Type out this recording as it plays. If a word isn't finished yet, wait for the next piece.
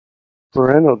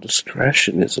Parental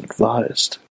discretion is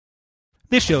advised.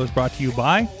 This show is brought to you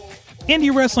by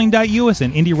IndieWrestling.us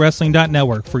and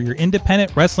IndieWrestling.network for your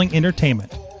independent wrestling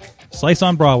entertainment. Slice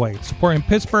on Broadway, supporting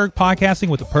Pittsburgh podcasting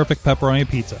with the perfect pepperoni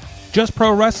pizza. Just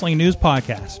Pro Wrestling News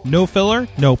Podcast. No filler,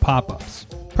 no pop-ups.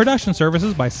 Production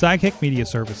services by Sidekick Media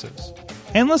Services.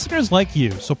 And listeners like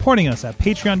you, supporting us at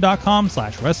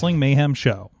patreon.com/Wrestling Mayhem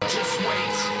Show. Just wait,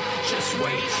 just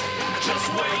wait,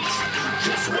 just wait,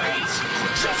 just wait, just wait.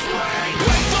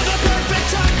 Wait for the perfect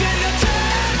time to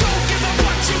attack. Don't give up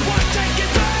what you want, take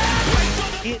it back. Wait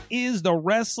for the... It is the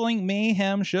Wrestling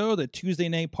Mayhem Show, the Tuesday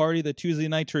night party, the Tuesday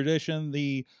night tradition,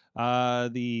 the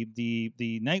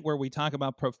night where we talk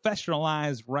about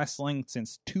professionalized wrestling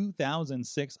since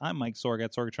 2006. I'm Mike Sorg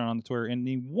at Sorgatron on the Twitter in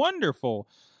the wonderful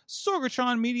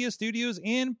Sorgatron Media Studios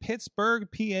in Pittsburgh,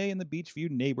 PA, in the Beachview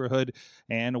neighborhood,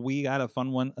 and we got a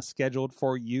fun one scheduled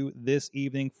for you this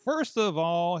evening. First of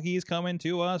all, he's coming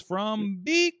to us from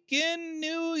Beacon,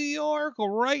 New York,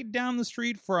 right down the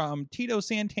street from Tito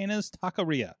Santana's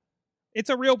Taqueria. It's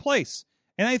a real place,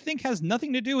 and I think has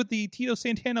nothing to do with the Tito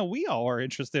Santana we all are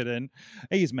interested in.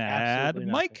 He's mad.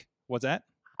 Mike, what's that?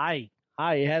 Hi,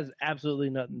 it has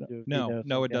absolutely nothing to do with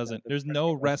No, it doesn't. There's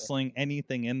no wrestling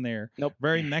anything in there. Nope.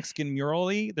 Very Mexican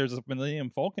mural-y. There's a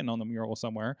Millennium Falcon on the mural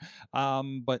somewhere.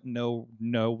 But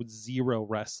zero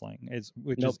wrestling,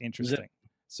 which is interesting.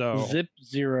 Zip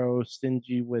Zero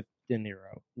stingy with De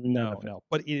Niro. No.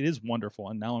 But it is wonderful,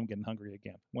 and now I'm getting hungry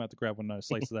again. We'll have to grab another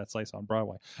slice of that slice on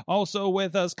Broadway. Also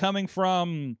with us, coming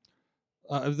from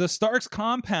the Starks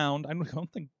compound, I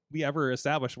don't think we ever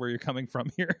established where you're coming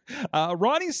from here.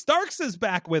 Ronnie Starks is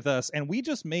back with us, and he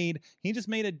just made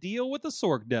a deal with the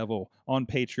Sorg Devil on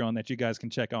Patreon that you guys can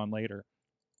check on later.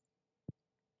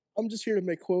 I'm just here to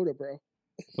make quota, bro.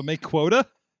 To make quota?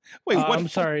 Wait, what? I'm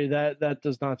sorry, that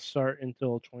does not start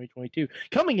until 2022.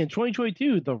 Coming in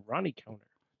 2022, the Ronnie counter.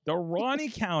 The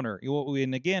Ronnie counter.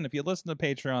 And again, if you listen to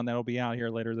Patreon, that'll be out here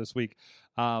later this week.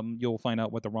 You'll find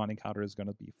out what the Ronnie counter is going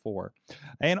to be for.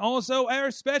 And also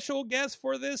our special guest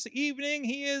for this evening,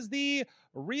 he is the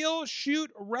Real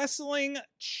Shoot Wrestling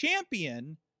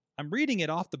champion. I'm reading it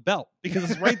off the belt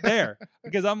because it's right there.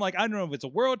 Because I'm like, I don't know if it's a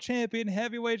world champion,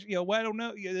 heavyweight, I don't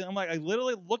know. I'm like, I'm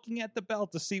literally looking at the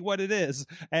belt to see what it is.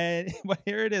 And but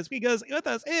here it is. Because with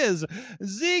us is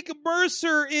Zeke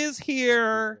Mercer is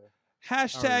here.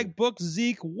 Hashtag book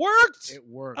Zeke worked. It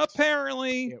worked.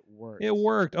 Apparently, It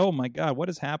worked. Oh my God, what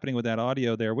is happening with that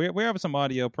audio there? We have some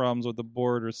audio problems with the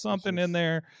board or something in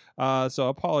there. So I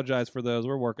apologize for those.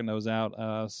 We're working those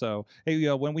out. So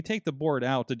hey, when we take the board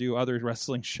out to do other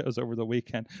wrestling shows over the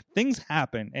weekend, things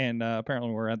happen, and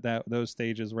apparently we're at those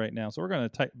stages right now. So we're going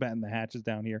to batten the hatches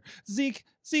down here. Zeke,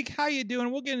 how you doing?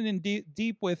 We'll get in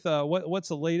deep with what's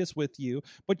the latest with you.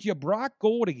 But you brought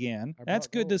gold again. That's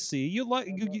good to see.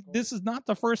 This is not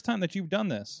the first time that you've done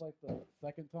this. It's like the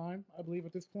second time, I believe,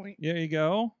 at this point. There you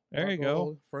go. There you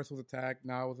go. First was a tag,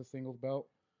 now it was a singles belt.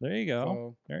 There you go.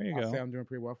 So there you go. I'll say I'm doing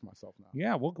pretty well for myself now.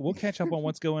 Yeah, we'll catch up on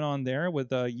what's going on there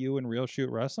with you and Real Shoot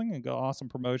Wrestling, and awesome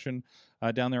promotion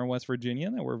down there in West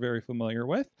Virginia that we're very familiar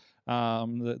with.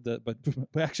 But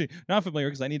actually not familiar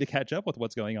because I need to catch up with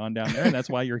what's going on down there, and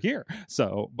that's why you're here.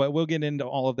 So, but we'll get into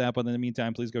all of that. But in the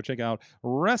meantime, please go check out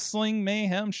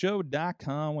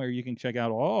WrestlingMayhemShow.com, where you can check out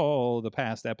all the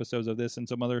past episodes of this and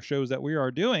some other shows that we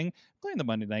are doing, including the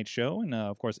Monday Night Show and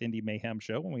of course Indie Mayhem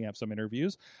Show when we have some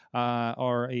interviews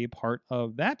are a part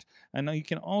of that. And you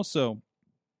can also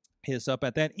hit us up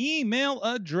at that email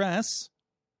address.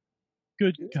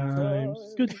 Good times.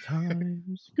 I just try to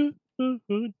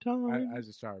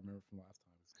remember from last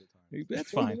time. It's good time.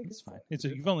 That's fine. It's fine.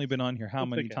 You've only been on here how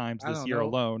many times this year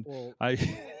alone? Well, I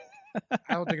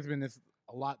don't think it's been a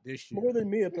lot this year. More than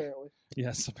me, apparently.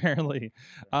 Yes, apparently.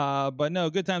 But no,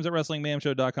 good times at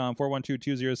WrestlingMayhemShow.com,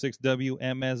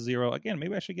 412-206-WMS0. Again,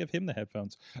 maybe I should give him the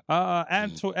headphones.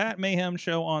 At Mayhem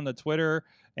Show on the Twitter.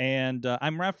 And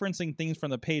I'm referencing things from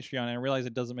the Patreon, and I realize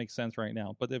it doesn't make sense right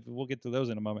now, but we'll get to those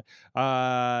in a moment.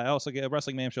 I also get a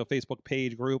Wrestling Mayhem Show Facebook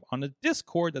page group on the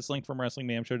Discord that's linked from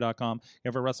WrestlingMayhemShow.com. You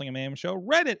have a Wrestling Mayhem Show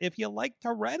Reddit if you like to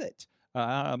Reddit.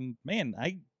 Man,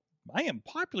 I am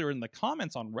popular in the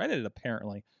comments on Reddit,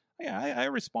 apparently. I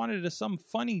responded to some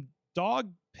funny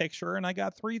dog picture and I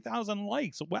got 3,000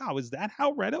 likes. Wow, is that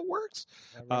how Reddit works?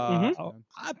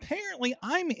 Apparently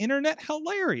I'm internet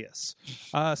hilarious.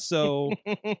 So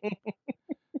I'm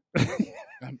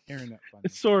internet funny.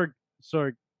 Sorg,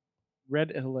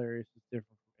 Reddit hilarious is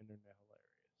different from internet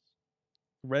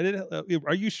hilarious. Reddit,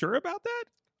 are you sure about that?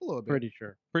 A little bit. Pretty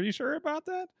sure. Pretty sure about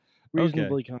that?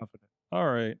 Reasonably confident. All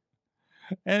right.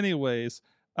 Anyways,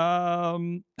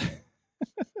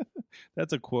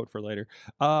 That's a quote for later.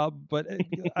 But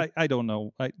I don't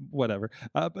know. Whatever.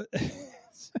 But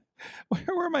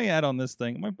where am I at on this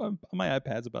thing? My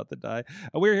iPad's about to die.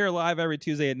 We're here live every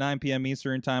Tuesday at 9 p.m.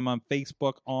 Eastern Time on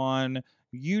Facebook, on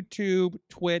YouTube,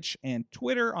 Twitch, and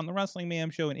Twitter, on the Wrestling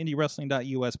Mayhem Show and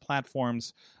IndieWrestling.us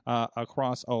platforms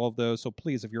across all of those. So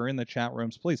please, if you're in the chat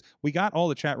rooms, please. We got all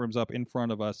the chat rooms up in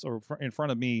front of us, or in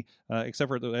front of me, except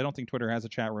for I don't think Twitter has a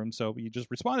chat room. So you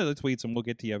just respond to the tweets, and we'll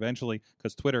get to you eventually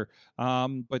because Twitter.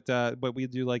 But we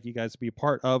do like you guys to be a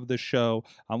part of the show.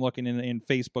 I'm looking in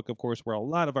Facebook, of course, where a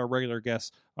lot of our regular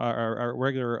guests, our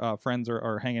regular friends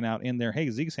are hanging out in there. Hey,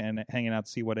 Zeke's hanging out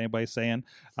to see what anybody's saying.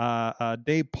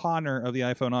 Dave Podner of the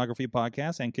iPhoneography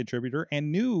podcast and contributor,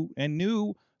 and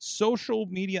new social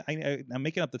media. I'm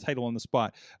making up the title on the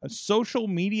spot. A social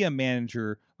media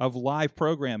manager of live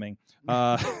programming.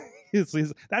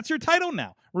 That's your title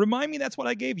now. Remind me that's what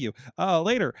I gave you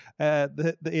later.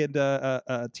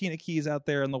 Tina Keys out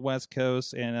there on the West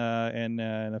Coast, and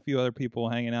a few other people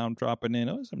hanging out and dropping in.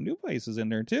 Oh, some new faces in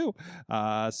there too.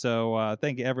 So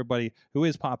thank you everybody who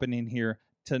is popping in here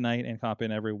tonight and hop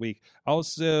in every week.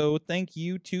 Also, thank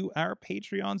you to our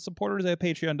Patreon supporters at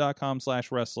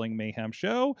patreon.com/Wrestling Mayhem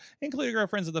Show, including our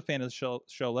friends at the fan of the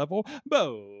show level,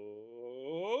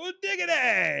 Bo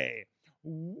Diggity!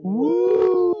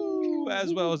 Woo!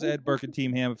 As well as Ed Burke and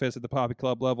Team Hammerfist at the Poppy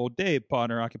Club level, Dave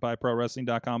Podner,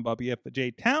 OccupyProWrestling.com, Bobby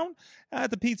FJ Town at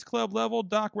the Pizza Club level,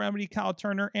 Doc Remedy, Kyle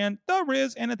Turner, and The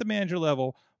Riz, and at the manager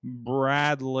level,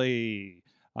 Bradley.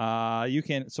 You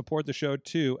can support the show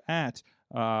too at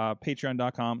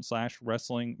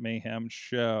patreon.com/Wrestling Mayhem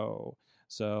Show.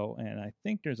 So, and I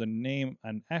think there's an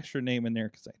extra name in there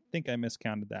because I think I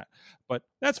miscounted that, but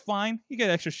that's fine. You get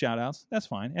extra shout outs. That's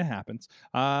fine. It happens.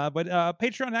 But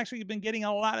Patreon actually has been getting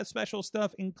a lot of special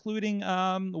stuff, including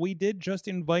we did just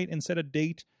invite and set a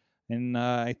date. And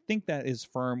I think that is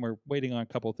firm. We're waiting on a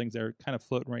couple of things that are kind of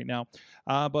floating right now.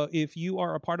 But if you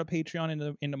are a part of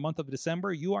Patreon in the month of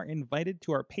December, you are invited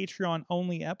to our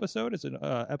Patreon-only episode. It's an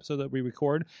episode that we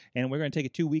record, and we're going to take a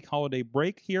 2-week holiday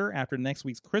break here after next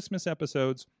week's Christmas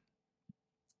episodes.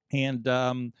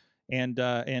 But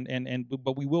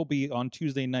we will be on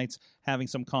Tuesday nights having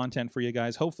some content for you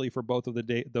guys, hopefully for both of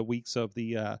the weeks of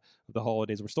the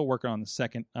holidays. We're still working on the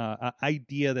second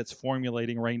idea that's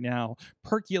formulating right now,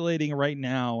 percolating right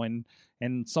now, and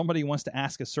somebody wants to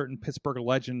ask a certain Pittsburgh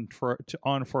legend for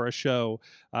a show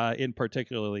in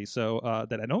particularly, so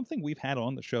that I don't think we've had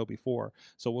on the show before.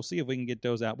 So we'll see if we can get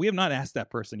those out. We have not asked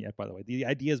that person yet, by the way. The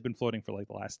idea has been floating for like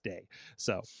the last day.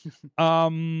 So,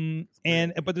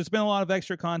 but there's been a lot of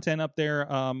extra content up there.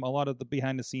 A lot of the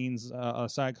behind the scenes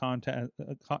side content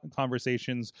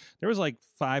conversations. There was like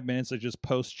 5 minutes of just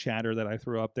post chatter that I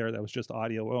threw up there that was just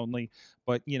audio only.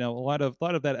 But a lot of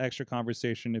that extra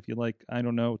conversation, if you like, I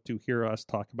don't know, to hear us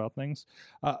talk about things,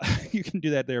 you can do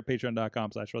that there at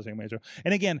patreon.com/WrestlingMayhem.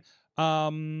 And again,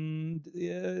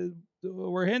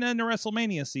 we're heading into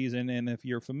WrestleMania season, and if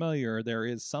you're familiar, there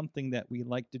is something that we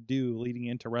like to do leading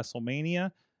into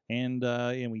WrestleMania, and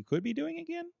we could be doing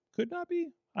again, could not be,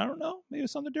 I don't know, maybe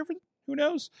something different, who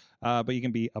knows, but you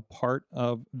can be a part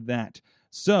of that.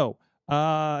 So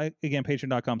again,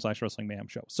 patreon.com/Wrestling Mayhem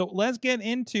Show. So let's get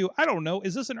into, I don't know,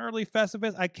 is this an early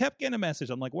Festivus? I kept getting a message.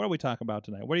 I'm like, what are we talking about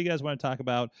tonight? What do you guys want to talk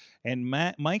about? And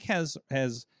Mike has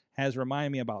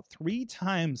reminded me about 3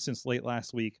 times since late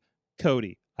last week,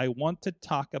 Cody. I want to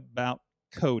talk about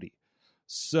Cody.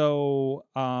 So,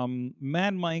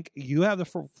 Mad Mike, you have the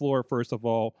floor first of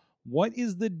all. What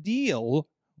is the deal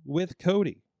with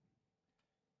Cody?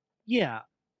 Yeah.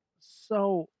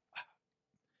 So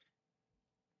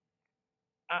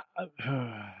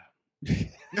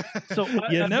so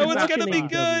you know it's gonna be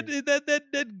good. W.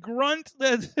 That grunt,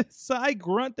 that sigh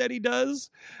grunt that he does.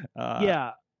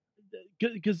 Yeah,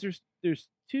 because there's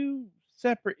 2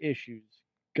 separate issues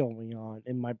going on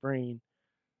in my brain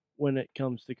when it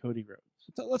comes to Cody Rhodes.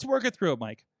 So let's work it through,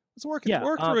 Mike. Let's work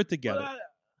through it together.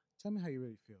 Tell me how you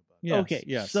really feel about it. Yes, okay,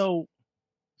 yes. So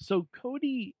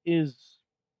Cody is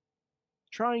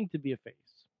trying to be a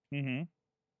face. Mm-hmm.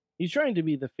 He's trying to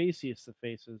be the faciest of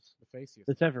faces The faciest.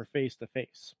 that's ever faced to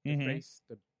face. The Mhm. face.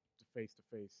 The face to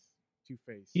face. Two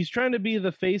face. He's trying to be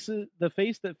the face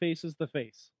that faces the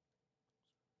face.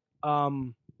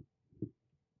 But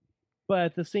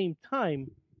at the same time,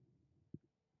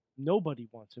 nobody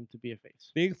wants him to be a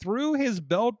face. They threw his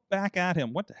belt back at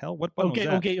him. What the hell? What button was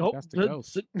that? Okay. That's the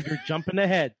ghost. You're jumping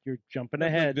ahead. You're jumping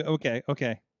ahead. Okay.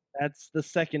 That's the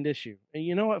second issue. And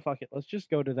you know what? Fuck it. Let's just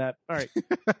go to that. All right.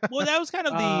 Well, that was kind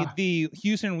of the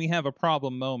Houston, we have a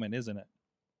problem moment, isn't it?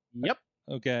 Yep.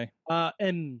 Okay.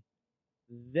 And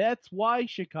that's why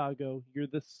Chicago, you're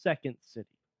the second city.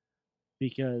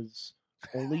 Because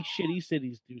Only shitty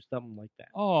cities do something like that.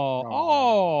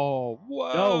 Oh,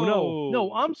 whoa.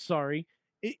 No. I'm sorry.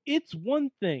 It's one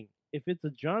thing if it's a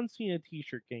John Cena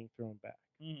T-shirt getting thrown back.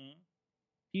 Mhm.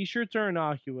 T-shirts are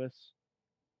innocuous.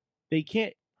 They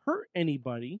can't hurt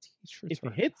anybody T-shirts if it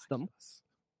are hits them. innocuous.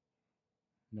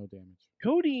 No damage.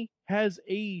 Cody has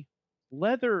a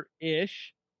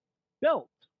leather-ish belt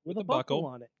with With a a buckle buckle.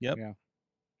 on it. Yep.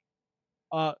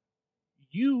 Yeah.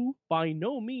 You by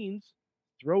no means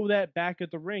throw that back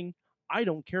at the ring. I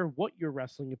don't care what your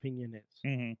wrestling opinion is.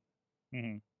 Mm-hmm.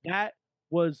 Mm-hmm. That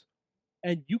was,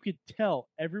 and you could tell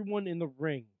everyone in the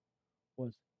ring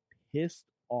was pissed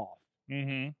off.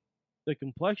 Mm-hmm. The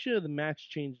complexion of the match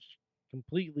changed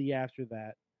completely after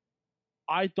that.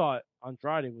 I thought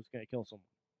Andrade was going to kill someone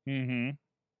Mm-hmm.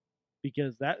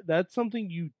 because that's something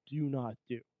you do not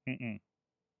do. Mm-mm.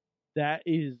 That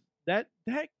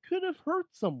could have hurt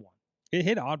someone. It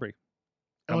hit Aubrey.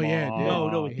 Oh yeah, it did.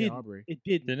 No, It it hit didn't. Aubrey. It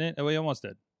didn't. Didn't it? Oh, it almost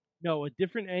did. No, a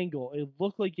different angle. It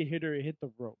looked like it hit her. It hit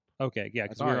the rope. Okay, yeah,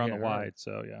 because I we thought were it on the hit her. wide,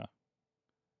 so yeah.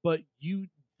 But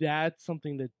that's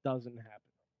something that doesn't happen.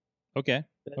 Okay.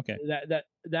 That, Okay.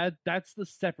 That's the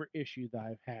separate issue that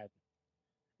I've had,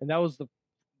 and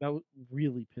that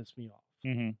really pissed me off.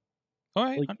 Mm-hmm. All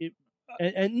right. Like it,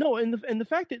 and the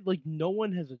fact that like no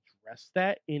one has addressed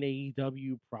that in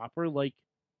AEW proper, like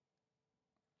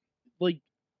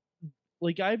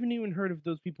I haven't even heard if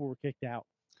those people were kicked out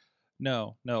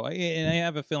No. And I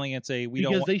have a feeling it's a we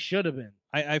because don't. they should have been.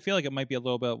 I feel like it might be a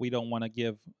little bit. We don't want to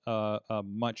give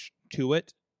much to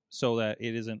it, so that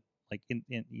it isn't like in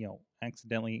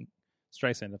accidentally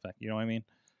Streisand effect. You know what I mean?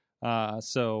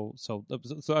 So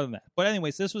other than that, but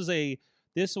anyways, this was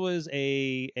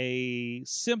a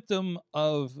symptom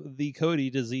of the Cody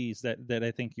disease that I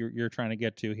think you're trying to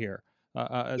get to here.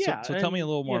 So tell me a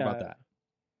little more about that.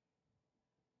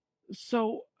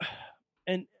 So,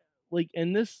 and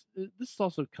this is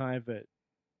also kind of a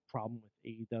problem with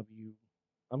AEW.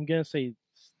 I'm gonna say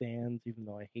stands, even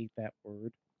though I hate that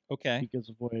word Okay. because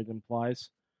of what it implies.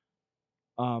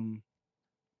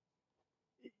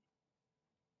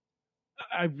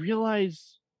 I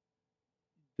realize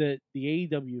that the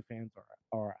AEW fans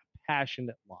are a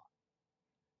passionate lot.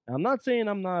 Now, I'm not saying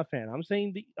I'm not a fan. I'm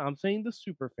saying the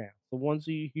super fans, the ones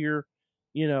that you hear,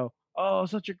 oh,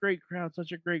 such a great crowd,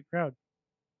 such a great crowd.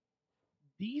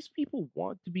 These people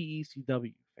want to be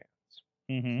ECW fans,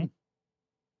 Mm-hmm.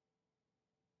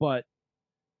 but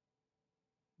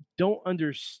don't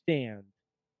understand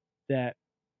that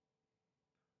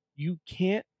you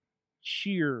can't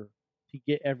cheer to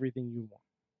get everything you want,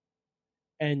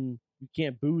 and you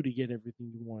can't boo to get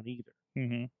everything you want either.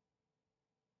 Mm-hmm.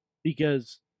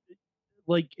 Because,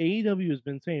 like AEW has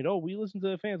been saying, oh, we listen to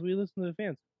the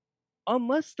fans,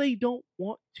 unless they don't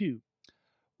want to.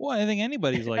 Well, I think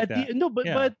anybody's like that. But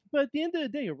Yeah. but at the end of the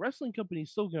day, a wrestling company is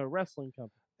still a wrestling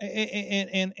company.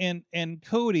 And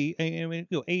Cody, I mean,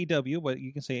 AEW, but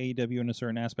you can say AEW in a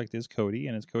certain aspect is Cody,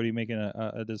 and it's Cody making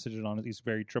a decision on it. He's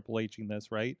very Triple H-ing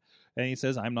this, right? And he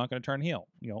says, "I'm not going to turn heel,"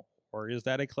 or is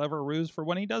that a clever ruse for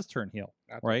when he does turn heel?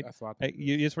 Right? That's what I think.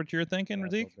 Is what you're thinking, Yeah,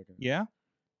 that's what I Razik? was thinking. Yeah,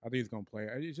 I think he's gonna play.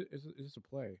 It's just a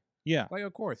play. yeah, Like,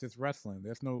 of course, it's wrestling.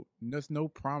 There's no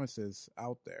promises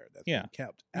out there that's Yeah. been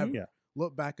kept ever. Yeah.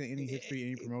 Look back at any history,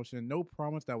 any promotion. No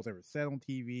promise that was ever said on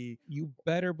TV. You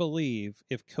better believe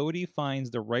if Cody finds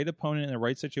the right opponent in the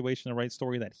right situation, the right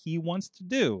story that he wants to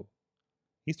do,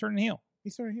 he's turning heel.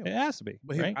 He's turning heel. It has to be,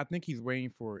 But right? I think he's waiting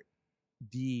for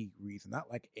the reason, not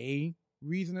like a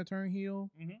reason to turn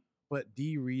heel, Mhm. but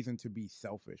the reason to be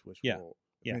selfish, which Yeah. will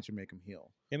Yeah. eventually make him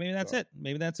heel. Yeah, maybe that's So- it.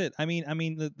 Maybe that's it. I mean,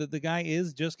 the guy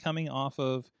is just coming off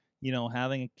of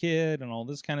having a kid and all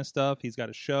this kind of stuff. He's got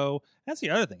a show. That's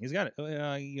the other thing. He's got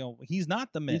he's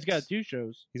not the Miz. He's got 2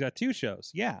 shows. He's got 2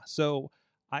 shows. Yeah. So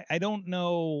I don't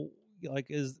know. Like,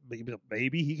 is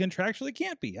maybe he contractually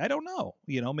can't be. I don't know.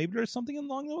 Maybe there's something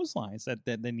along those lines that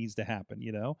needs to happen.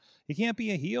 He can't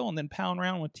be a heel and then pound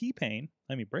around with T-Pain.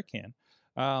 I mean, Britt can.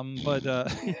 But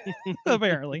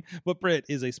apparently, but Britt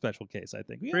is a special case. I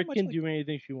think Britt can do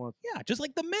anything she wants. Yeah, just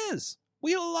like the Miz.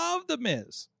 We love the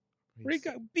Miz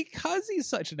because he's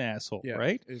such an asshole, Yeah,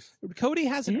 right? it's- Cody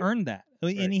hasn't Mhm. earned that,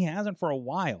 Right. and he hasn't for a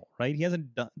while, right? He hasn't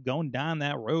gone down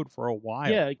that road for a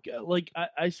while. Yeah, like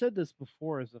I said this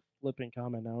before as a flippant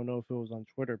comment. I don't know if it was on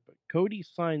Twitter, but Cody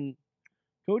and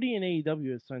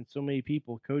AEW has signed so many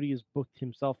people. Cody has booked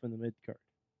himself in the mid card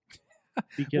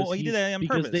because Well, he did that on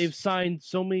because purpose. they've signed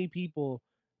so many people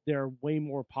that are way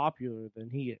more popular than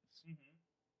he is.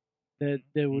 That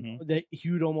that he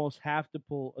would almost have to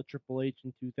pull a Triple H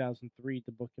in 2003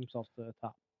 to book himself to the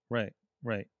top. Right.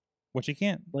 Which he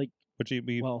can't. Like, Which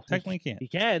he well, technically can't. He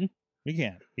can. He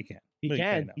can. He But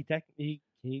can. no. He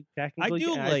technically.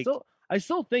 do can. like- I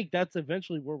still think that's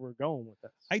eventually where we're going with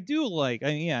this. I do like.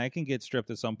 I can get stripped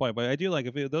at some point, but I do like.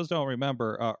 If those don't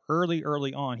remember, early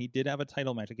on, he did have a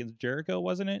title match against Jericho,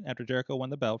 wasn't it? After Jericho won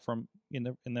the belt from in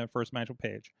the first match with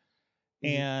Page,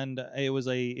 and it was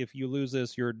if you lose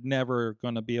this, you're never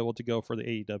going to be able to go for the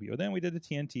AEW. Then we did the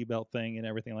TNT belt thing and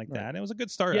everything like that. And it was a good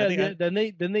start. I think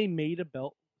then they made a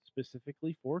belt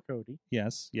specifically for Cody,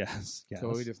 yes.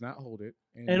 Cody does not hold it.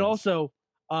 and also,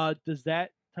 does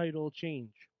that title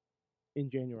change in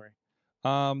January?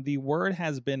 The word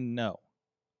has been no,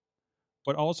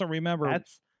 but also remember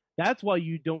That's why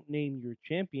you don't name your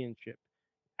championship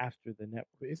after the network.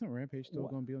 But isn't Rampage still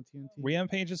going to be on TNT?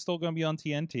 Rampage is still going to be on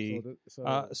TNT.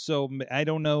 So So I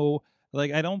don't know.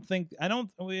 Like I don't.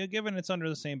 Given it's under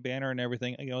the same banner and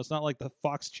everything, it's not like the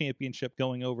Fox Championship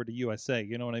going over to USA.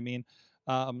 You know what I mean?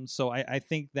 So I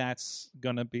think that's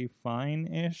gonna be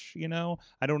fine-ish.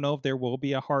 I don't know if there will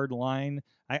be a hard line.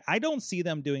 I don't see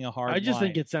them doing a hard line. I just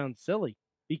think it sounds silly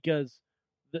because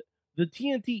the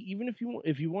TNT, even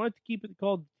if you want to keep it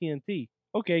called TNT,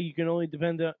 okay, you can only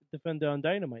defend on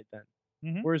Dynamite then.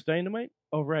 Mhm. Where's Dynamite?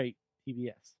 Oh, right,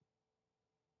 TBS.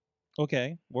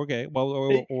 Okay.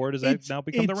 Well, or does that now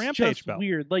become the Rampage just belt?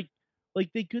 Weird, like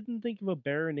they couldn't think of a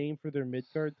better name for their mid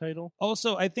card title.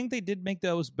 Also, I think they did make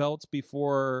those belts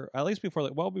before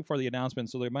the announcement,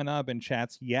 so there might not have been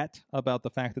chats yet about the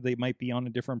fact that they might be on a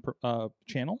different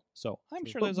channel. So I'm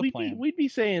sure there's a plan. We'd be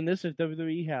saying this if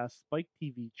WWE has Spike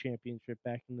TV Championship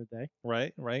back in the day.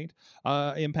 Right.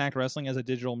 Impact Wrestling as a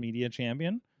digital media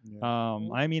champion. yeah.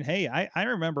 I mean, hey, I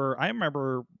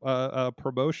remember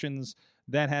promotions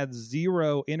that had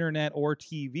zero internet or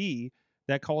TV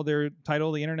that called their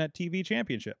title the Internet TV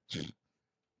Championship. Sorry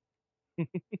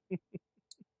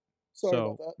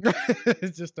So- about that.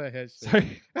 It's just a head shake.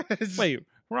 Sorry. It's just- Wait,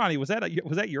 Ronnie, was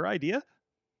that your idea?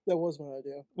 That was my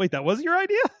idea. Wait, that was your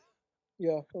idea?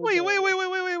 Yeah. that was Wait.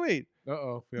 my idea. Wait.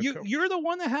 Uh-oh. You're the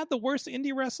one that had the worst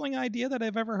indie wrestling idea that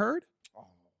I've ever heard? Oh,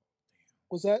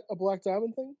 Was that a Black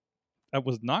Diamond thing? I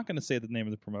was not going to say the name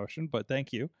of the promotion, but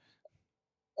thank you.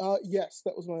 Yes,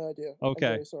 that was my idea. Okay.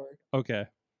 I'm very sorry. Okay.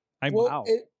 Well,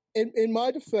 in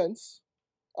my defense,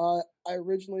 I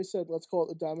originally said let's call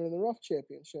it the Diamond in the Rough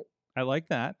Championship, I like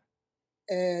that.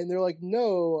 and they're like,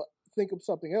 no, think of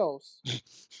something else.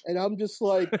 And I'm just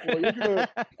like, well, you're gonna.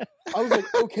 I was like,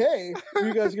 okay,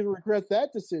 you guys are gonna regret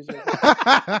that decision.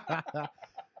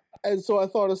 And so I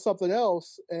thought of something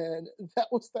else, and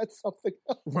that's something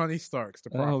else. Ronnie Starks, the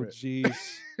Oh, prophet. jeez.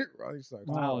 Ronnie Starks.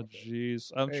 Oh, Wow.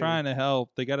 jeez. I'm Hey. trying to help.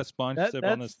 They got a sponsorship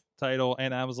on that's- this title,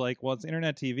 and I was like, well, it's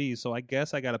internet TV, so I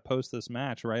guess I got to post this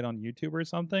match, right, on YouTube or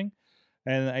something.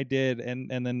 And I did, and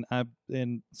then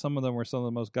some of them were some of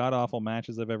the most god-awful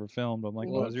matches I've ever filmed. I'm like,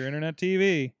 well, it's your internet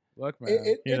TV. Look, man.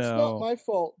 It's know. not my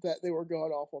fault that they were god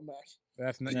awful match.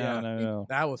 That's not. No, Yeah. no.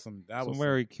 That was some. That Some was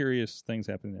very curious things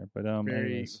happening there. But very,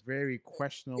 anyways, very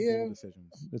questionable Yeah.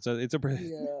 decisions. it's a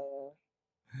Yeah.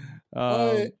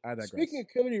 um, I digress. Speaking of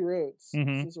Cody Rhodes,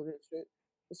 Mhm. since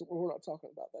we're not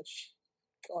talking about that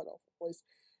god awful place.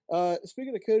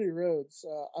 Speaking of Cody Rhodes,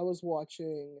 I was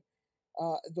watching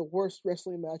the worst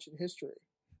wrestling match in history.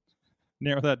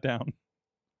 narrow that down.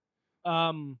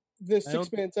 The I don't-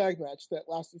 6-man tag match that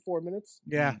lasted 4 minutes.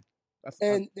 Yeah. That's,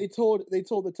 And they told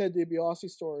the Ted DiBiase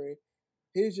story.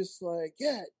 He's just like,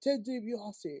 yeah, Ted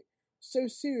DiBiase, so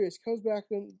serious, comes back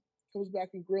and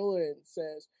Gorilla and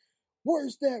says,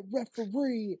 "Where's that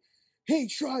referee? He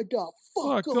tried to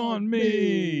fuck on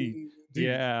me." Dude,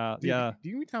 Yeah, dude, yeah. Do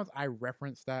you know how many times I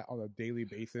reference that on a daily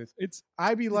basis? It's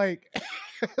I'd be like,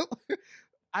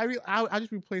 I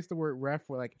just replace the word ref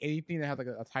with like anything that has like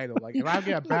a title. Like if I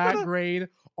get a bad grade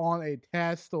on a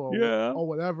test or Yeah. or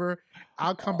whatever,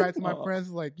 I'll come back to my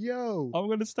friends like, yo, I'm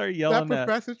gonna start that yelling that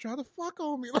professor's trying to fuck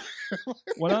on me.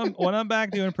 when I'm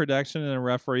back doing production and a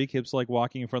referee keeps like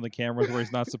walking in front of the cameras where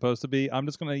he's not supposed to be. I'm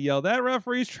just gonna yell, "That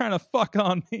referee's trying to fuck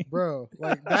on me!" Bro,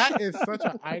 like that is such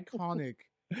an iconic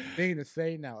thing to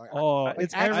say now. Like, Oh, like,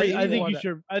 it's every- every. I think anyone you that-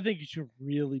 should. I think you should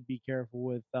really be careful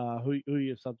with who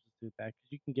you substitute that because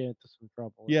you can get into some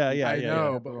trouble. Yeah, I yeah.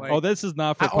 know, but like, Oh, this is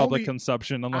not for I public only-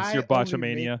 consumption unless I you're only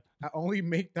botchamania. I only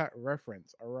make that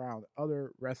reference around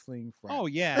other wrestling friends. Oh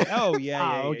yeah. Oh yeah.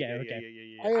 Ah, yeah, okay, yeah, okay. yeah,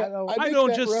 yeah, yeah, yeah. I make don't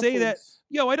that just say that- reference-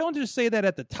 Yo, I don't just say that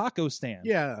at the taco stand.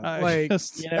 Yeah, I like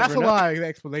just- You that's never a know. lot of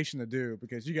explanation to do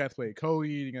because you guys play Cody.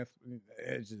 You guys,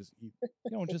 it's just You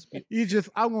don't just. Be, you just.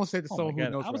 I'm gonna say to Oh someone my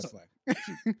who God, knows I was-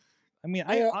 wrestling. I mean,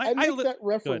 I make li- that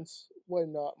reference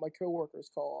when my coworkers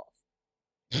call off.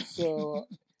 So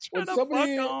trying when to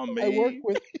somebody fuck on I work me.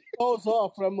 with calls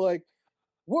off, and I'm like,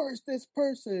 Where's this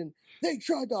person? They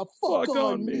tried to fuck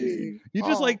on me. You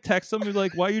just Oh. like text them and be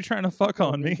like, "Why are you trying to fuck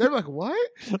on me?" They're like, what?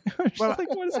 I'm just But- like,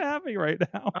 what is happening right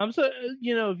now? I'm so if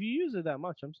you use it that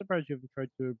much, I'm surprised you haven't tried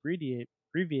to abbreviate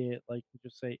it like you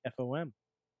just say FOM.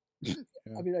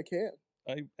 I mean, I can.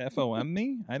 FOM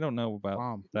me? I don't know about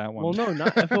Mom. that one. Well, no,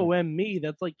 not FOM me.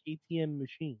 That's like ATM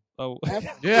machine. Oh,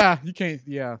 Yeah, you can't.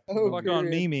 Yeah. Oh, fuck on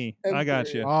period. me. I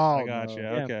got you. Oh, I got no. you.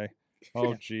 Yeah. Okay.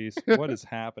 Oh, jeez. What is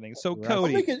happening? So, I'll I'll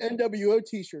Cody, make an NWO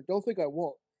T-shirt. Don't think I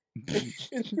won't.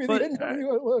 It's for But, the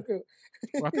NWO logo.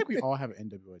 Well, I think we all have an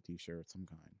NWA T-shirt of some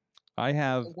kind. I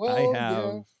have, Well,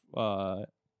 yeah.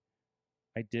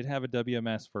 I did have a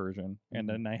WMS version, and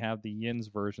Mhm. then I have the Yins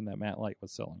version that Matt Light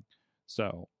was selling.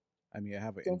 So, I mean, I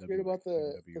have an Don't forget about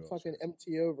the NWO fucking shirt.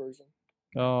 MTO version.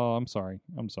 oh, I'm sorry.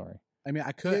 I mean,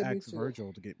 I could Yeah, me ask too.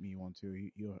 Virgil to get me one too.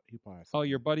 He probably. Oh,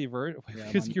 your buddy Virgil.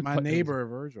 Yeah, Because my neighbor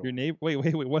Virgil. Your neighbor. Wait.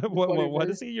 What? buddy What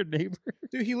is Virgil? he? Your neighbor?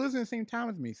 Dude, he lives in the same town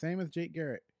as me. Same as Jake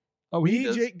Garrett. Oh, Me,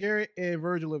 does? Jake Garrett, and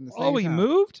Virgil live in the same Oh, he town.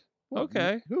 moved. Who?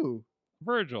 Okay, Who?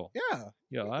 Virgil. Yeah.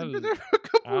 Yeah, I He's was. been there for a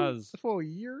couple, I was- for a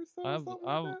year or so. I've, something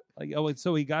I've, like that. like, oh, wait,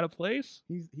 so he got a place?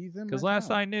 He's in. Because my last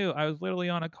town. I knew, I was literally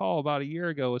on a call about a year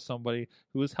ago with somebody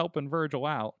who was helping Virgil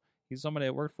out. He's somebody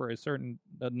that worked for a certain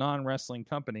non-wrestling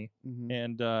company Mhm.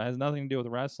 and has nothing to do with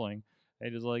wrestling.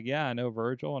 And he's like, yeah, I know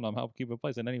Virgil, and I'm helping keep a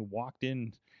place. And then he walked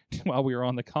in while we were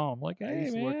on the call. I'm like, I hey,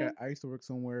 used to man. I used to work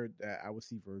somewhere that I would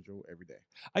see Virgil every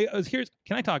day.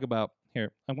 Can I talk about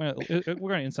here? We're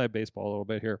going to inside baseball a little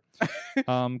bit here,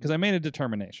 because I made a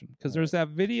determination. Because there's that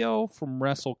video from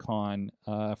WrestleCon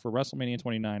for WrestleMania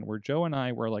 29 where Joe and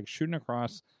I were like shooting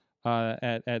across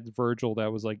at Virgil.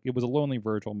 That was like, it was a lonely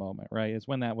Virgil moment, right? It's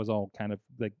when that was all kind of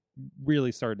like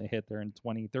really starting to hit there in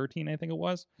 2013, I think it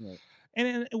was. Right.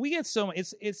 And we get so much.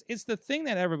 It's the thing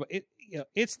that everybody.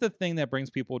 It's the thing that brings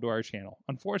people to our channel.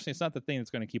 Unfortunately, it's not the thing that's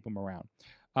going to keep them around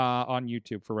on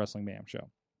YouTube for Wrestling Mayhem Show.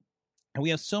 And we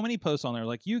have so many posts on there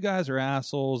like, you guys are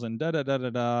assholes and da da da da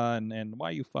da, and why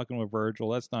are you fucking with Virgil?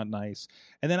 That's not nice.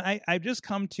 And then I've just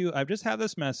had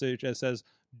this message that says,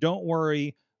 don't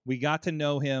worry, we got to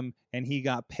know him and he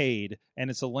got paid, and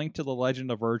it's a link to the Legend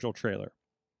of Virgil trailer.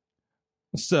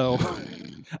 So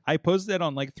I posted that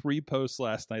on like 3 posts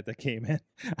last night that came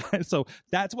in. So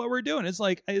that's what we're doing. It's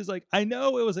like I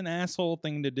know it was an asshole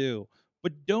thing to do,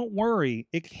 but don't worry,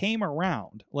 it came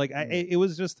around. Like it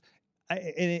was just, and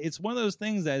it's one of those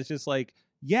things that is just like,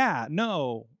 yeah,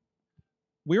 no,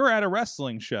 we were at a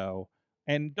wrestling show,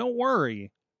 and don't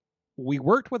worry, we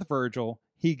worked with Virgil.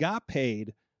 He got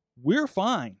paid. We're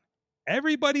fine.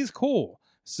 Everybody's cool.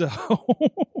 So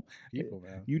People,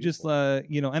 man. you just and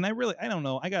I don't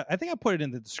know. I think I put it in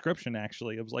the description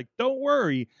actually. It was like, don't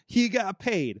worry, he got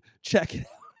paid. Check it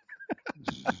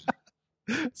out.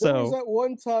 There was So that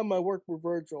one time I worked with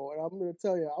Virgil, and I'm going to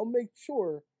tell you, I'll make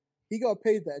sure he got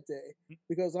paid that day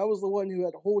because I was the one who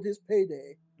had to hold his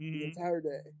payday the mhm, entire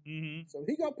day. mhm, So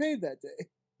he got paid that day.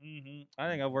 mhm. I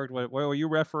think I've worked with. Were you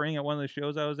refereeing at one of the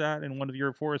shows I was at in one of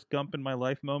your Forrest Gump in my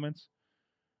life moments?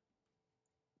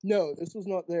 No, this was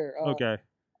not there. Okay.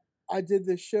 I did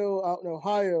this show out in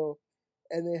Ohio,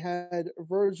 and they had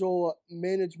Virgil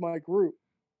manage my group.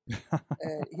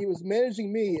 And he was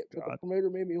managing me, but the God. promoter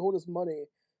made me hold his money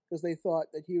because they thought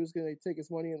that he was going to take his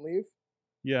money and leave.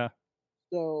 Yeah.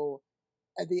 So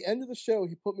at the end of the show,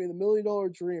 he put me in the $1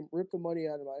 million dream, ripped the money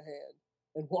out of my hand,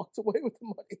 and walked away with the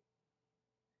money.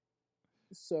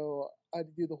 So I had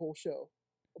to do the whole show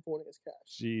of holding his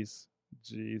cash.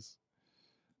 Jeez.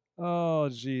 Oh,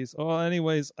 jeez. Well,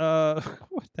 anyways,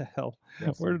 what the hell? Where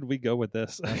Wrestling. did we go with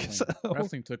this? Wrestling. So,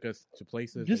 Wrestling took us to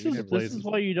places. This that we is never this been is to.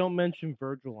 why you don't mention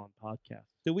Virgil on podcasts.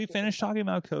 did we finish talking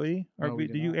about Cody? Or No, we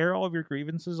did did you not. air all of your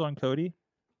grievances on Cody?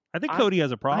 I think I- Cody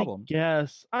has a problem.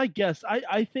 I guess.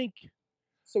 I think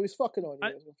So he's fucking on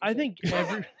you. is what you're I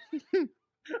saying. think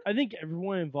I think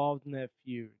everyone involved in that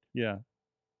feud Yeah.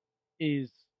 is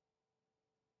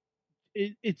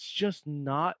it's just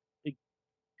not a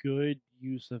good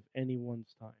use of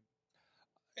anyone's time.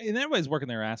 And everybody's working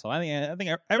their ass off. I think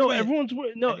No, everybody, everyone's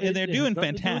no, and they're it has doing nothing to do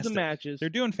with fantastic. The matches. they're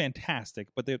doing fantastic,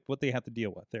 but what they have to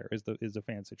deal with there is the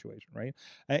fan situation, right?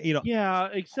 Yeah,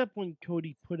 except when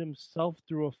Cody put himself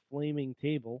through a flaming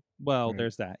table, Well, Right.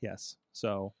 there's that. Yes.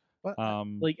 So, But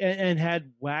like and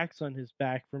had wax on his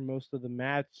back for most of the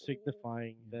match,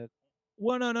 signifying that.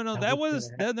 well, no. That That was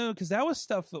was gonna that, no, because that was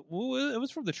stuff. It was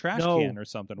from the trash No. can or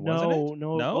something, wasn't it?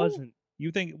 No, it wasn't. You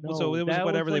think No, so? It was that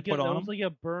whatever like they put that on was him. like a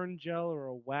burn gel or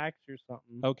a wax or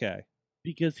something. Okay.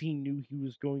 Because he knew he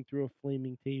was going through a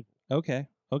flaming table. Okay.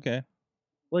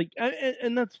 Like,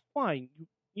 and that's fine.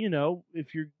 You know,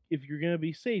 if you're gonna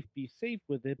be safe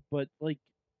with it. But like,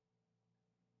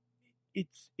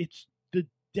 it's the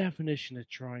definition of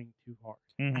trying too hard.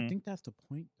 I think that's the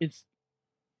point. It's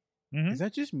Is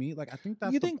that just me? Like, I think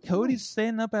that's You the think point. Cody's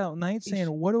standing up at night saying,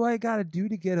 "What do I got to do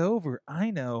to get over?"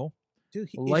 I know. Dude,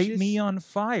 it's Light me just- on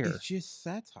fire. It's just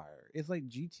satire. It's like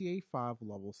GTA 5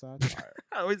 level satire.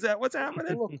 Oh, is that what's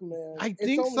happening? Look, man. I it's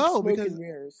think only so, smoke and because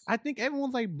mirrors. I think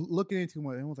everyone's like looking into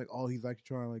it. Everyone's like, "Oh, he's like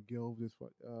trying to like get over this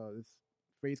this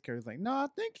face character." It's like, no, I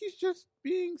think he's just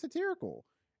being satirical.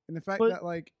 And the fact But- that,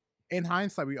 like, in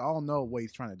hindsight, we all know what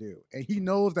he's trying to do, and he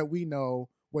knows that we know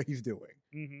what he's doing.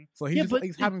 Mm-hmm. So he's just,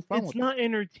 he's having fun It's with not it.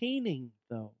 entertaining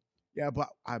though. Yeah, but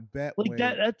I bet Like when,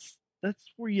 that's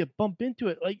where you bump into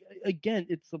it. Like again,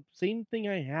 it's the same thing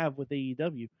I have with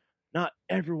AEW. Not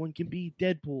everyone can be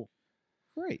Deadpool.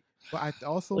 Right. But I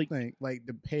also Like- think like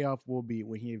the payoff will be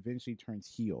when he eventually turns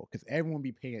heel, because everyone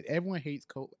be paying. Everyone hates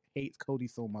Cody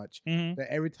so much Mm-hmm. that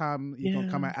every time he's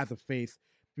gonna come Yeah. out as a face,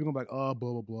 people gonna be like, "Oh,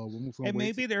 blah blah blah." We're And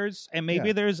maybe there's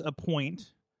Yeah. there's a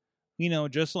point,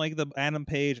 just like the Adam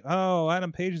Page. Oh,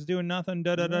 Adam Page is doing nothing.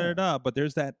 Da da da da Yeah. da. But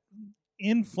there's that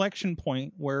inflection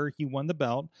point where he won the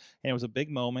belt, and it was a big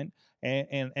moment,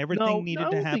 and everything needed I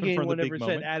to don't happen think for the anyone big ever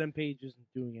moment. said Adam Page isn't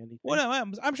doing anything. Well,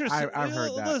 no, I'm sure. I've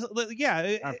heard that.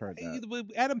 Yeah, I've heard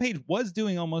that. Adam Page was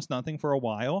doing almost nothing for a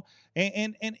while,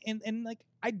 and like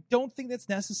I don't think that's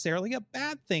necessarily a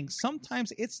bad thing.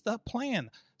 Sometimes it's the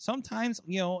plan. Sometimes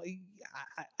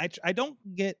I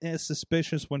don't get as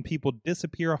suspicious when people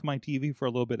disappear off my TV for a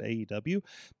little bit of AEW,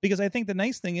 because I think the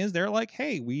nice thing is they're like,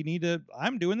 hey,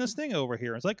 I'm doing this thing over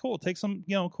here. It's like, cool, take some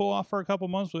cool off for a couple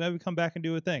months, we'll maybe come back and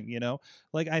do a thing.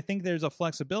 Like I think there's a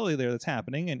flexibility there that's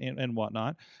happening and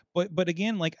whatnot. But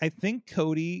again, like I think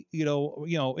Cody,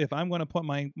 if I'm going to put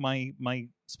my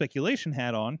speculation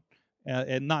hat on,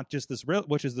 and not just this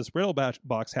which is this riddle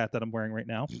box hat that I'm wearing right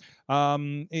now.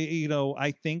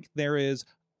 I think there is.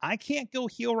 I can't go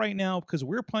heel right now because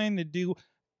we're planning to do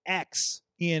X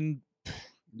in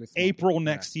This month. April Yeah.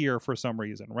 next year for some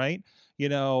reason, right?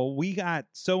 We got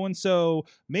so and so.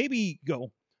 Maybe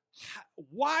go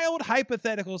wild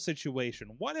hypothetical situation.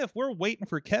 What if we're waiting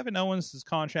for Kevin Owens'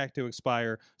 contract to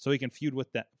expire so he can feud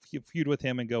with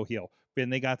him and go heel?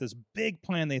 And they got this big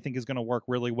plan they think is going to work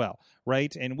really well,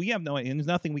 right? And we have and there's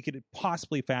nothing we could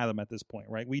possibly fathom at this point,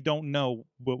 right? We don't know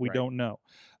what we Right. don't know.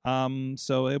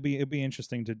 So it'd be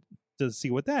interesting to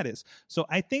see what that is. So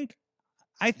I think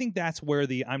that's where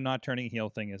the I'm not turning heel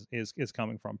thing is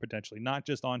coming from, potentially, not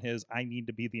just on his I need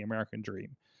to be the American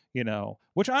dream,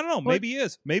 which I don't know. But- Maybe he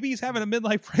is. Maybe he's having a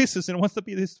midlife crisis and wants to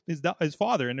be his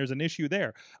father, and there's an issue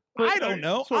there. But, I don't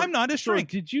know. so- I'm not a so shrink.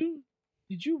 did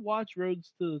you watch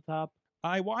Roads to the Top?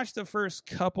 I watched the first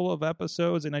couple of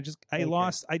episodes and I Okay.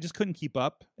 lost. I just couldn't keep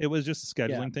up. It was just a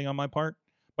scheduling Yeah. thing on my part.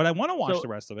 But I want to watch So- the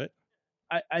rest of it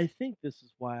I think this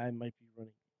is why I might be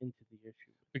running into the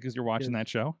issue. because you're watching that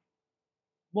show.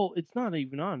 Well, it's not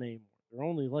even on anymore. They're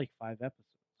only like 5 episodes.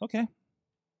 Okay.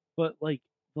 But like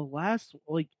the last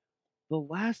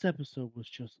episode was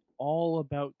just all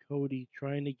about Cody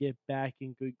trying to get back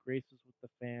in good graces with the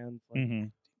fans, like Mm-hmm.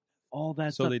 all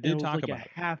that So stuff. they And did it was talk like about a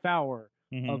it. half hour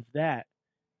Mm-hmm. of that.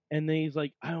 And then he's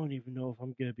like, I don't even know if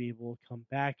I'm gonna be able to come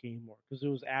back anymore, because it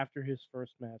was after his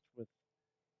first match with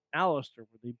Alistair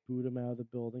where they booed him out of the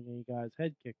building and he got his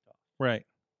head kicked off. Right.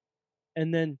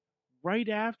 And then right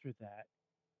after that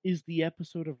is the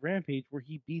episode of Rampage where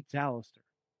he beats Alistair.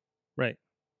 Right.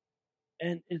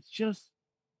 And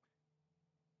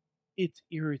it's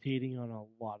irritating on a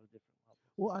lot of different levels.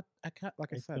 Well, I can't,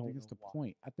 like I I said, I don't think it's know the why.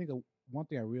 point. I think one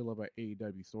thing I really love about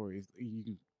AEW stories, you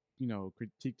can,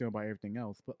 critique them about everything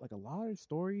else, but like a lot of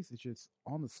stories is just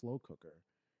on the slow cooker.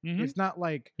 Mhm. It's not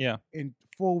like Yeah. in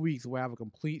 4 weeks we have a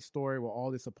complete story with all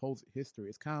this supposed history.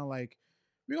 It's kind of like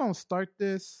we're gonna start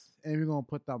this and we're gonna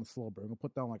put down the slow burn. We're gonna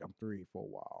put down like I'm 3 for a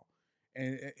while,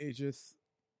 and it just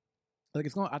like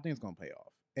it's gonna. I think it's gonna pay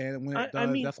off. And when it does, I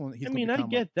mean- that's when he's I gonna mean, I become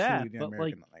get like, that, truly the but,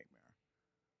 American like, nightmare.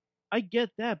 I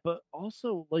get that, but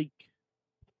also like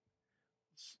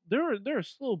there are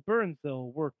slow burns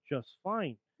that'll work just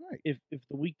fine Right. if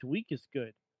the week to week is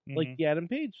good. Mhm. Like the Adam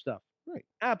Page stuff. Right.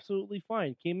 Absolutely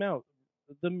fine. Came out.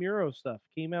 The Miro stuff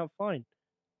came out fine.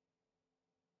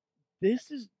 This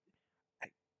is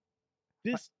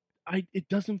it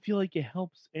doesn't feel like it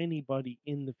helps anybody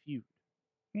in the feud.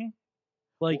 Hmm.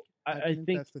 Like Well, I think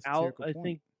that's the satirical I point.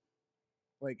 think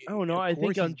Like I don't know. of I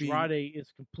think course he's being- Andrade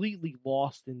is completely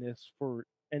lost in this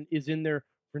and is in there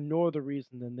for no other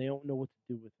reason than they don't know what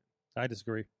to do with him. I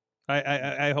disagree.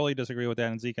 I wholly disagree with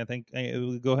that. And Zeke, I think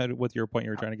go ahead with your point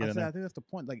you were trying to get in I there. think that's the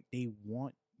point. Like they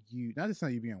want you, not just not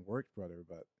you being work, brother,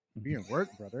 but being work,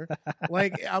 brother.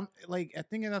 Like I'm like I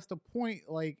think that's the point.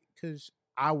 Like because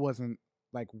I wasn't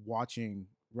like watching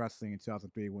wrestling in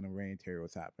 2003 when the Reign and Terry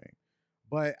was happening,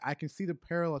 But I can see the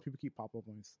parallel. People keep popping up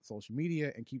on social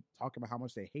media and keep talking about how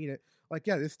much they hate it. Like,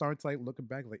 yeah, this starts like looking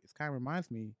back, like it kind of reminds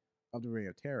me of the Reign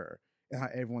of Terror and how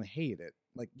everyone hated it.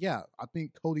 Like, yeah, I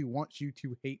think Cody wants you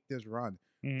to hate this run.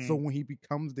 So when he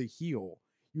becomes the heel,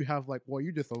 you have like, well,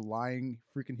 you're just a lying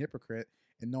freaking hypocrite,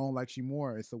 and no one likes you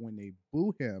more. And so when they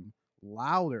boo him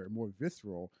louder, more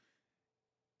visceral,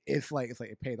 it's like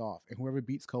it paid off, and whoever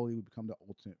beats Cody will become the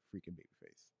ultimate freaking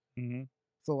babyface. Mm-hmm.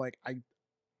 So like I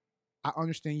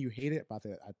understand you hate it, but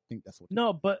I think that's what.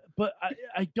 No, but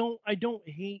I don't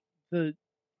hate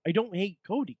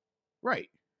Cody. Right.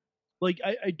 Like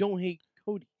I don't hate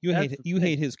Cody. You That's hate the you thing.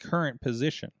 hate his current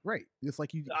position. Right. Just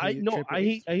like you. I hated no, Triple I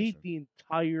H's hate position. the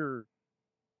entire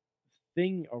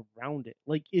thing around it.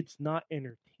 Like it's not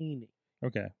entertaining.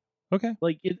 Okay.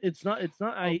 Like it's not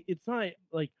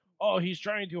like, oh, he's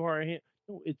trying too hard.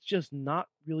 No, it's just not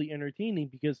really entertaining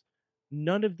because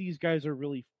none of these guys are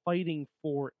really fighting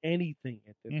for anything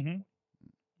at this point.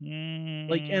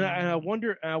 Like, and I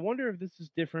wonder if this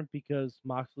is different because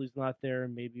Moxley's not there,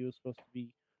 and maybe it was supposed to be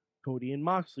Cody and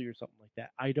Moxley or something like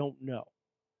that. I don't know.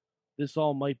 This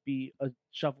all might be a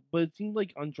shuffle, but it seemed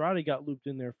like Andrade got looped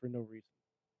in there for no reason.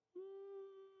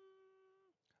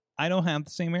 I don't have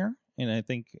the same error, and I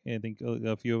think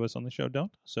a few of us on the show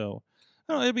don't. So,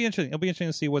 I don't know, it'll be interesting. It'll be interesting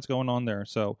to see what's going on there.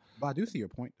 So, But I do see your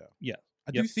point, though. yeah,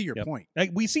 I Yep. do see your Yep. point.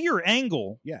 like, we see your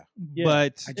angle, Yeah. Yeah.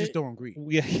 but I just don't agree.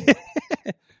 yeah,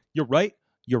 you're right.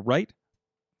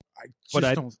 I just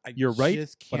But don't. you're right,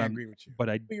 Just but can't I'm- agree with you. But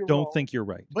I you're don't wrong. think you're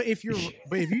right. But if you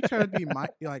try to be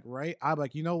like right, I'm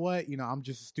like, you know what? You know, I'm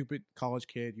just a stupid college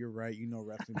kid. You're right. You know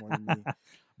wrestling more than me.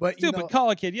 But you Stupid know,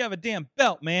 college kid, you have a damn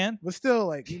belt, man. but still,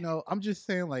 like, you know, I'm just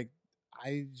saying, like,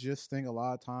 I just think a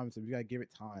lot of times if you gotta give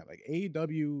it time, like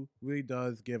AEW really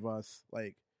does give us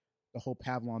like the whole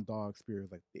Pavlov dog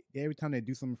experience. Like every time they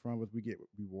do something in front of us, we get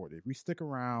rewarded. If we stick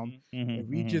around, if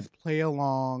we just play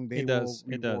along, they It does.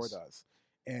 will It reward does. us.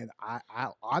 And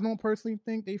I don't personally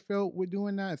think they felt with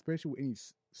doing that, especially with any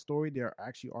story they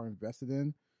actually are invested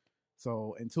in.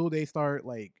 So until they start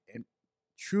like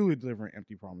truly delivering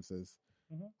empty promises,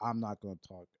 Mhm. I'm not going to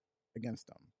talk against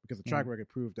them because the track record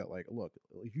proved that, like, look,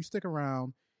 if you stick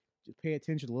around, just pay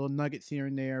attention to little nuggets here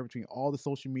and there between all the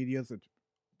social medias,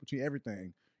 between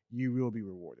everything, you will be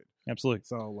rewarded. Absolutely.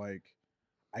 So, like,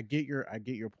 I get your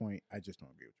point. I just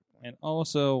don't agree with your point. And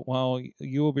also, while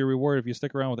you will be rewarded if you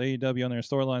stick around with AEW on their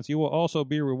storylines, you will also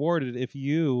be rewarded if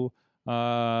you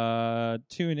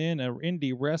tune in at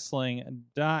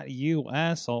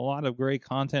indiewrestling.us. A lot of great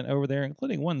content over there,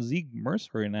 including one Zeke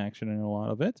Mercer in action in a lot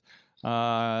of it.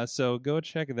 So go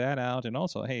check that out. And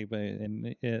also, hey,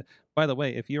 by the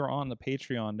way, if you're on the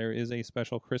Patreon, there is a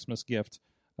special Christmas gift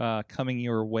coming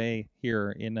your way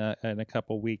here in a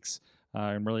couple weeks.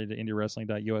 And related to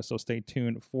indiewrestling.us, so stay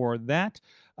tuned for that.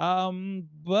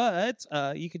 But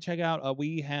you can check out,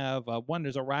 we have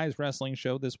there's a Rise Wrestling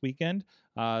show this weekend,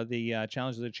 the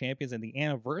Challenge of the Champions and the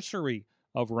anniversary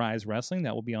of Rise Wrestling.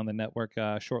 That will be on the network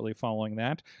shortly following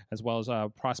that, as well as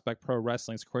Prospect Pro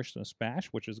Wrestling's Christmas Bash,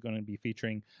 which is going to be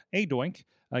featuring a Doink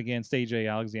against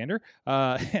AJ Alexander.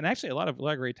 And actually, a lot of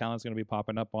great talent is going to be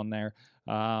popping up on there.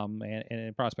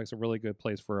 And Prospect's a really good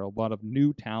place for a lot of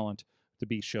new talent to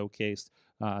be showcased.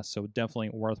 So definitely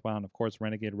worthwhile. And of course,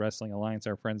 Renegade Wrestling Alliance,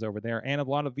 our friends over there, and a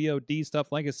lot of VOD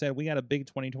stuff. Like I said, we got a big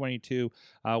 2022.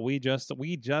 We just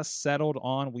settled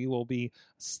on. We will be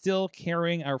still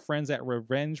carrying our friends at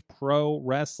Revenge Pro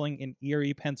Wrestling in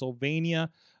Erie, Pennsylvania.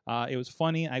 It was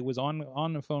funny. I was on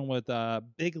the phone with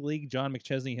Big League John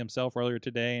McChesney himself earlier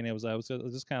today, and I was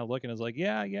just kind of looking. I was like,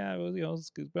 yeah, it was, it's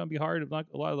going to be hard. If not,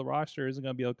 a lot of the roster isn't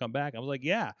going to be able to come back. I was like,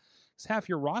 yeah. Half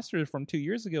your roster from 2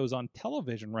 years ago is on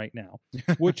television right now,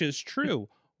 which is true.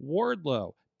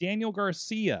 Wardlow, Daniel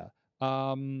Garcia,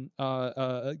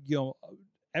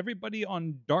 everybody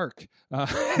on Dark at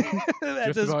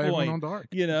Just this about everyone point. on Dark.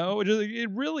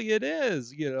 It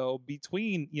is,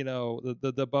 between,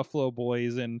 the Buffalo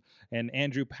Boys and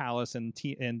Andrew Palace and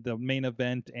the main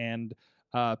event and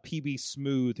PB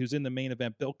Smooth, who's in the main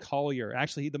event, Bill Collier.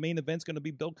 Actually, the main event's going to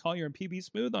be Bill Collier and PB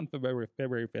Smooth on February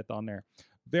 5th on there.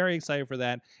 Very excited for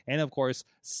that. And of course,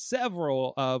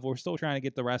 we're still trying to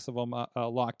get the rest of them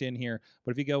locked in here.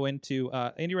 But if you go into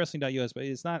indiewrestling.us, but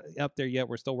it's not up there yet.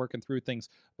 We're still working through things.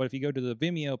 But if you go to the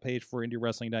Vimeo page for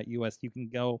indiewrestling.us, you can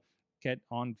go get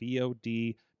on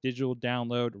VOD, digital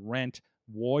download, rent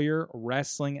Warrior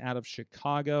Wrestling out of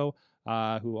Chicago,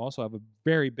 who also have a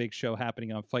very big show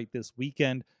happening on Fight this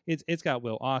weekend. It's got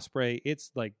Will Ospreay.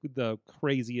 It's like the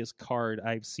craziest card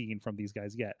I've seen from these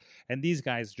guys yet. And these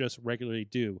guys just regularly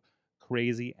do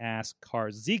crazy ass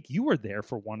cars. Zeke, you were there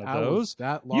for one of I was- those.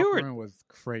 that You locker were- room was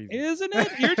crazy. Isn't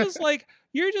it? You're just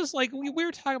like we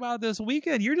were talking about this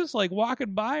weekend. You're just like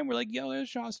walking by and we're like, yo,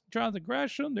 there's Jonathan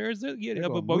Gresham. There's it. Yeah, There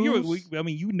go but Moose. I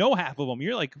mean, you know half of them.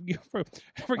 You're like,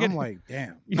 forget. I'm like,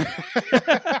 damn.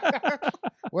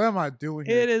 What am I doing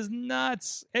here? It is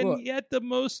nuts. And Look. yet the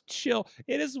most chill.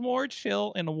 It is more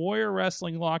chill in a Warrior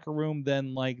Wrestling locker room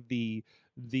than like the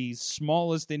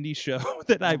smallest indie show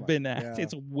that I've my- been at.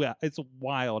 yeah. It's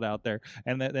wild out there.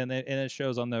 And it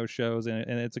shows on those shows and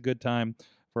it's a good time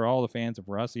for all the fans and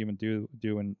for us even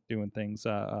doing things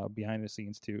behind the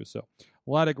scenes too. So a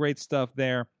lot of great stuff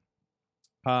there.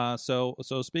 So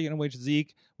speaking of which,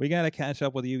 Zeke, we got to catch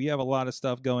up with you. You have a lot of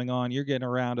stuff going on. You're getting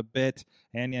around a bit,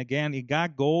 and again, you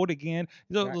got gold again.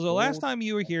 So Got the last gold time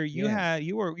you were here, you again.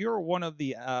 you were one of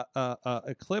the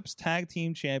Eclipse Tag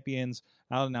Team Champions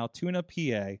out in Altoona,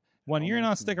 PA. When you're not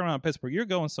Almost, sticking around in Pittsburgh, you're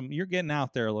getting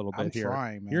out there a little bit I'm here.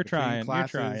 trying, man. You're Between trying.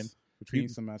 classes, You're trying. Between You-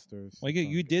 semesters. Like trying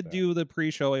you to get did that. do the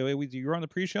pre-show. You were on the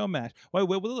pre-show match.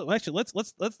 Actually,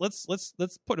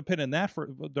 let's put a pin in that for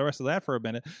the rest of that for a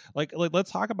minute. Like let's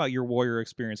talk about your Warrior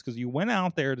experience because you went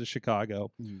out there to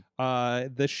Chicago.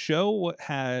 Mhm. The show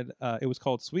had it was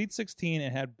called Sweet 16.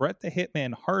 It had Bret the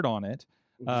Hitman Hart on it,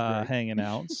 It was great. hanging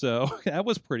out. So that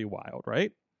was pretty wild,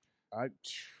 right? I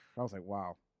was like,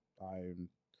 wow.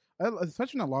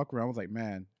 Especially in that locker room, I was like,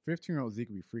 man, 15-year-old Zeke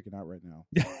would be freaking out right now.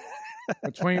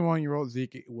 A 21-year-old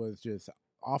Zeke was just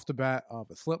off the bat of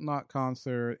a Slipknot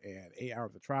concert and 8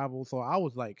 hours of travel. So I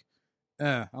was like,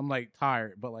 I'm like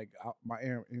tired, but like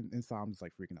inside, I'm just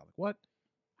like freaking out. Like, what?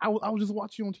 I was just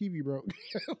watching you on TV, bro.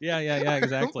 Yeah,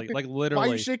 exactly. Like Why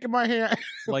literally, you shaking my hand?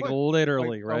 like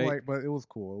literally, I'm right? like, but it was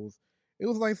cool. It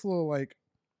was nice little like,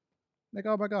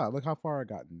 oh my god, look how far I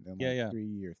gotten in like Yeah. 3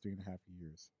 years, 3.5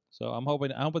 years. So I'm hoping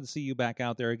to see you back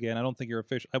out there again. I don't think you're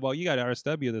official. Well, you got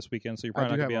RSW this weekend, so you're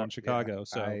probably not gonna be out in Chicago.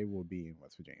 So I will be in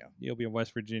West Virginia. you'll be in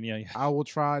West Virginia. I will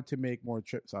try to make more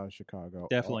trips out of Chicago.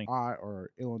 Definitely.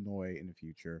 Or Illinois in the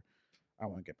future. I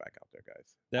want to get back out there,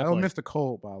 guys. I Definitely. don't miss the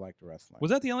cold, but I like the wrestling.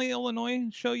 Was that the only Illinois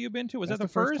show you've been to? Was that the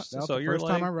first? That was So the you're first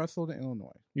like, time I wrestled in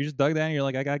Illinois. you just dug that and you're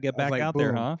like, I gotta get I was back like, out there,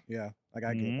 boom. huh? Yeah, I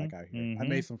gotta get back out here. I mhm.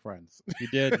 made some friends. You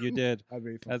did. I made some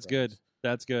That's friends. good.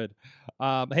 That's good.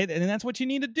 Hey, and that's what you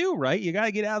need to do, right? You got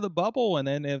to get out of the bubble, and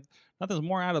then if nothing's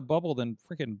more out of the bubble than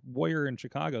freaking Warrior in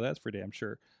Chicago, that's for damn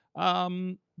sure.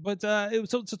 So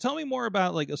tell me more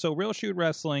about Real Shoot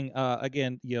Wrestling.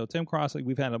 Again, Tim Crossley,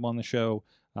 we've had him on the show.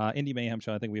 Indie Mayhem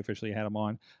show, I think we officially had him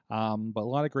on. But a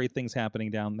lot of great things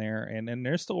happening down there, and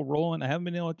they're still rolling. I haven't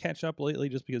been able to catch up lately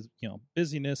just because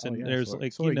busyness, and there's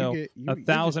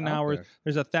 1,000 hours.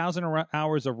 There's 1,000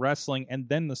 hours of wrestling, and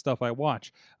then the stuff I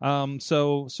watch. Tell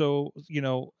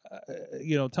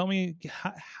me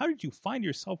how did you find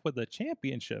yourself with the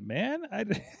championship, man?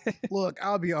 Look,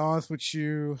 I'll be honest with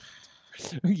you.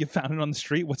 You found it on the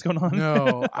street. What's going on?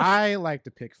 No, I like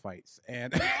to pick fights,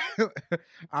 and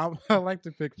I like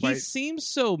to pick He fights. seems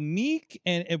so meek,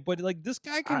 but like this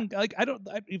guy can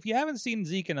if you haven't seen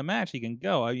Zeke in a match, he can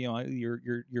go.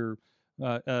 Your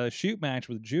shoot match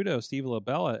with Judo Steve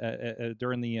LaBella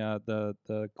during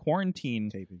the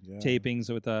quarantine tapings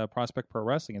with Prospect Pro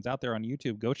Wrestling. It's out there on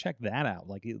YouTube. Go check that out.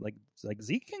 Like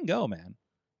Zeke can go, man.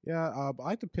 Yeah, I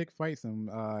like to pick fights,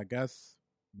 and I guess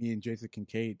me and Jason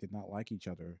Kincaid did not like each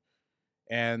other,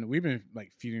 and we've been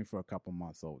like feuding for a couple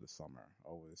months over the spring,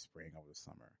 over the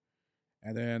summer,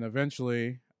 and then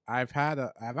eventually I've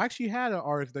actually had an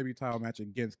RSW title match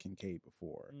against Kincaid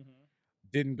before.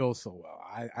 Didn't go so well.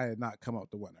 I did not come out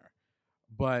the winner,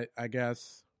 but I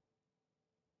guess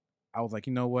I was like,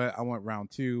 you know what, I want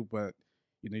round 2, but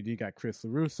you got Chris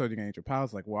LaRusso, you got Angel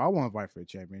Powers. Like, well, I want to fight for a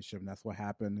championship, and that's what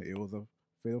happened. It was a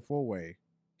fatal 4-way: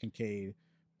 Kincaid,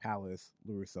 Palace,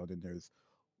 LaRusso. Then there's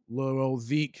little old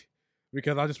Zeke,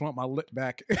 because I just want my lip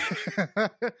back.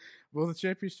 But it was a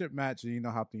championship match, and you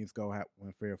know how things go.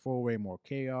 When fair 4-way, more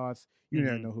chaos. You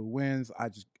never know who wins. I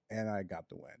got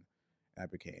the win. I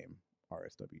became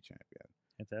RSW champion.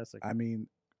 Fantastic. I mean,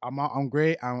 I'm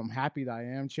great. I'm happy that I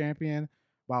am champion,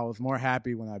 but I was more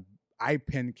happy when I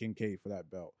pinned Kincaid for that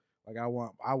belt. Like I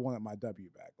wanted my W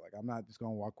back. Like I'm not just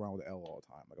gonna walk around with the L all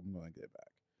the time. Like I'm gonna get it back.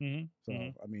 So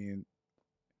I mean,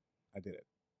 I did it,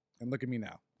 and look at me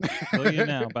now. Look at you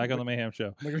now, back on the Mayhem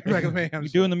show. Look at me back on the Mayhem You're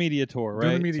show. doing the media tour, right?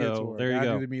 Doing the media So tour. there you I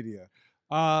go. do the media.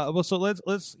 Well, so let's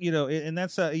and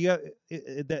that's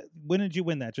that. When did you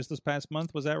win that? Just this past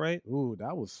month, was that right? Ooh,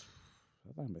 that was.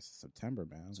 I thought I missed September,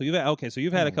 man. So you've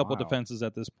had a couple wow. defenses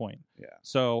at this point. Yeah.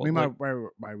 So I mean,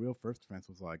 my real first defense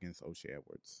was against O'Shea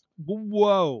Edwards.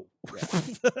 whoa.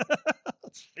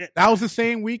 That was the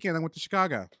same weekend I went to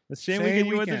Chicago. The same weekend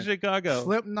you went to Chicago.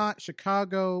 Slipknot,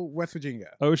 Chicago, West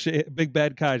Virginia. Oh shit! Big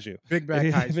bad kaiju. Big bad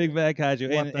kaiju. Big bad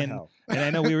kaiju. What the hell? And I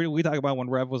know we talked about when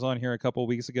Rev was on here a couple of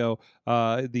weeks ago.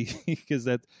 Because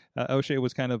that O'Shea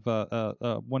was kind of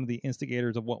one of the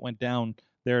instigators of what went down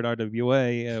there at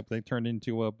RWA. They turned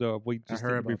into we just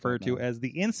refer to as the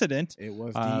incident. It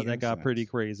was that got pretty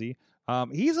crazy.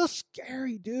 He's a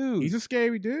scary dude. He's a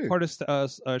scary dude. Part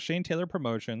of Shane Taylor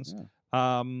Promotions. Yeah.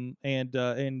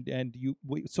 And you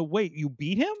wait, you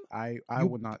beat him? I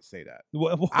would not say that.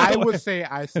 I would say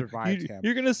I survived him.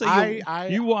 You're gonna say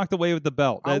you walked away with the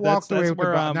belt. I walked away with the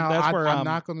belt. Now, that's where I'm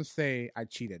not gonna say I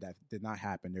cheated. That did not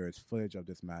happen. There is footage of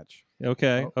this match.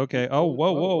 Okay. Oh,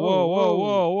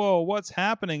 whoa! What's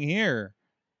happening here?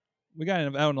 We got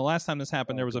in the last time this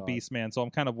happened, there was a beast man, so I'm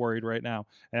kind of worried right now,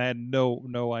 and I had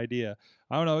no idea.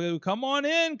 I don't know. Come on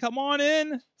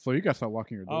in. So you gotta start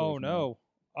walking your doors.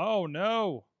 Oh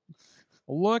no!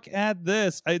 Look at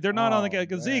this. They're not on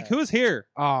the Zeke. Who's here?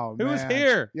 Oh man, who's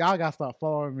here? Y'all gotta stop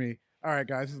following me. All right,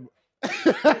 guys.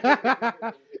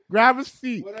 Grab his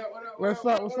feet. What's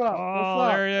up? Oh,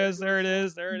 there it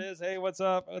is. Hey, what's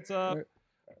up?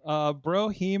 Bro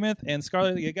Hemoth and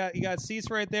Scarlett, you got seats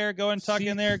right there. Go and tuck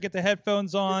in there. Get the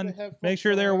headphones on. Make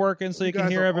sure they're working so you can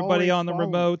hear everybody on the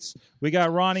remotes. We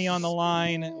got Ronnie on the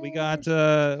line. We got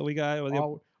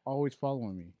always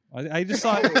following me. I just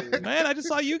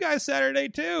saw you guys Saturday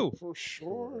too. For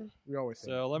sure. We always say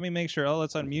so let me make sure.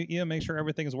 Let's unmute you. Make sure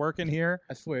everything's working here.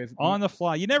 I swear, it's on the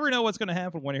fly. You never know what's going to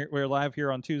happen when we're live here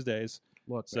on Tuesdays.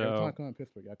 Look, so every time I come to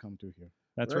Pittsburgh, I come through here.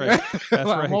 That's right. That's right.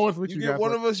 I'm always with you get guys.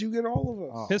 one of us, you get all of us.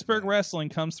 Oh, Pittsburgh man. Wrestling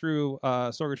comes through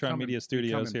Sorgatron Media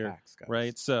Studios here, packs,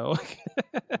 right? So,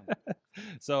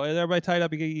 so is everybody tied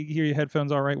up? You hear your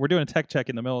headphones all right? We're doing a tech check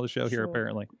in the middle of the show here.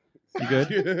 Apparently, you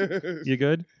good? You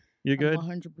good? You good? I'm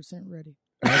 100% ready.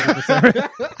 100%.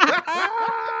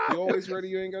 You always ready,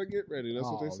 you ain't gotta get ready. That's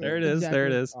what they say. There it is. Exactly. There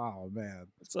it is. Oh man.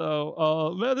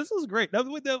 So, man, this is great. Now,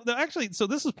 actually, so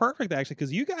this is perfect, actually,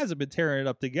 because you guys have been tearing it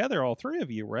up together, all three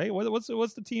of you, right? What's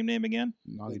the team name again?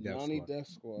 Naughty Death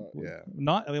Squad. Yeah.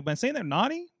 Not. Am I saying that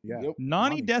Naughty? Yeah. Yep.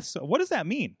 Naughty Death. What does that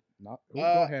mean? Go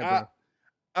ahead, bro.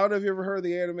 I don't know if you ever heard of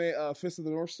the anime Fist of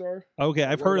the North Star. Okay,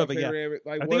 I've heard of it. Yeah,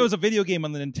 I think it it was a video game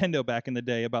on the Nintendo back in the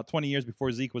day, about 20 years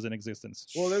before Zeke was in existence.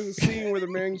 Well, there's a scene where the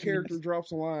main character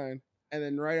drops a line, and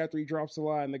then right after he drops the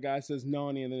line, the guy says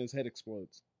 "Nani," and then his head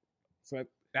explodes. So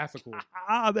That's a cool.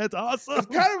 That's awesome. it's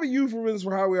kind of a euphemism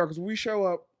for how we are, because when we show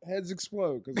up, heads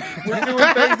explode because we're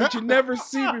doing things that you never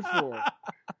see before.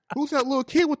 Who's that little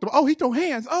kid with the? Oh, he throw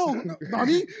hands. Oh,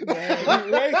 Nani?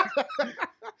 Right?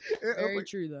 Very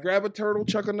true, though. Grab a turtle,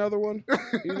 chuck another one.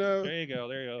 You know. There you go.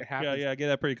 It happens. Yeah, get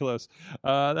that pretty close.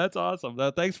 That's awesome.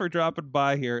 Thanks for dropping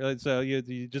by here. So you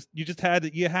just had to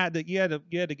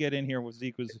get in here with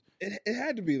Zeke was. It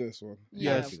had to be this one.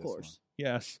 Yeah, Yes. of course.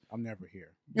 Yes, I'm never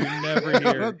here. you're never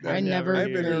here. I never I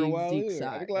ain't been here in a leave while Zeke's either. I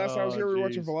side. think last time I was here, we were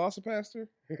watching jeez. Velocipaster.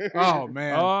 Oh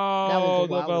man. Oh, a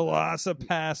the while ago.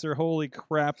 Velocipasser! Holy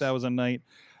crap, that was a night.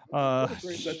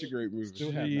 Such a great movie.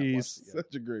 Still have not Jeez. watched it yet.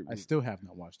 Such a great I movie. still have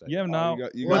not watched that. You have yet.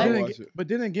 not. You But gotta then, watch again, it. but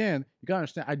then again, you gotta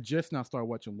understand. I just now started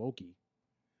watching Loki.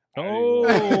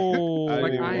 Oh, I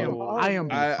Like didn't I am. even I am.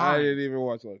 I behind. didn't even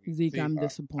watch Loki. Zeke, See, I'm I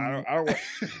disappointed.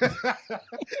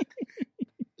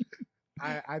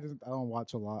 I don't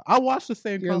watch a lot. I watch the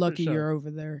same. You're comfort lucky show. you're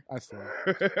over there. I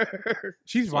swear.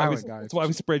 She's That's why we- violent, guys. That's why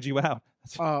we spread you out.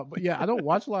 But yeah, I don't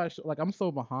watch a lot of like I'm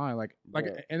so behind. Like Right.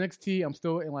 NXT, I'm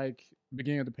still in like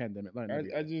beginning of the pandemic.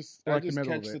 I just Like the catch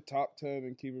middle of the it. top 10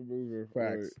 and keep it moving.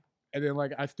 Facts. And then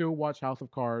like I still watch House of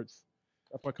Cards.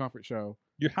 That's my comfort show.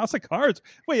 Your House of Cards.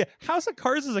 Wait, House of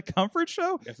Cards is a comfort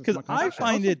show? Yes, it's Because my I comfort show.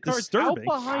 find House it of Cards, disturbing.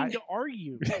 How behind are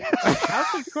you?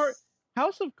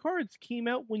 House of Cards came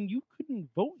out when you couldn't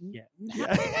vote yet.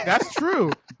 That's true,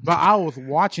 but I was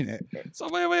watching it. So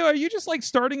wait, are you just like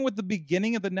starting with the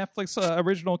beginning of the Netflix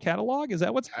original catalog? Is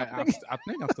that what's I happening?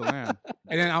 think I still am.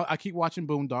 And then I keep watching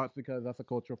Boondocks because that's a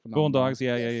cultural phenomenon. Boondocks,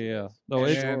 yeah. No, And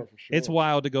it's then- it's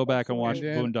wild to go back and watch And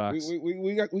then- Boondocks.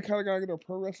 We kind of got to get a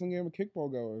pro wrestling game of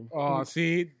kickball going. Oh, no.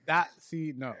 That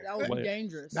would Wait. be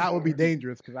dangerous. That would be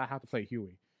dangerous because I have to play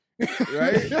Huey.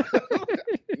 Right?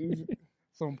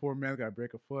 Some poor man got to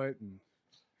break a foot and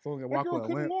someone got to That walk girl with a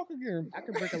couldn't limp. walk again. I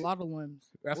could break a lot of limbs.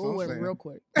 That's we'll what I'm win saying. real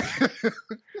quick.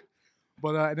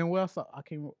 But and then what else?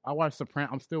 I watched Sopranos.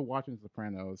 I'm still watching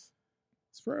Sopranos.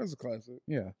 Sopranos a classic.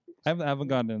 Yeah. I haven't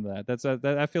gotten into that. That's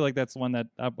I feel like that's one that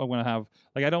I want to have.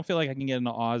 Like I don't feel like I can get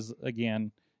into Oz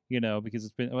again. Because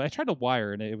it's been. I tried to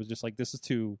Wire and it was just like this is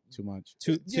too much.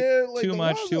 too Yeah, like too a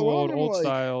much, lot of too them, old like,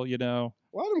 style. A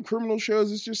lot of them criminal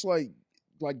shows, it's just like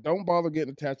like don't bother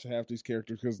getting attached to half these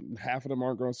characters because half of them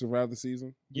aren't going to survive the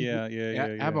season. Yeah.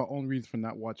 I have my own reason for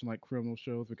not watching like criminal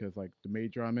shows because like the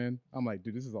major I'm in, I'm like,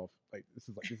 dude, this is fake. It's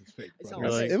Bro. all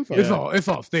That's Really? info. It's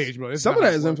all staged, bro. It's Some of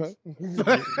not that is how info. it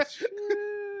works.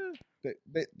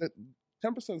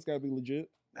 10%'s got to be legit.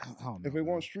 I don't know, If it man.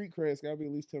 wants street cred, it's got to be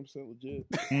at least 10% legit.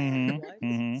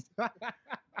 Mm-hmm.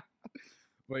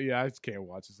 But yeah, I just can't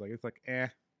watch. It's like eh.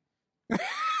 Yeah.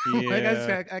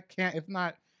 Like I can't. It's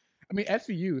not. I mean,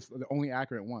 SVU is the only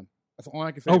accurate one. That's all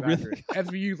I can say. Oh, is really? accurate.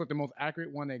 SVU is like the most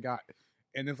accurate one they got,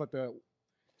 and it's like the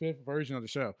 5th version of the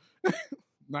show.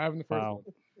 Not even the first Wow. one.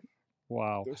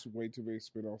 Wow. There's way too many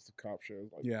spin-offs to cop shows.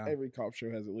 Like, Yeah. every cop show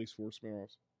has at least 4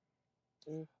 spin-offs.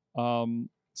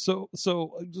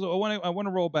 So I want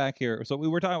to roll back here. So we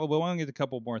were talking. We want to get a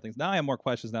couple more things. Now I have more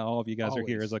questions. Now all of you guys are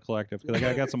here Always. as a collective because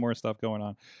I got some more stuff going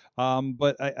on.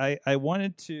 But I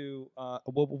wanted to.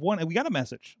 We got a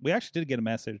message. We actually did get a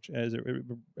message as it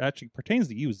actually pertains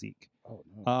to you, Zeke. Oh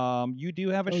no. You do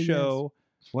have a Oh, yes. show.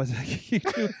 Was it? You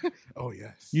do, Oh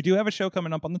yes. you do have a show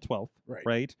coming up on the 12th, Right.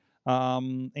 right?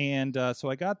 So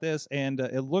I got this, and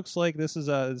it looks like this is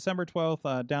December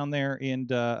 12th down there in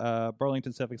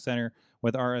Burlington Civic Center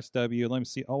with RSW. Let me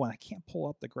see. Oh, and I can't pull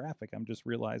up the graphic. I'm just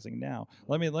realizing now.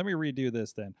 Let me redo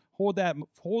this then. Hold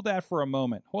that for a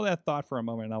moment. Hold that thought for a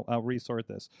moment, and I'll resort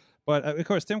this. But of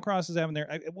course, Tim Cross is having there.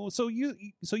 So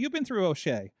you've been through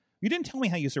O'Shea. You didn't tell me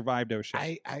how you survived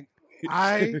O'Shea.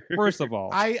 I First of all,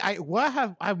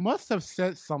 I must have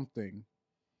said something,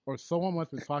 or someone must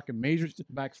have been talking major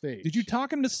backstage. did you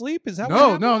talk him to sleep? Is that No,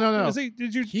 what happened? no. Is he,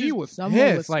 did you? He was Someone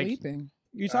pissed. was Like sleeping.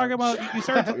 You talking about? You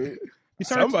started.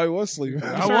 Somebody was sleeping.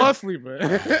 I was sleeping.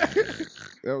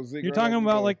 That was Zeke You're right talking after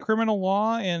about that. like criminal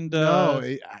law and No,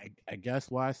 I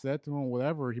guess what I said to him,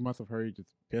 whatever, he must have heard, he just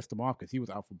pissed him off because he was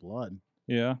out for blood.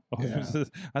 yeah. Yeah.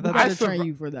 I We thought gotta sur- train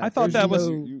you for that. I thought There's that was-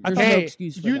 no, I there's thought- no Hey,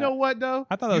 excuse for you that. know what though?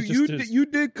 I thought that was you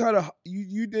did kind of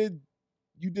you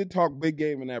did talk big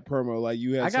game in that promo. Like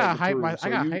you had I gotta something to hype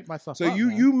prove. hype myself. So up,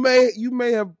 you man. you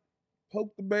may have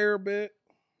poked the bear a bit.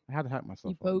 I had to hype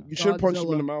myself. You up, poked- man. You should have punched him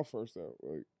in Godzilla. the mouth first though.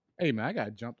 Like, Hey man, I got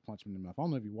to jump to punch him in the mouth. I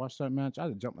don't know if you watched that match. I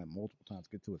had to jump like multiple times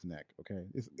to get to his neck.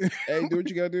 Okay, hey, do what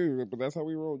you gotta do. But that's how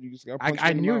we roll. You just got.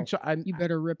 I knew. You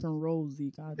better rip and roll,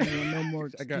 Zeke. I don't want no more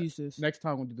I got- excuses. Next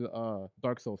time we'll do the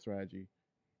Dark Soul strategy,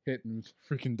 hit and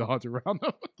freaking dodge around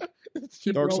him.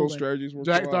 Keep Dark Soul rolling. strategies work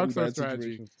Dark a lot in Soul bad strategy.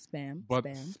 situations. Spam, But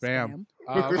spam.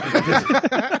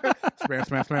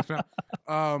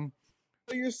 spam.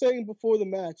 So you're saying before the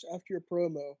match, after your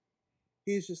promo,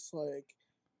 he's just like,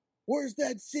 "Where's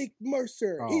that Zeke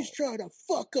Mercer? Oh. He's trying to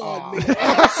fuck on me."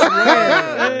 I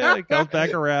swear. Yeah, it goes back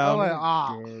I'm around.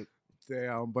 like,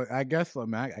 damn. But I guess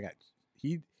man, I got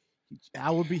he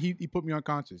put me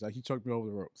unconscious. Like he choked me over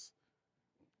the ropes.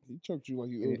 He choked you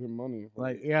like you owed him money.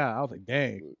 Like yeah, I was like,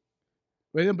 dang.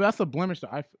 But that's a blemish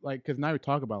that I like because now we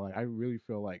talk about like I really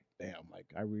feel like damn, like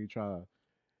I really try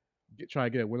to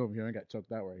get a win over here. I got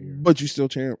choked out right here. But you still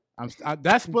champ.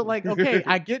 That's what like okay,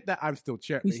 I get that I'm still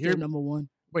champ. We But, still number one.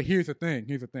 but here's the thing.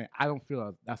 I don't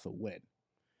feel that's a win.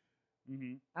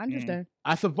 Mm-hmm. I understand.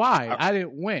 I survived. I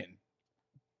didn't win.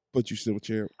 But you still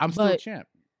champ. I'm still But- champ.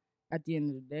 At the end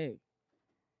of the day,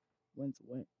 win's a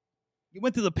win. You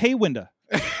went to the pay window.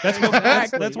 That's what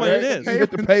Exactly. that's what it is. He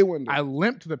hit the pay window. I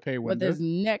limped to the pay But window. his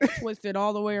neck twisted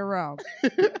all the way around. He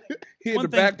hit One the thing-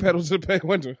 back pedal to the pay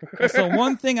window. So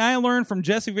one thing I learned from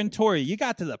Jesse Ventura, you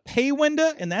got to the pay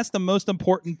window, and that's the most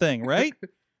important thing, right?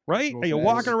 Right? Are you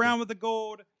walking around with the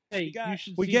gold? Hey, You got- you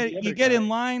should we see get the other you get guy. in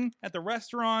line at the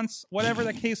restaurants, whatever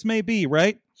the case may be,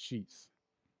 right? Sheets.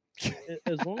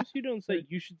 As long as you don't say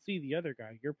you should see the other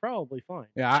guy, you're probably fine.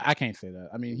 Yeah, I can't say that.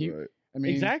 I mean, Right.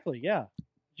 Exactly. Yeah.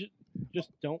 Just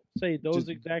don't say those Just-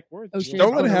 exact words. Oh, You shit.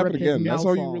 Don't let it Gonna happen rip his again. That's mouth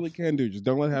all you off. really can do. Just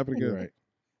don't let it happen again. Right.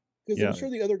 Because Yeah. I'm sure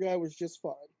the other guy was just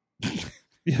fine.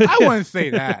 I wouldn't say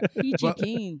that. Peachy But-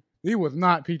 Keen. He was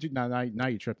not PG. Now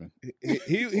you tripping.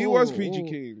 He was Oh, PG oh.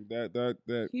 King.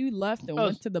 That He left and Oh,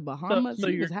 went to the Bahamas. so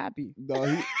he you're- was happy. no,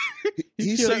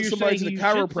 he So sent you're somebody to saying the you should see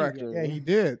chiropractor. Yeah, he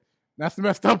did. That's the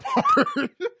messed up part.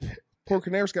 Poor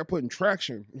Canaris got put in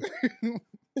traction.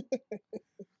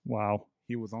 Wow.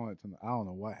 He was on it tonight. I don't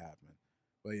know what happened,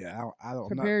 but yeah, I don't.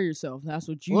 I'm not- Prepare yourself. That's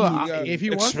what you Well, need. I- gotta if he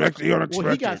was, expect the well, he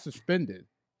unexpected. got suspended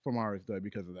from RSW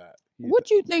because of that. What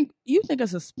you think? You think a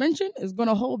suspension is going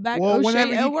to hold back Well,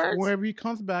 O'Shea Edwards? whenever he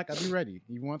comes back, I'll be ready.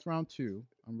 He wants round 2.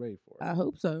 I'm ready for it. I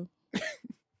hope so. I'm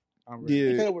I ready.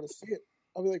 kind Yeah, of want to see it.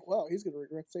 I'll be like, wow, he's gonna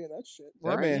regret saying that shit.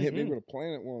 That man hit me Mhm. with a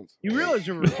planet once. You realize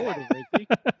you're recording, right? Zeke?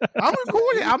 I'm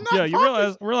recording. I'm not. Yeah, you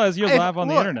talking. realize you're Hey, live on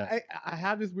the look, internet. I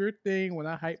have this weird thing when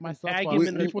I hype myself tag up. him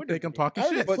in the People Twitter think I'm feed. talking I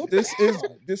shit. have a But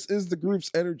this is the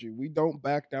group's energy. We don't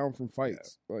back down from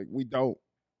fights. Like we don't.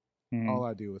 Mhm. All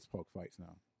I do is poke fights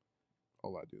now.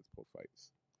 All I do is poke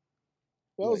fights.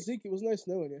 Well, Like- Zeke, it was nice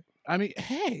knowing you. I mean,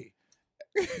 hey,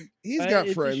 He's It's got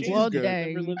a friends. shame. He's Well, good. dang,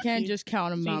 Never you lived can't to just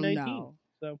count them out C19. now.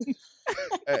 So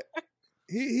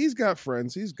He's got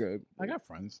friends. He's good. I got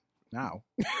friends now.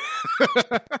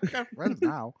 I got friends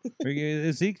now.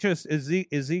 Is Zeke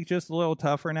just a little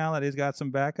tougher now that he's got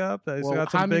some backup? That he's Well,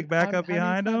 got how some many- big backup how many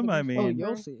behind times him? have I we Oh, mean,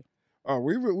 you'll see. Oh,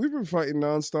 we've been fighting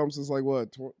nonstop since like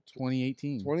what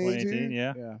 2018. 2018?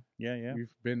 yeah, Yeah. yeah. We've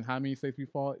been how many states we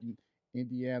fought?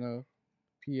 Indiana,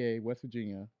 PA, West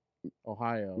Virginia,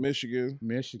 Ohio, Michigan,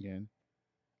 Michigan,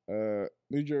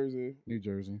 New Jersey. New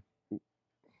Jersey.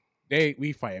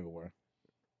 We fight everywhere.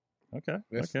 Okay,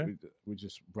 That's, okay. we're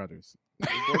just brothers.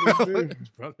 Brothers do. We're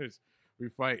just brothers. We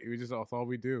fight. That's all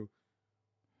we do.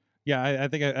 Yeah, I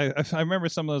think I remember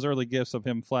some of those early gifts of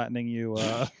him flattening you.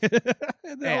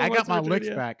 Hey, I got my licks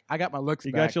back. I got my licks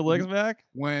You back. got your licks back?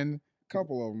 When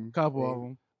Couple of them. couple of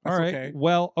them. All right.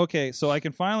 Well, okay. So I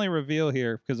can finally reveal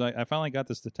here because I finally got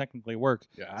this to technically work.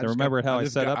 Yeah, I remembered how I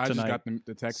just set got- up I just tonight. got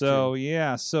the text. So too.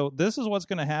 yeah, so this is what's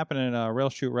going to happen in Rail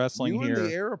Shoot Wrestling You here and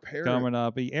the heir apparent. coming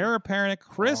up. The heir apparent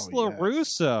Chris Oh, yes.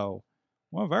 LaRusso,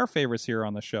 one of our favorites here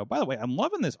on the show. By the way, I'm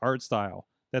loving this art style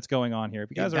that's going on here.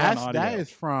 If you guys are on audio, that is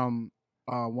from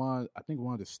one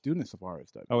of the students of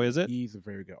ours. That Oh, is it? He's a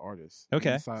very good artist.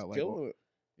 Okay. He decided, like, Killing it.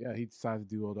 yeah, he decided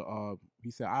to do all the. He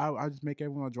said, "I just make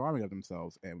everyone a drawing of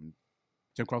themselves." And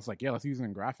Jim Cross was like, "Yeah, let's use it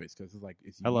in graphics because it's like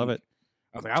it's." I love unique."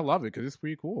 it. I was like, "I love it because it's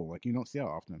pretty cool. Like you don't see it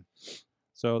often."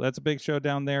 So that's a big show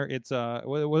down there. It's what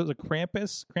was it?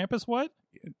 Krampus? Krampus what?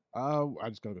 I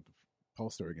just gotta get the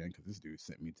poster again because this dude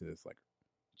sent me to this like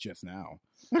just now.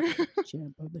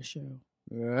 Champ of the show.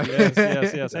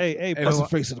 Yes. Hey, And That's a the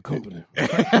face of the company. You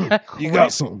Kramp-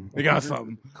 got something. You got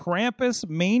something. Krampus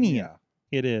Mania.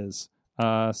 It is.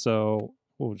 So,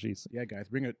 oh jeez. Yeah, guys,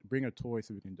 bring a toy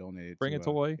so we can donate it. Bring to, a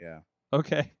toy? Yeah,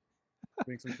 Okay.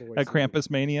 bring some toys. At Krampus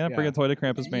Mania. Bring a Yeah. toy to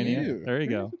Krampus Mania. Yeah. There you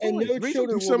go. And no Bring children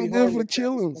do will be something good harmed for at the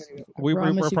children's. Krampus. We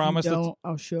Promise we're if promised you the don't,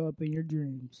 I'll show up in your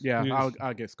dreams. Yeah, We-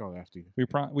 I'll get Scarlet after you.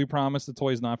 we promised the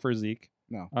toy's not for Zeke.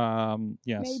 No.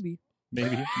 Yes. Maybe.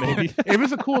 Maybe. If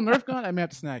it's a cool Nerf gun, I may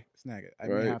have to snag it. I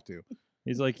may Right. have to.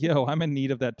 He's like, yo, I'm in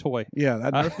need of that toy. Yeah,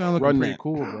 that Nerf gun looking Run pretty that.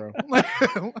 cool, bro.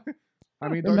 I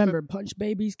mean, Remember, punch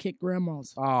babies, kick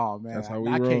grandmas. oh man, That's how we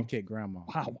I roll. can't kick grandma.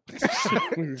 Wow.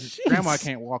 Grandma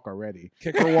can't walk already.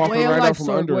 Kick her walking Way of right life, out from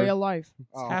sword, under way her. of life.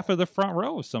 Oh, Half of the front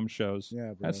row of some shows.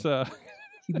 yeah, bro. That's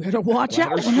You better watch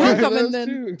out Ladder when we're slide coming does then.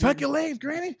 too. tuck your legs,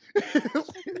 Granny.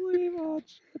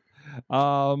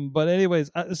 But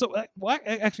anyways,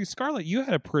 actually, Scarlett, you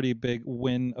had a pretty big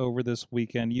win over this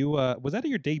weekend. You was that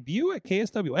your debut at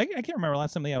KSW? I can't remember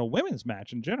last time they had a women's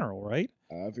match in general, right?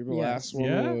 I think the Yes. last one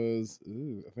Yeah? was.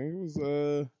 I think it was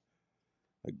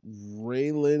like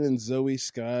Raylan and Zoe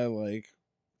Sky like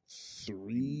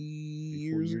 3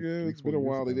 years years, ago. 3, It's been 4 a years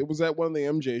while. ago. It was at one of the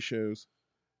MJ shows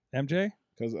MJ?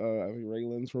 because I think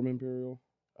Raylan's from Imperial.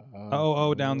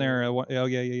 Oh, down there. Oh,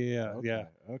 yeah. Okay.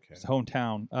 His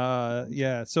hometown.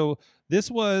 Yeah. So this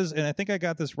was, and I think I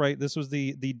got this right. This was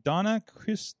the Donna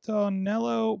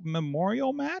Cristanello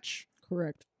Memorial match.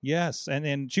 Correct. Yes,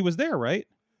 and she was there, right?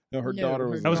 No, her No, daughter her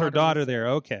was. That was her daughter daughter was there.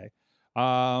 Okay.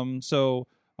 So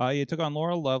you took on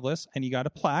Laura Lovelace, and you got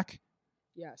a plaque.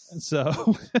 Yes. So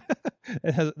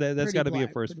that's Pretty got to be a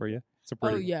black, first pretty for you. It's a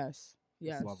pretty. Oh, yes.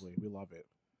 Yes. It's lovely. We love it.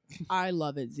 I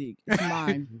love it, Zeke. It's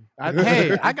mine.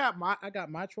 Hey, I got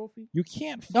my trophy. You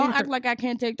can't. Don't fight act like I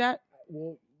can't take that.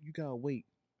 Well, you gotta wait.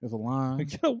 There's a line. her.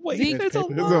 Get away. Zeke, There's a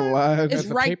paper. There's line. a line. It's That's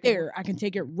a right paper. there. I can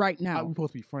take it right We're now.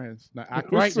 supposed to be friends. Now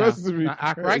act We're right now. supposed to be Now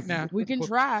act right friends. now. We can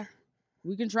try.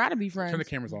 We can try to be friends. Turn the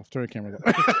cameras off. Turn the cameras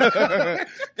off.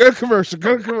 Good commercial.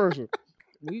 Good commercial.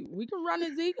 We can run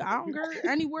it, Zeke. I don't care.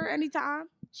 Anywhere, anytime.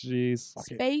 Jeez.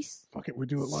 Fuck it. Space. Fuck it. We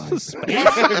do it live.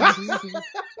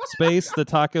 Space, the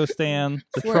taco stand,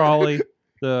 the Swear. trolley,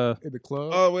 the In the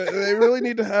club. Oh, they really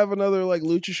need to have another like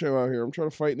lucha show out here. I'm trying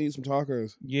to fight and eat some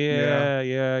tacos. yeah.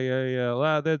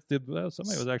 Well,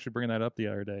 somebody was actually bringing that up the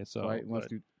other day. So Right, let's but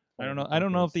do- I don't know. I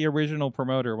don't know if the original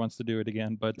promoter wants to do it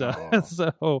again, but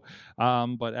No.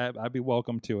 but I'd be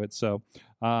welcome to it. So,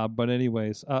 but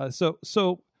anyways, so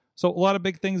a lot of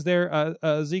big things there.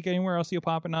 Zeke, anywhere else you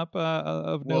popping up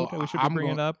of Well, note that we should be I'm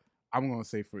bringing gonna- up? I'm gonna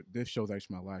say for this show's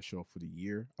actually my last show for the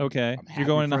year. Okay, I'm you're happy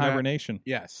going into for that. hibernation.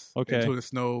 Yes. Okay. Until the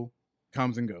snow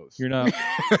comes and goes. You're not.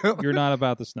 You're not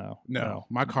about the snow. No,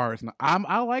 my car is not.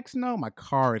 I like snow. My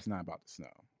car is not about the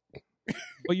snow.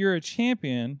 But you're a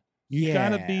champion. You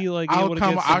gotta be like I'll able to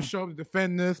come. get I'll some, show up to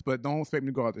defend this, but don't expect me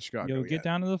to go out to Chicago. get yet.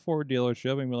 down to the Ford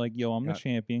dealership and be like, "Yo, I'm the Yeah.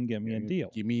 champion. Get me a deal."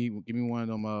 Give me one of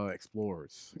them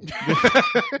Explorers.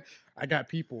 I got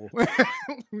people.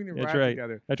 We need to That's ride right.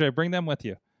 together. That's right. Bring them with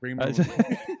you. Bring Uh,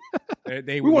 them.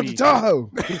 They We want the Tahoe.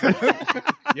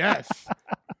 Yes.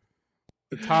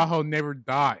 The Tahoe never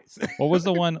dies. What was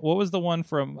the one? What was the one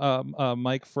from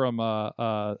Mike from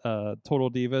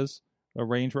Total Divas? A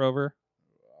Range Rover.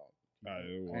 I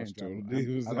didn't I watch ain't Total done- I-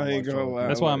 Divas. I don't I ain't watch gonna Total lie.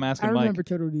 That's why I'm I asking Mike. remember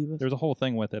Total Divas. There's a whole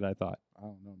thing with it. I thought. I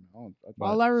don't know. Man.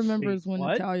 All I remember Wait, is when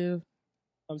what? Natalia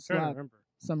I'm trying to Slap. remember.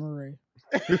 Summer Rae.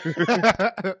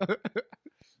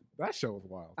 That show was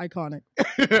wild. Iconic.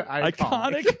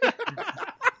 Iconic.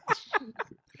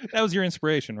 That was your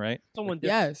inspiration, right? Someone did.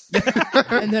 Yes.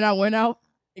 And then I went out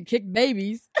and kicked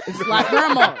babies and slapped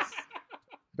grandmas.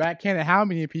 Backhanded how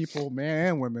many people, men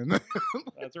and women?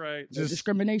 That's right. No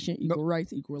discrimination, equal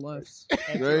rights, equal loves.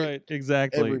 That's Right? right.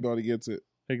 Exactly. Everybody gets it.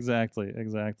 Exactly.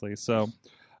 So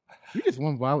You just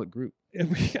one violent group.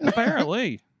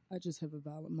 apparently, I just have a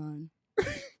valid mind.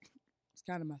 It's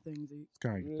kind of my thing, Zeke. It's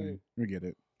kind of your thing. We get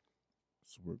it.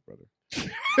 It's work, brother.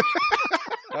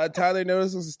 By the time they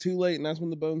notice it's too late, and that's when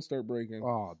the bones start breaking.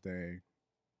 Oh dang.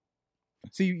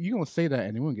 See, you gonna say that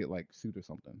and they won't get like sued or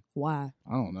something. Why?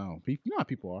 I don't know. You know how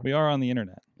people are. we are on the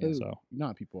internet. Ooh. So You know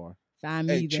how people are. Find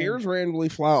me Hey, then. chairs randomly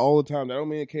fly all the time. That don't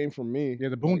mean it came from me. Yeah,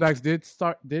 the Boondocks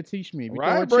did teach me. If you throw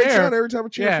Ryan a breaks chair- out every time a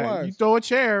chair yeah, flies. you throw a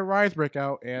chair, riots break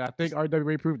out, and I think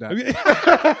RWA proved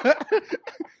that.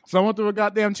 Someone threw a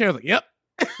goddamn chair. I was like, yep.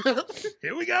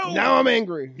 here we go. Now I'm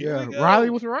angry. Yeah, we go.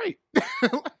 Riley was right.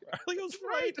 Riley was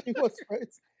right. He was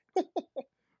right.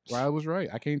 Riley was right.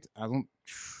 I don't.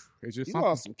 It's just You something.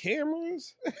 lost some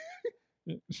cameras.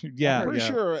 Yeah. I'm pretty yeah.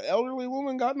 sure an elderly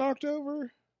woman got knocked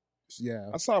over. Yeah.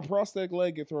 I saw a prosthetic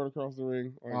leg get thrown across the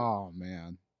ring. Like, Oh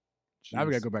man. Now we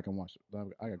Jeez. gotta go back and watch it.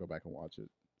 I gotta go back and watch it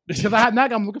because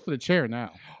I'm looking for the chair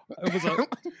now. It was a-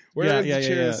 where is the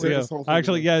chair that set this whole thing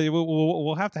Actually, up? yeah,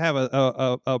 we'll have to have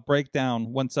a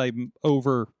breakdown once I'm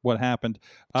over what happened.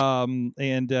 We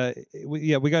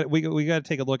got to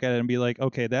take a look at it and be like,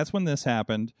 okay, that's when this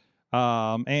happened.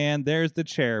 And there's the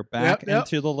chair back Yep. and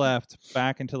to the left,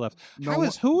 back and to the left. No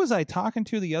Who was I talking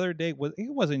to the other day? It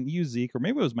wasn't you, Zeke, or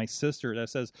maybe it was my sister that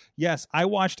says, yes, I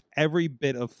watched every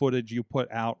bit of footage you put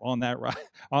out on that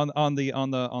on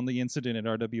the incident at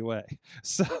RWA.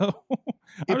 So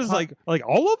I was like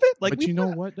all of it? Like, but we you know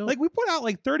put- what though? like we put out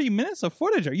like 30 minutes of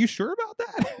footage. Are you sure about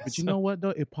that? But you know what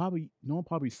though? No one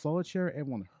probably saw the chair.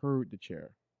 Everyone heard the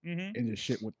chair, Mhm. and this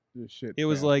shit with this shit. It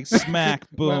was fell. like smack,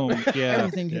 boom, yeah,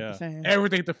 Everything hit yeah, the fan.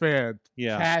 everything hit the fan.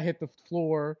 yeah. Cat hit the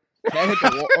floor. That hit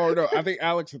the wall. Or no, I think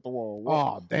Alex hit the wall.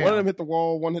 Oh damn! One of them hit the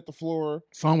wall. One hit the floor.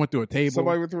 Someone went through a table.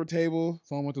 Somebody went through a table.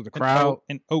 Someone went through the An crowd.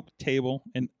 oak table,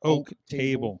 an oak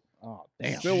table. Oh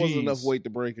damn! Still wasn't enough Jeez. weight to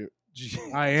break it.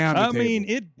 I am. The I table. mean,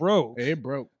 it broke. it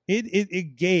broke.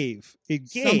 It gave. It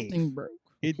gave. Something broke.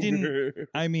 It didn't.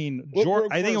 I mean, What Jordan.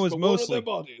 broke I think it first, was the one or mostly. their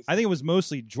bodies? I think it was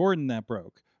mostly Jordan that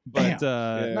broke. But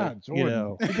Yeah. Not you Jordan.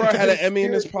 know, He probably had an Emmy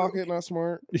in his pocket. Not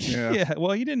smart. Yeah. yeah.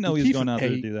 Well, he didn't know he was keeps- going out there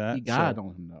to hey, do that. He got it so.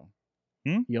 on him though.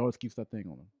 Hmm? He always keeps that thing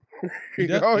on him. He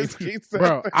does- always keeps that.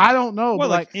 Bro, I don't know. What, but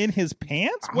like in his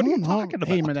pants? What I are you don't know. talking about?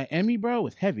 Hey man, that Emmy, bro,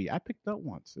 was heavy. I picked up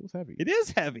once. It was heavy. It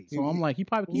is heavy. So I'm like, he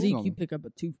probably keeps it Zeke, on you him. pick up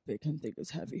a toothpick and think it's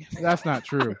heavy. That's not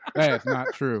true. That is not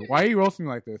true. Why are you roasting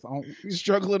me like this?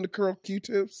 Struggling to curl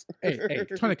Q-tips. Hey, turn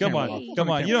the Come camera on, off. come Turn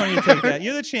the on. You camera don't need to take that.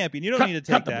 You're the champion. You don't Cut- need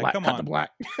to cut take the that. black, Come cut on. the black.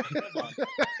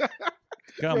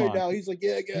 Come right on. now, he's like,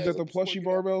 yeah, guys. He's got the I'm just plushy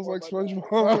working out barbells before like my match.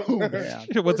 SpongeBob.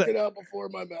 Yeah. What's Working that? out before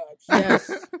my match.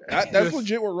 Yes. That's Just-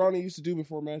 legit what Ronnie used to do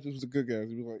before matches was the good guys.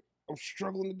 He'd be like, I'm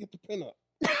struggling to get the pin up.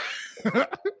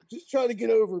 Just trying to get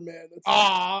over, man. That's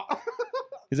Ah.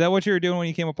 Is that what you were doing when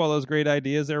you came up with all those great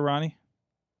ideas there, Ronnie?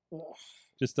 Ugh.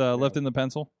 Just lifting the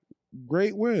pencil?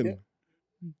 Great win.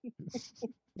 to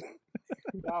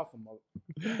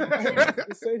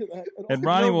say to that. And also,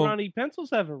 Ronnie No, will. Ronnie, pencils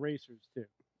have erasers too.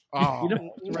 Oh. You don't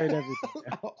have to write everything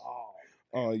down.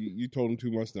 Oh, you told him too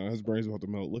much now. His brain's about to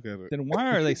melt. Look at it. Then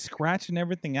why are they scratching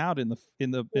everything out in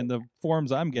the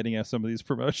forms I'm getting at some of these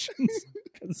promotions?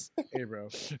 'Cause Hey, bro.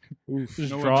 just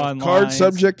No one drawing Card lines.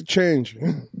 subject to change.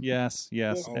 Yes,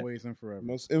 yes, Always and forever.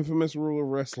 Most infamous rule of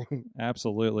wrestling.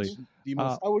 absolutely. The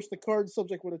most I wish the card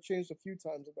subject would have changed a few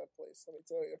times at that place. Let me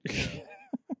tell you.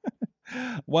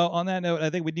 Well, on that note, I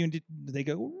think we need to take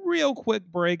a real quick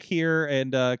break here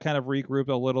and kind of regroup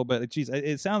a little bit. Jeez,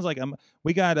 it sounds like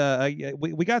we got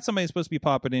somebody supposed to be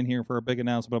popping in here for a big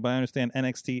announcement, but I understand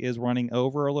NXT is running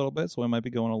over a little bit, so we might be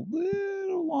going a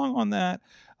little long on that.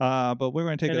 But we're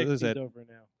going to take NXT's a over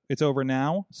now. It's over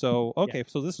now. So, okay, Yeah.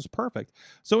 so this is perfect.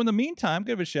 So in the meantime,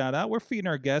 give a shout out. We're feeding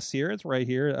our guests here. It's right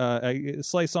here.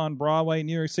 Slice on Broadway,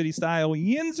 New York City style.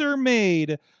 Yins are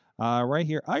made right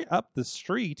here up the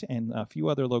street, and a few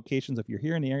other locations. If you're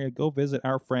here in the area, go visit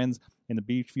our friends in the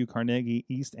Beachview, Carnegie,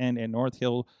 East End, and North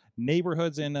Hill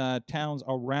neighborhoods and towns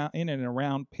in and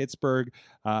around Pittsburgh.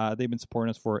 They've been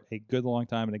supporting us for a good long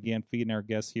time, and again, feeding our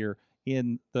guests here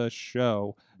in the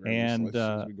show. And we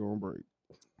go on break.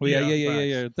 Well,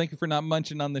 yeah. Thank you for not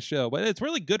munching on the show, but it's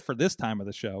really good for this time of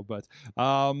the show. But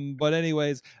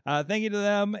anyways, thank you to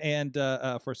them and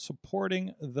for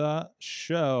supporting the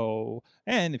show.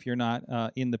 And if you're not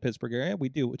in the Pittsburgh area, we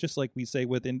do, just like we say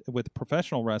with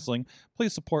professional wrestling,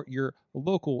 please support your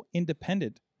local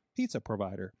independent pizza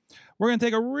provider. We're going to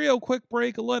take a real quick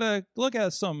break. Look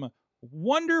at some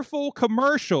wonderful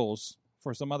commercials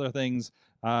for some other things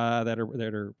that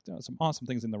are some awesome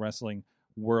things in the wrestling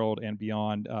world and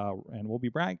beyond, and we'll be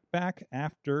back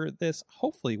after this,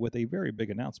 hopefully with a very big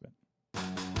announcement.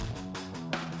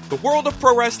 The world of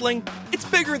pro wrestling, it's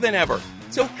bigger than ever.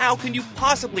 So how can you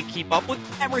possibly keep up with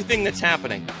everything that's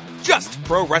happening? Just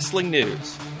pro wrestling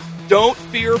news. Don't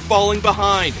fear falling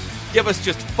behind. Give us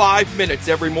just 5 minutes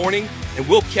every morning, and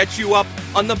we'll catch you up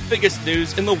on the biggest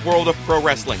news in the world of pro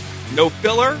wrestling. No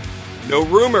filler, no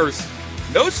rumors,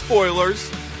 no spoilers,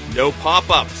 no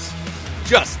pop-ups.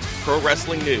 Just pro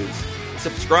wrestling news.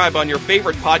 Subscribe on your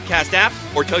favorite podcast app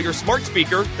or tell your smart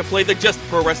speaker to play the Just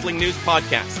Pro Wrestling News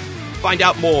podcast. Find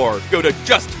out more. Go to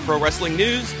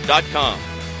justprowrestlingnews.com.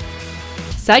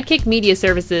 Sidekick Media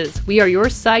Services. We are your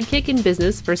sidekick in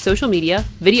business for social media,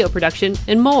 video production,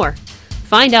 and more.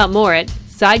 Find out more at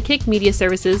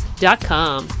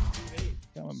sidekickmediaservices.com.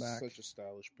 Coming back. Such a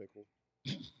stylish pickle.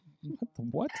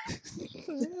 What?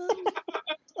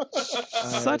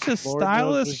 Such a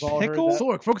stylish pickle?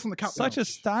 Sorg, focus on the countdown. Such a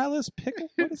stylish pickle?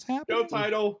 What is happening? Show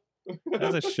title.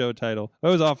 That's a show title. It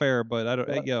was off air, but I don't.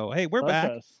 Hey, we're back.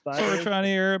 Sorgatron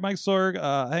here, Mike Sorg,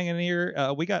 hanging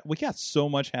here. We got so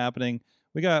much happening.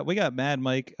 We got Mad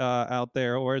Mike out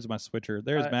there. Where's my switcher?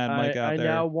 There's Mad Mike out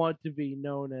there. I now want to be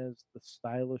known as the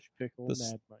stylish pickle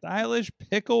Mad Mike. Stylish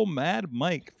pickle Mad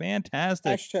Mike.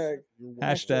 Fantastic.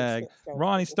 Hashtag.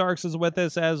 Ronnie Starks is with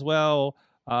us as well.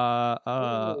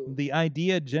 The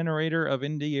idea generator of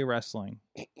indie wrestling.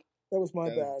 That was my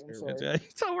bad. I'm sorry.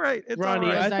 It's all right. It's Ronnie,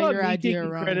 all right. I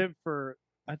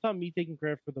thought me taking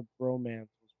credit for the bromance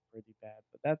was pretty bad,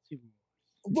 but that's even worse.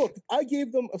 Look, I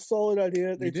gave them a solid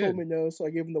idea. They told me no, so I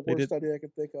gave them the worst idea I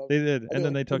could think of. They did, and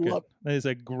then they took it. love They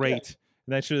said, "Great."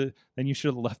 Yeah. Then you should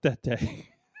have left that day.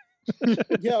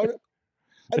 Yeah,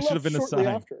 I should have been a shortly sign.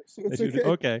 after, so it's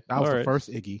Okay, That was all the right.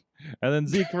 first Iggy. And then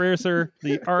Zeke Rearser,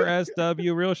 the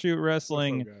RSW Real Shoot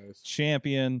Wrestling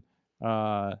champion,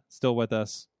 still with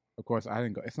us. Of course, I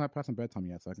didn't go. It's not past my bedtime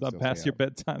yet, so I can Not still past stay your up.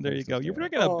 bedtime. There you go. You're stay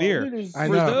drinking a beer. I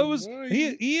For know. those,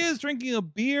 he is drinking a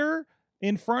beer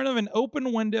in front of an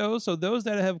open window. So those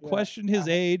that have questioned his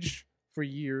age for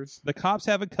years, the cops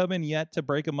haven't come in yet to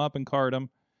break him up and card him.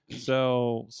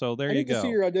 So there I you need go. to see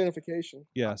your identification.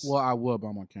 Yes. Well, I would, but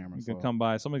I'm on camera. You so. can come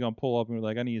by. Somebody's gonna pull up and be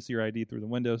like, "I need to see your ID through the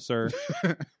window, sir."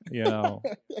 You know,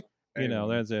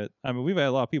 that's it. I mean, we've had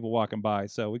a lot of people walking by,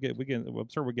 so I'm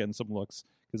sure we're getting some looks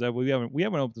because we haven't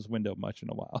opened this window much in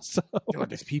a while. So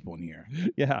there's people in here.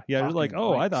 Yeah. They're like, Fucking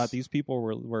oh, I lights. thought these people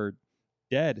were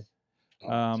dead.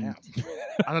 I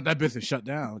thought that business shut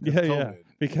down. Yeah,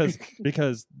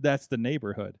 because that's the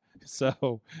neighborhood.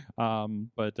 So,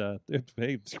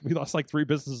 hey, we lost like 3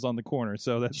 businesses on the corner.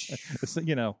 So that's it's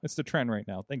the trend right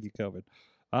now. Thank you, COVID.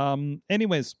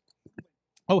 Anyways,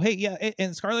 oh hey, yeah,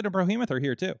 and Scarlett and Behemoth are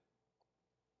here too.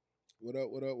 What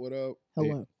up? What up? What up?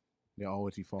 Hello. They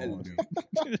always be following me.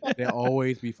 They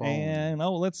always be following me. And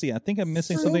let's see. I think I'm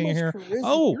missing So something in much here. charisma.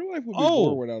 Oh, Your life would be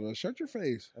bored without us. Shut your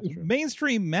face.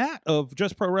 Mainstream Matt of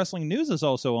Just Pro Wrestling News is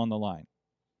also on the line.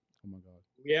 Oh my god.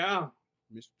 Yeah.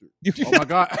 Mr. Oh my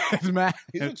god, it's Matt.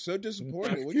 He looks so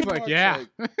disappointed. What He's you like, watch, yeah. Did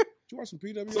you watch some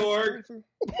PWS? Sorg.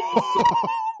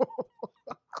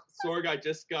 Sorg, I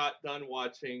just got done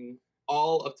watching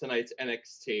all of tonight's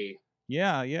NXT.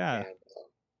 Yeah. And,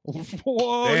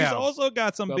 Whoa, he's Damn. also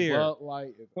got some The beer. Bud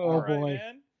Light is Oh all right, boy.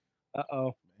 man.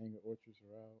 Uh-oh. Dang it, Orchards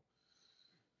are out.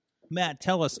 Matt,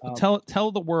 tell us,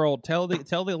 tell the world, tell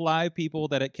the live people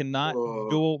that it cannot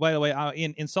duel. By the way,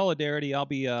 in solidarity, I'll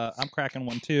be I'm cracking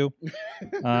one too.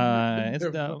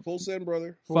 It's full send,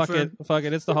 brother. Fuck it.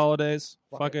 It's the holidays.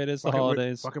 Fuck it, it's the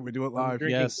holidays. Fuck it, we do it live.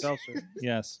 Yes, seltzer.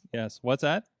 yes. What's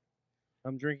that?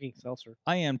 I'm drinking seltzer.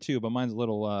 I am too, but mine's a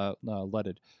little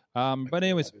leaded. But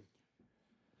anyways,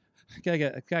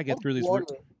 gotta get through these.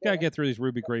 Gotta get through these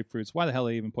ruby grapefruits. Why the hell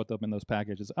they even put them in those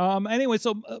packages? Anyway,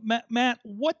 so Matt,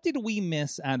 what did we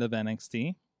miss out of NXT?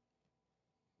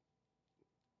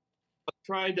 I'm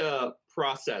trying to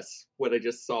process what I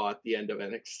just saw at the end of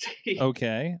NXT.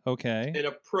 Okay. And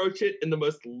approach it in the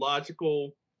most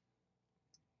logical,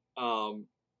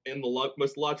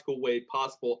 most logical way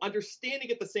possible. Understanding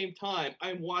at the same time,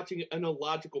 I'm watching an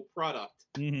illogical product.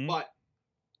 Mm-hmm. But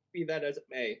be that as it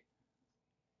may,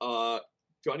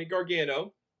 Johnny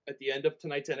Gargano at the end of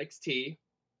tonight's NXT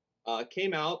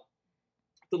came out,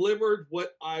 delivered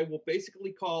what I will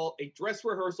basically call a dress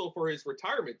rehearsal for his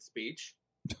retirement speech.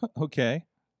 Okay.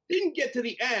 Didn't get to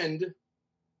the end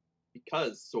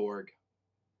because, Sorg,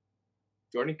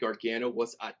 Johnny Gargano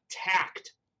was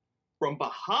attacked from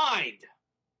behind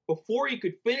before he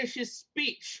could finish his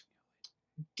speech.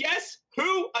 Guess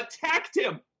who attacked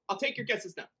him? I'll take your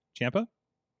guesses now. Ciampa?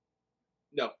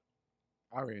 No.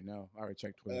 I already know. I already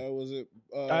checked Twitter. Was it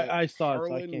I saw it, so I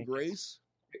Harlan can't Grace?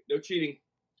 No cheating.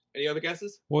 Any other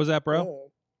guesses? What was that, bro?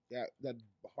 That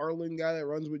Harlan guy that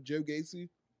runs with Joe Gacy?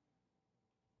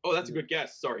 Oh, that's a good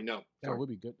guess. Sorry, no. That would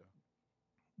be good,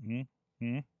 though.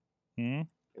 Anybody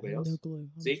else? No clue.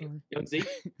 I'm Zeke? sorry. Young Zeke?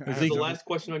 This is the last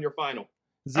question on your final.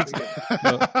 Zeke saw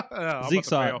it.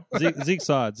 Zeke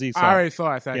saw it. Zeke saw it. I already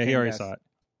saw it. So he already saw it.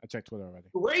 I checked Twitter already.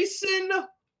 Grayson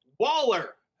Waller.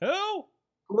 Who?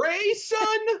 Grayson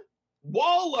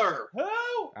Waller. Who?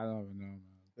 I don't even know, man.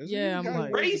 Yeah, I'm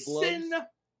like Grayson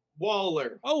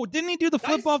Waller. Oh, didn't he do the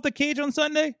flip off the cage on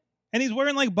Sunday? And he's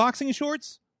wearing like boxing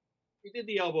shorts? He did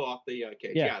the elbow off the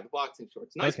cage. Yeah. Yeah, the boxing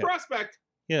shorts. Nice Okay. prospect.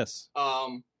 Yes.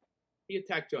 He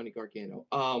attacked Johnny Gargano.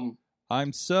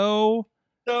 I'm so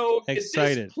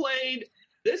excited.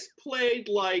 This played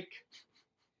like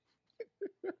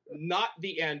not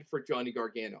the end for Johnny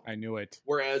Gargano. I knew it.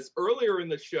 Whereas earlier in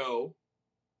the show,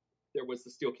 there was the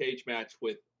steel cage match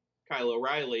with Kyle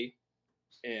O'Reilly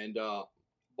and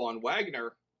Von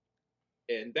Wagner,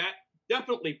 and that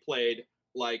definitely played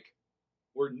like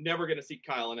we're never going to see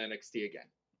Kyle in NXT again.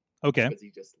 Okay. Because he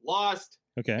just lost.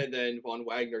 Okay. And then Von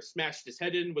Wagner smashed his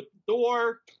head in with the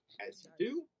door, as you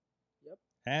do.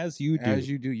 As you do. As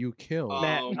you do, you kill.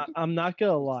 Matt, I'm not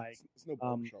gonna lie. It's no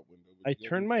barbershop window. I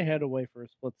turned my head away for a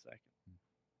split second,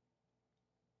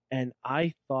 and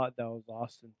I thought that was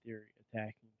Austin Theory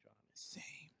attacking Johnny. Same.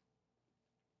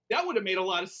 That would have made a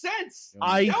lot of sense.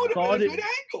 I that would have thought been a it. good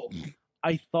angle.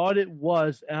 I thought it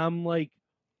was, and I'm like,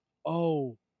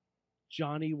 oh,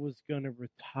 Johnny was gonna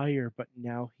retire, but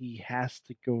now he has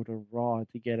to go to Raw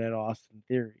to get at Austin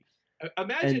Theory.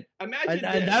 Imagine And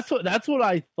this. that's what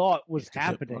I thought was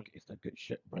happening. It's the good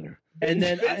shit, brother. And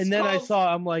then Vince I calls-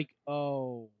 saw, I'm like,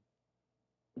 oh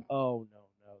no,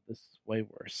 this is way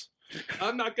worse.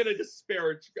 I'm not going to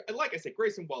disparage. Like I said,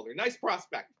 Grayson Waller, nice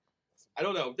prospect. I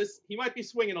don't know. He might be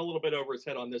swinging a little bit over his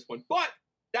head on this one, but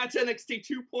that's NXT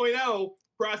 2.0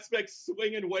 prospects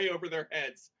swinging way over their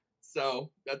heads. So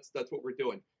that's what we're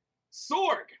doing.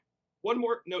 Sorg, one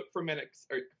more note from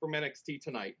NXT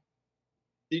tonight.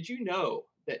 Did you know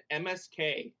that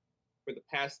MSK for the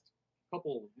past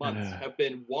couple of months have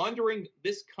been wandering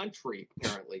this country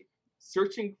apparently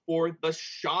searching for the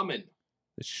shaman?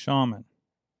 The shaman.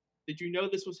 Did you know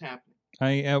this was happening?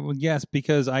 Yes,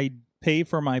 because I pay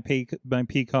for my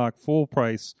Peacock full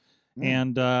price,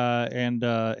 and I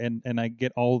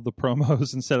get all of the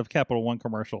promos instead of Capital One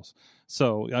commercials.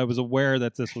 So I was aware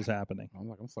that this was happening. I'm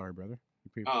like, I'm sorry, brother.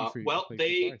 Well,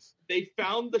 they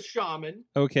found the shaman.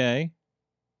 Okay.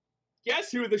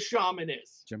 Guess who the shaman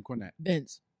is? Jim Cornette.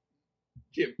 Vince.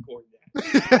 Jim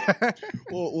Cornette.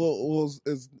 well,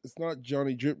 it's not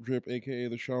Johnny Drip Drip, aka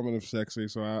the Shaman of Sexy.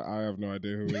 So I have no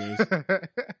idea who it is.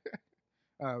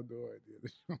 I have no idea.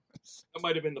 That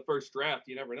might have been the first draft.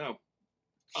 You never know.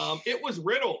 It was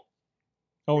Riddle.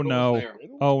 Oh Riddle no! was there.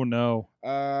 Oh no!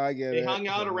 I get They it. hung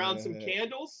out around some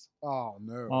candles. Oh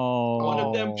no! Oh, One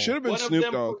of them should have been one of Snoop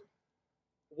them- Dogg.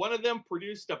 One of them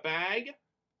produced a bag.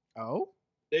 Oh.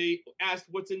 They asked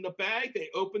what's in the bag. They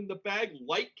opened the bag.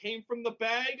 Light came from the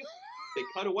bag. They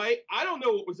cut away. I don't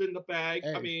know what was in the bag.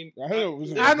 Hey, I mean, I know it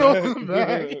was in I the know bag. it was in the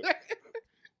bag.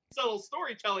 subtle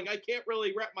storytelling. I can't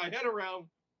really wrap my head around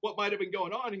what might have been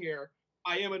going on here.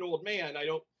 I am an old man. I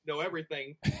don't know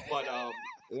everything, but Don't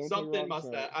take something wrong must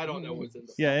side. have. I don't know what's in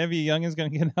the yeah. Evie Young is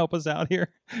going to help us out here.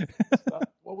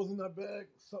 What was in that bag?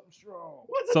 Something strong.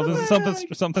 Something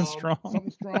strong.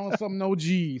 Something strong, something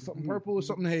OG, something purple, or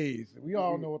something haze. We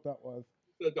all know what that was.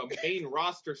 The main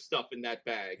roster stuff in that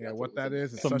bag. Yeah, That's what that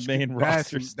is Some such main good,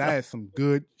 roster that is some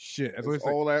good shit. That's what It's it's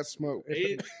all that smoke.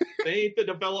 They ain't the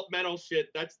developmental shit.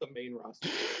 That's the main roster.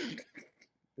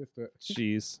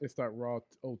 Jeez. It's that raw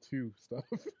 02 stuff.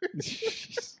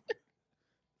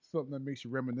 Something that makes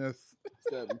you reminisce.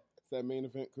 It's that main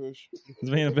event Kush.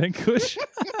 The main event Kush.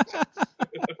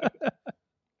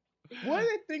 What did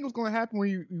they think was going to happen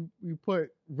when you put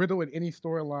Riddle in any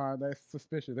storyline that's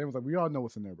suspicious? They was like, we all know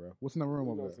what's in there, bro. What's in the room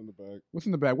over What's there? in the bag? What's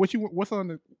in the bag? What's on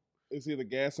the? It's either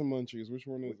gas and munchies. Which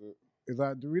one is it? Is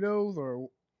that Doritos or?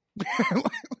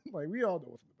 Like we all know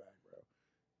what's in the bag, bro.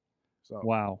 So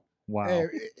Wow. hey,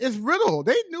 it's Riddle.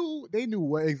 They knew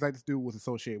what exactly this dude was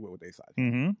associated with their side.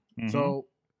 Mm-hmm. So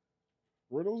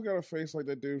Riddle's got a face like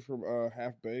that dude from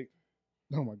Half Baked.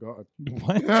 oh my god,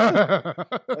 What?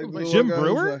 Like Jim the guy who's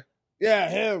Brewer? like- yeah,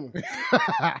 him.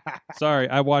 Sorry,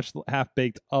 I watched Half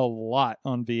Baked a lot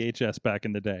on VHS back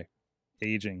in the day.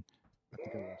 Aging. I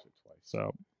think I watched it twice. So,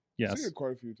 I've yes. seen it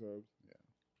quite a few times.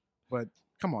 But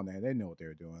come on, man, they know what they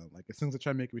were doing. Like as soon as they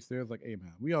try to make it serious, like, hey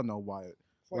man, we all know why It's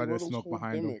why like there's Riddle's smoke whole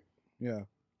behind him. gimmick. Yeah,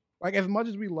 like as much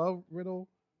as we love Riddle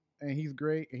and he's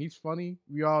great and he's funny,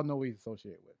 we all know what he's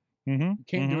associated with. Mm-hmm. You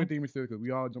can't do anything mysterious because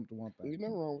we all jump to one thing. There's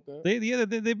nothing wrong with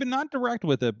that. They've been not direct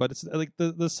with it, but it's like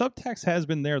the subtext has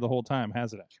been there the whole time,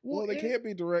 hasn't it? Well, they can't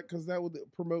be direct because that would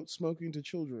promote smoking to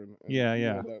children. And Yeah, you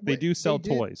know yeah. that- They do sell They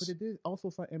did, toys. but they did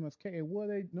also sign MSK. And what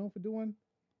are they known for doing?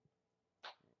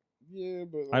 Yeah,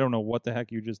 but I don't know what the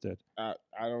heck you just did. I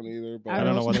don't either. But I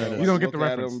don't know what that is. You don't get Look the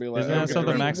at 'em reference. and be like, Isn't that okay,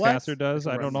 something right. Max What? Caster does?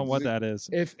 I don't know what that is.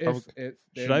 If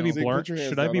Should I be Zeke, blur? put your hands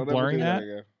Should I down. be Don't ever blurring do that?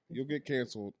 again. You'll get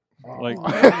canceled. Like,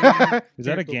 Oh. is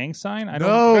that a gang sign? I No.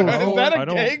 don't. Is that I a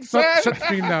don't- gang Shut sign? the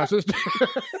stream down. Shut the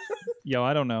stream- Yo,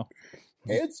 I don't know.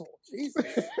 Cancel. Jesus.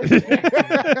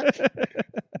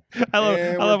 I love.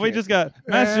 And I love. we're We just got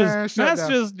Matt's And just shut Matt's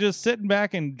down. just sitting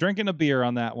back and drinking a beer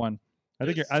on that one. I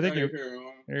think you're.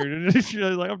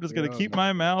 You're like, I'm just gonna Yeah, keep no.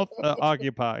 my mouth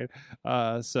occupied.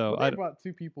 So They I. brought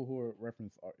two people who are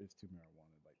reference artists to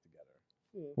marijuana like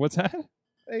together. What's that?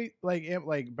 They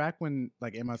like back when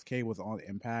like MSK was on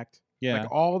Impact. Yeah.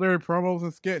 Like all their promos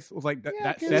and skits was like that. Yeah,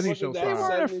 That 'cause setting look show at that They style.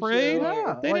 weren't Seven afraid. show,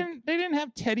 yeah. They Like- didn't. They didn't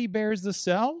have teddy bears to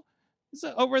sell.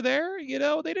 So over there, you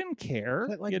know, they didn't care.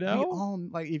 But, like you we know. all,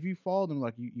 like if you follow them,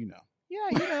 like you know, Yeah,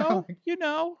 you know. You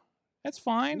know. That's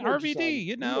fine. You know what RVD. signing-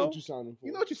 You know know. what you're signing for.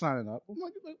 you know what you're signing up. I'm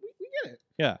like, we get it.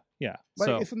 Yeah. Yeah. Like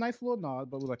So. it's a nice little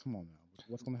nod, but we're like, come on now,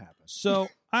 what's gonna happen? So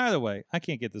either way, I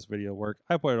can't get this video to work.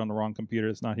 I put it on the wrong computer.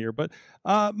 It's not here. But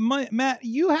Matt,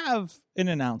 you have an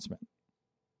announcement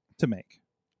to make.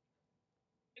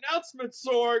 Announcement,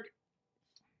 Sorg.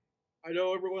 I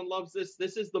know everyone loves this.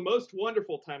 This is the most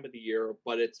wonderful time of the year,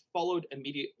 but it's followed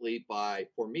immediately by,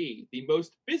 for me, the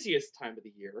most busiest time of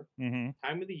the year. Mm-hmm.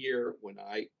 Time of the year when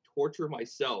I torture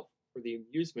myself for the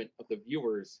amusement of the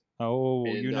viewers. Oh,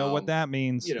 And, you know what that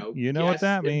means. You know what guests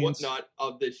that and means. whatnot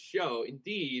of this show.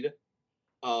 Indeed,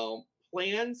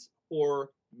 plans for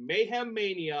Mayhem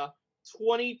Mania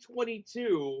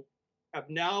 2022 have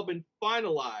now been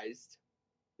finalized.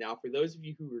 Now, for those of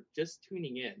you who are just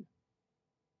tuning in,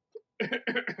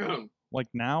 Like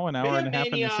now, an hour and a half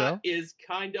in the Mania show. is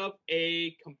kind of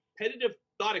a competitive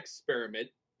thought experiment.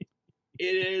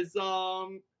 It is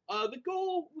the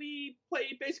goal. We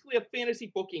play basically a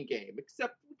fantasy booking game,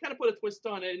 except we kind of put a twist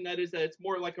on it, and that is that it's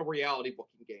more like a reality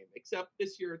booking game. Except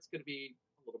this year it's going to be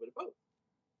a little bit of both.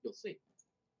 You'll see.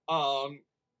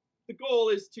 The goal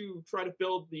is to try to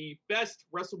build the best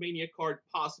WrestleMania card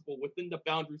possible within the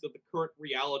boundaries of the current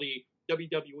reality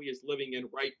WWE is living in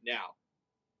right now.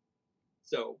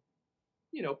 So,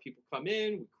 you know, people come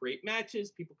in, we create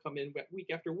matches, people come in week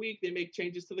after week, they make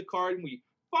changes to the card, and we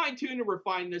fine-tune and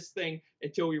refine this thing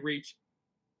until we reach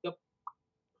the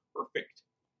perfect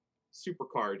super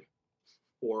card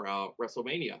for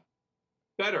WrestleMania.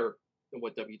 Better than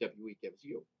what WWE gives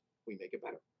you. We make it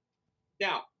better.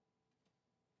 Now,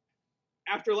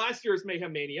 after last year's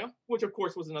Mayhem Mania, which of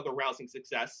course was another rousing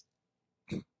success,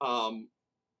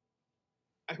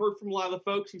 I heard from a lot of the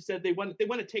folks who said they want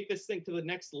to take this thing to the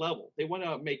next level. They want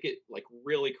to make it like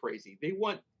really crazy. They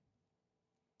want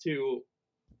to,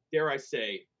 dare I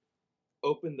say,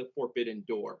 open the forbidden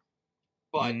door.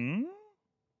 But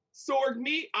Sorg,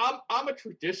 me, I'm a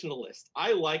traditionalist.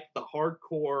 I like the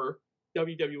hardcore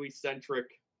WWE centric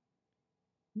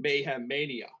Mayhem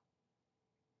Mania.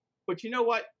 But you know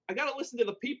what? I got to listen to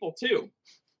the people too.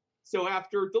 So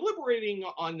after deliberating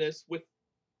on this with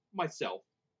myself,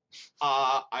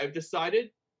 I've decided,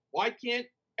 why can't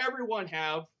everyone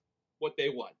have what they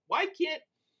want? Why can't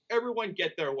everyone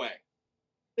get their way.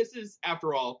 This is,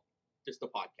 after all, just a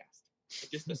podcast.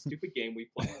 Just a stupid game we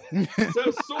play.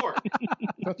 So, Sorg,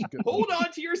 hold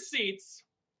on to your seats.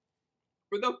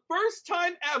 For the first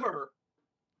time ever,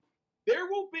 there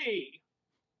will be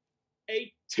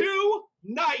a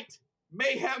 2-night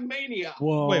Mayhem Mania.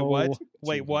 Whoa. Wait, what?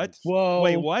 Wait, what? Whoa.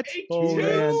 Wait, what? A Oh,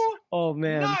 man. Oh,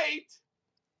 man. two-night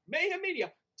Mayhem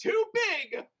Mania. Too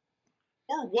big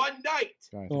for one night.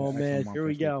 Guys, Oh, X man. on Here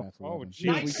we Monster go. Pass Oh, 11.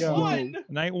 Here Night we go. one.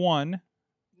 Night one.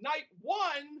 Night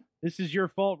one. This is your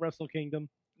fault, Wrestle Kingdom.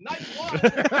 Night one.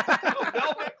 The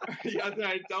Velvet. Yeah,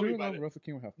 tell me Soon about enough, it. Wrestle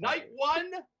King will have Night fire.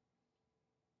 1.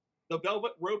 The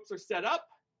Velvet ropes are set up.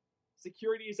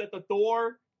 Security is at the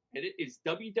door, and it is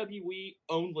WWE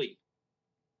only.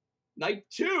 Night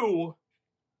 2.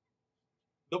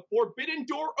 The Forbidden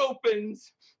Door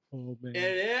opens, Oh, man.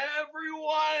 and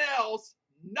everyone else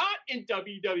not in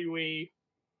WWE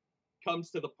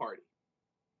comes to the party.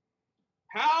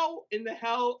 How in the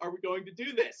hell are we going to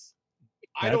do this?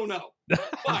 I don't know.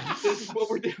 But this is what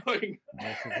we're doing.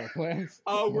 Most of our plans.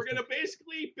 We're going to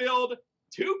basically build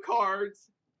 2 cards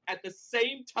at the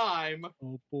same time.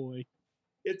 Oh, boy.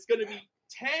 It's going to be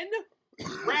 10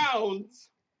 rounds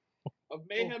of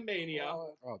Mayhem Mania.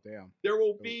 Oh, damn. There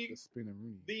will The be spinning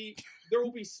Rooney. there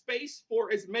will be space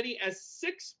for as many as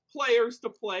 6 players to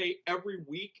play every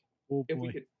week. Oh, If we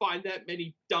boy. could find that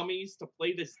many dummies to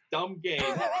play this dumb game.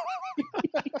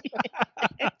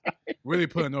 Really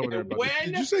putting over there, And buddy. when,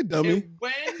 Did you say dummy? and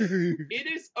when it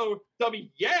is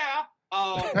dummy, yeah.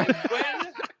 And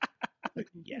when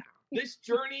this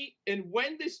journey, and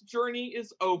when this journey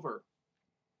is over,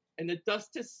 and the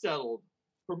dust has settled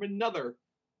from another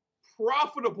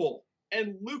profitable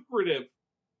and lucrative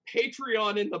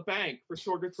Patreon in the bank for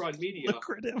Sorgatron Media,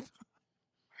 Lucrative.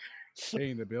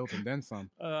 Paying the bills and then some.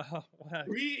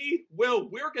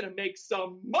 we're gonna make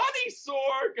some money,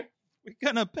 Sorg. We're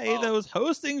gonna pay those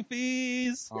hosting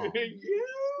fees. Oh.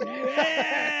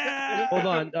 Yeah. Hold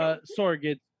on. Sorg,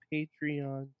 it's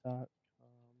patreon.com.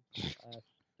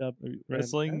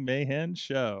 Wrestling Mayhem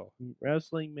Show.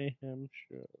 Wrestling Mayhem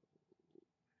Show.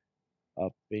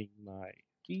 Upping my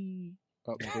key.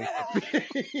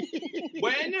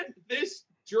 When this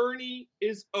journey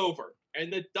is over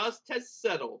and the dust has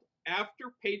settled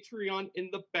after Patreon in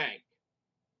the bank,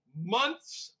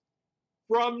 months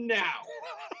from now,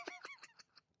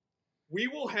 we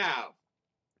will have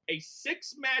a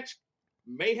 6-match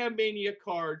Mayhem Mania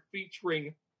card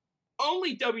featuring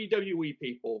only WWE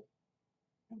people.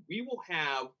 We will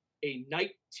have a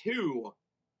Night 2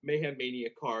 Mayhem Mania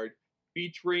card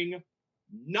featuring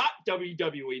not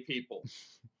WWE people.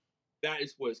 That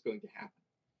is what is going to happen.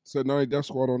 So Naughty Death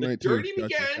Squad on The night 2. journey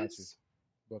Gotcha. begins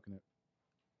Booking it.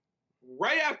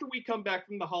 right after we come back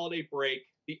from the holiday break.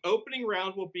 The opening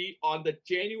round will be on the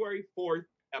January 4th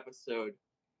episode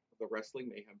of the Wrestling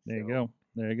Mayhem Show. There you go.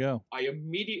 There you go. I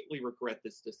immediately regret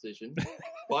this decision,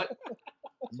 but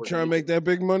You trying to make that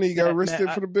big money, you got to Matt, risk it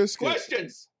Matt, for the biscuit.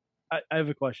 questions, I have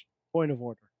a question. Point of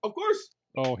order. of course.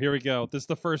 Oh, here we go. This is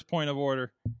the first point of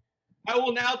order. I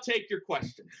will now take your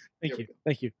questions. Thank There we you. go.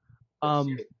 Thank you.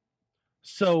 Appreciate it.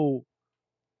 So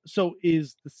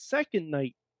is the second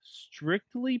night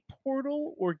strictly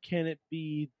Portal, or can it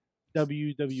be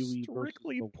WWE Strictly versus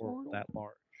the world Portal? that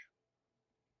large?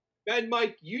 And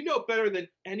Mike, you know better than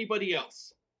anybody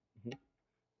else. Mhm.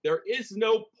 There is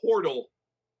no portal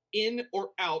in or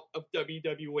out of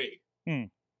WWE. Hmm.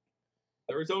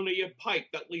 There is only a pipe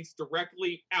that leads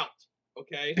directly out.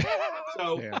 Okay,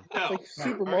 so Yeah. no. Like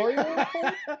Super Mario?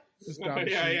 Just down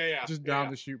the Yeah, chute. yeah. Just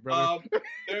down the chute, brother.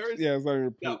 There is Yeah, it's not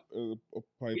even No. a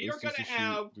pipe. We it's are just gonna a chute.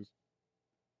 have- Just-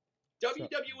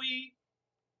 WWE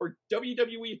or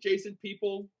WWE adjacent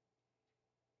people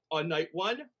on night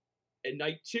 1, and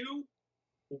night 2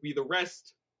 will be the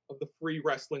rest of the free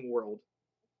wrestling world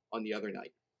on the other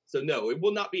night. So no, it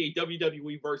will not be a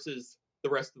WWE versus the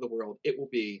rest of the world. It will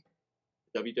be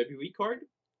a WWE card,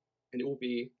 and it will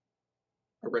be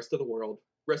a rest of the world,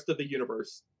 rest of the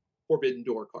universe Forbidden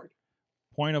Door card.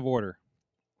 Point of order.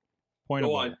 Point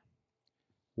Go of on. order.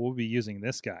 We'll be using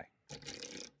this guy.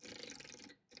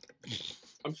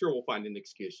 I'm sure we'll find an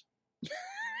excuse.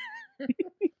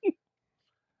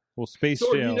 Well, Space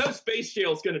So Jail. you know Space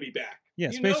Jail is going to be back. Yeah,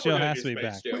 You know Space we're Jail gonna has do to be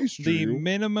Space back. Jail. Space The Jail.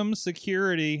 minimum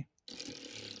security.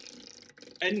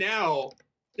 And now,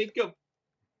 think of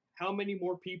how many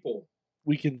more people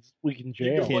We can You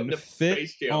jail. can- Can the fit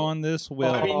Space Jail. on this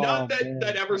will. I mean, Oh, not that man.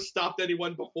 that ever stopped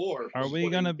anyone before. Are from we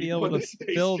putting going to be people able in to the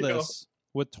Space fill Jail. this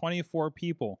with 24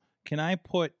 people? Can I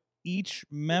put each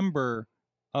member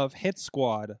of Hit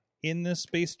Squad in this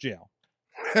space jail?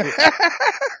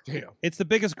 Damn. It's the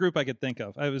biggest group I could think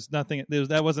of. I was nothing.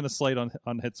 That wasn't a slight on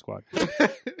Hit Squad.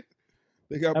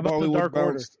 They got How about the Bollywood Dark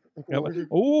Order? bounced.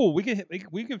 Oh, we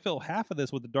can fill half of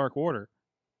this with the Dark Order.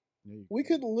 We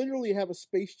could literally have a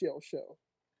space jail show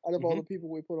out of all Mm-hmm. the people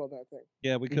we put on that thing.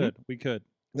 Yeah, we could. We could.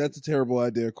 That's a terrible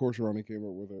idea. Of course, Ronnie came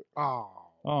up with it. Oh.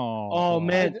 Oh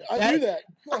man, I knew that.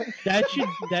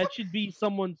 that should be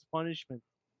someone's punishment.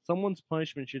 Someone's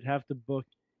punishment should have to book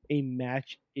a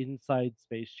match inside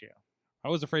Space Jail. I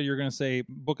was afraid you were going to say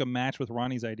book a match with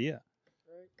Ronnie's idea.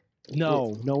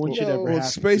 No, no one should ever Well, have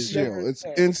it's Space to do Jail. that. It's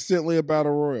instantly a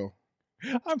battle royal.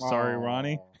 I'm sorry,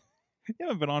 Ronnie. You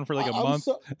haven't been on for like a I'm month.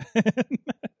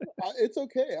 It's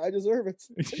okay. I deserve it.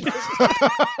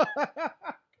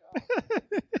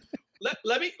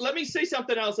 Let me say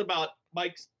something else about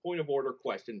Mike's point of order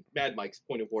question, Mad Mike's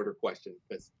point of order question,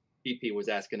 because BP was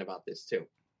asking about this too.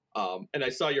 And I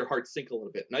saw your heart sink a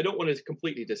little bit. And I don't want to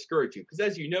completely discourage you, because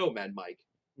as you know, Mad Mike,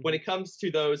 when it comes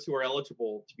to those who are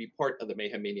eligible to be part of the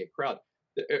Mayhem Mania crowd,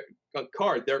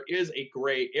 card, there is a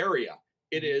gray area.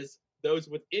 It is those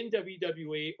within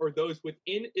WWE or those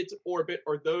within its orbit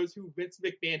or those who Vince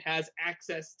McMahon has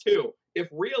access to. If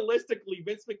realistically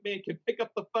Vince McMahon can pick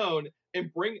up the phone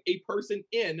and bring a person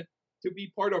in to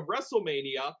be part of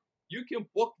WrestleMania, you can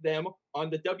book them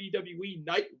on the WWE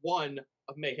Night 1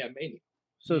 of Mayhem Mania.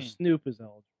 So Snoop is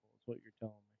eligible, is what you're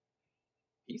telling me.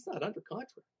 He's not under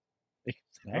contract.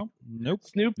 No, nope.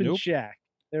 Snoop and Nope. Shaq.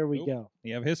 There we Nope. go.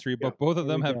 You have history, but Yeah, both of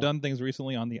there them we have go. done things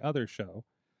recently on the other show.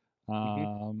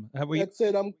 Have we? That's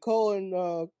it. I'm calling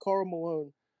Carl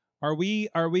Malone. Are we?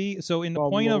 So in the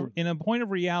Well, point well- of in a point of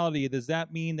reality, does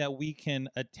that mean that we can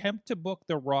attempt to book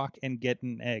The Rock and get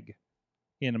an egg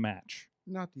in a match?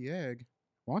 Not the egg.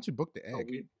 Why don't you book the Oh, egg?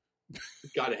 we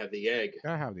got to have the egg.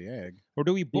 Gotta have the egg. Or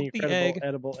do we The book the incredible egg?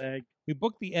 edible egg. We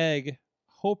book the egg,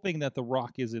 hoping that The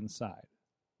Rock is inside.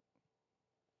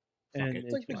 And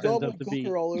It's like the ends up Goblin to be-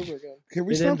 Cooker all over again. Can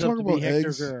we it stop ends up talking to be about Hector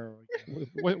eggs?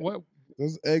 Guerrero. What?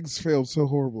 Those eggs failed so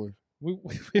horribly. we-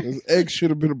 Those eggs should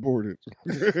have been aborted.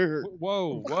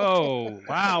 Whoa! Whoa!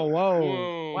 Wow! Whoa!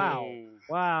 Whoa. Wow!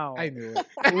 Wow! I knew it.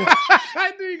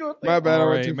 I knew you were My bad. I All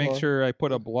went too right, make far. sure I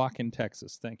put a block in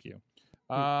Texas. Thank you.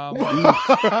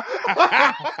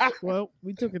 Well,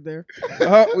 we took it there.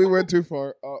 We went too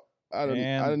far. I didn't.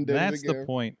 And I didn't do it that's the again.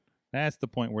 point. That's the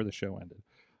point where the show ended.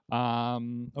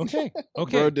 Okay.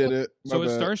 Okay. Bro did it. My So it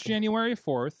bad. starts January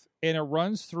 4th and it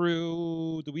runs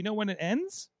through. Do we know when it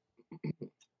ends?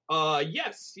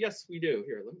 Yes, we do.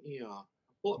 Here, let me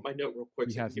pull up my note real quick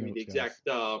He so I has can give me the notes,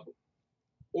 exact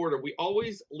order. We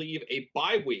always leave a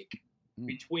bye week Mm.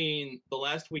 between the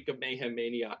last week of Mayhem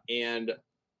Mania and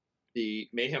the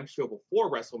Mayhem show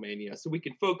before WrestleMania, so we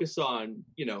can focus on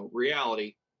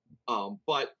reality.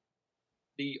 But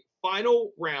the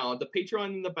final round, the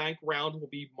Patreon in the Bank round, will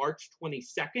be March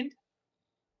 22nd.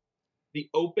 The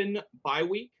open bye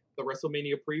week, the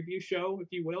WrestleMania preview show, if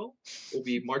you will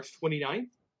be March 29th.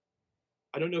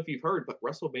 I don't know if you've heard, but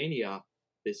WrestleMania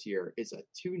this year is a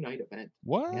 2-night event.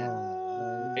 What?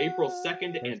 April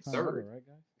 2nd and 3rd. Right,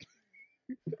 guys?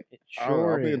 It I'll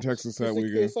sure be in is. Texas that Just in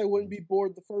weekend. case I wouldn't be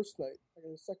bored the first night. I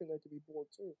got a second night to be bored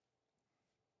too.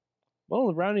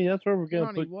 Well, Ronnie, that's where we're gonna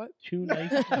Ronnie, put what? 2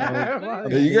 nights. Yeah,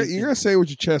 you gotta say it with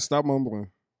your chest. Stop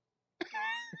mumbling.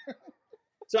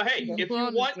 So hey, if you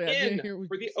Honestly, want I didn't in hear what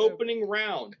for you the said. opening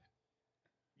round,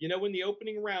 in the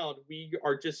opening round, we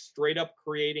are just straight up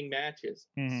creating matches.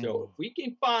 Mhm. So if we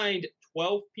can find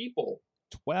 12 people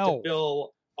 12. to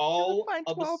fill all find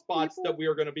of the 12 spots people? that we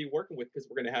are going to be working with, because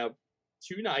we're going to have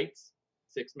 2 nights,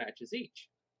 6 matches each.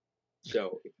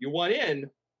 So if you want in,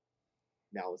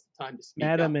 now is the time to speak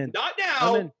Matt, up. I'm in. Not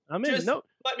now. I'm in. Just No,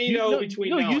 let me you, know no, between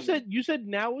no, now you and said you said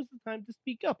now is the time to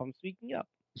speak up. I'm speaking up.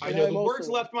 I And know I'm the words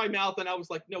also- left my mouth, and I was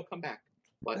like, "No, come back."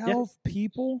 But 12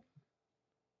 people?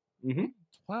 Mm-hmm.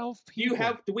 12 do people.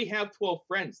 we have 12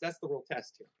 friends? That's the real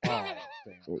test here. Oh,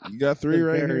 damn. You got 3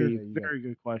 right very, here. very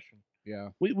good question. Yeah.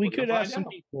 We We're could gonna have find some out.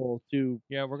 people to.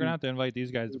 Yeah, we're going to have to invite these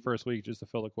guys the first week just to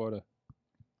fill the quota.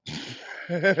 I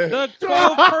The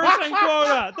 12-person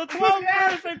quota! The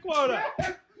 12-person quota!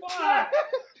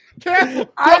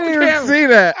 didn't even see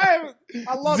that.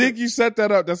 I love Zeke, it. you set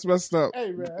that up. That's messed up.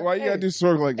 Hey, man. Why you gotta do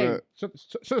sword like Hey, that? shut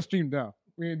the stream down.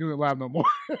 We ain't doing it live no more.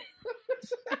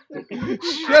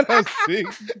 Shut up, Zeke.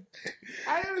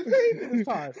 I haven't seen it this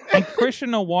time. And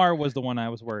Christian Noir was the one I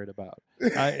was worried about.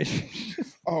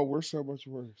 Oh, we're so much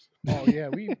worse. Oh yeah,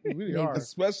 we really are.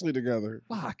 Especially together.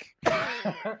 Fuck.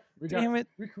 We Damn it.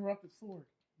 We corrupted sword.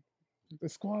 The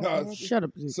squad. No, Shut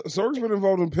up. Sorg's been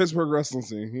involved in Pittsburgh wrestling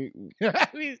scene.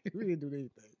 we didn't do anything.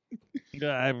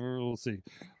 Yeah, we'll see.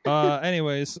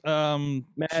 Anyways, Matt,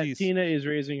 jeez. Tina is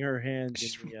raising her hand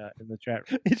in the chat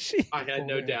room. Is she? I had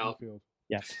no doubt.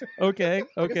 Yes. Okay.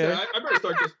 Okay. I better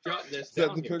start just jotting this Is that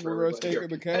down. the here picture for we're everybody taking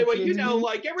here. the Anyway, caption? you know,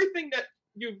 like everything that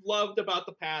you've loved about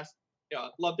the past,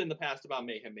 loved in the past about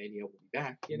Mayhem Mania will be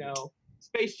back. You know,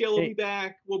 Space Jail will be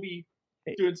back. We'll be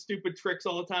doing stupid tricks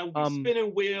all the time. We'll be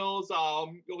spinning wheels.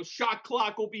 Shot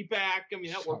clock will be back. I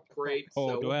mean, that worked great.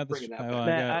 Oh, so do I have this? bringing that Oh, back.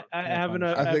 Matt, I have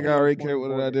another. I think I already care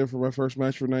what I did for my first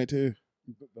match for night 2.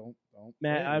 Don't.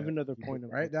 Matt, I have another point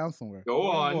of Write down somewhere. Go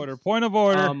on. Point of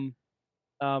order.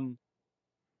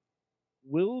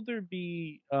 Will there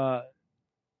be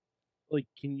like,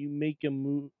 can you make a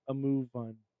move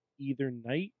on either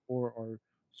night, or are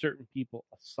certain people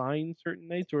assigned certain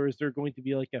nights, or is there going to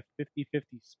be like a 50-50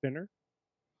 spinner?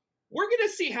 We're gonna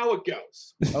see how it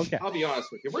goes. Okay, I'll be honest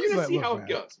with you. We're gonna see how it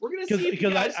goes. We're gonna see if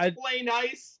you guys play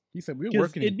nice. He said we were 'Cause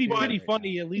working. it'd be in pretty right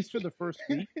funny, at least for the first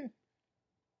week,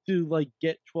 to like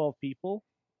get 12 people,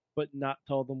 but not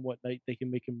tell them what night they can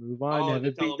make a move on. Oh, have to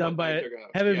it tell be them done what by night a, they're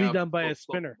gonna- have it yeah, be done by a one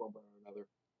spinner. or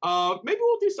another. Maybe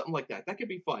we'll do something like that. That could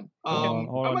be fun.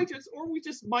 Hold I on. might just, or we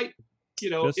just might, you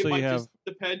know, Just it so you might have- just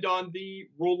depend on the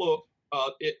rule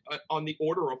of on the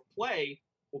order of play.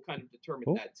 We'll kind of determine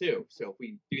Cool. that too. So if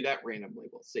we do that randomly,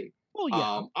 we'll see. Well,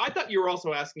 yeah. I thought you were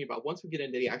also asking about once we get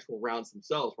into the actual rounds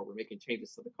themselves, where we're making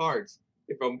changes to the cards,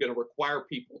 if I'm going to require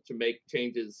people to make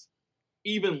changes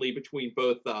evenly between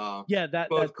both Yeah,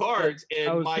 both cards. And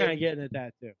I was my kind of getting at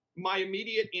that too. my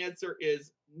immediate answer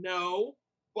is no,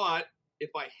 but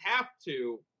if I have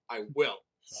to, I will.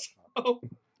 So,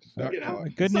 you know,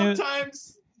 Good news.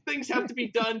 sometimes things have to be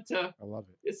done to. I love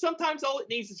it. Sometimes all it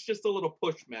needs is just a little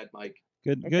push, Mad Mike.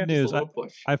 Good Just news. a little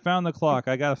push. I found the clock.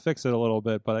 I gotta fix it a little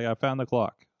bit, but I found the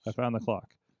clock.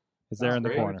 It's there in the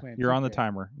great. corner. You're on the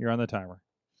timer. You're on the timer.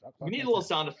 We need a little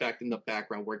sound effect in the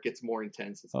background where it gets more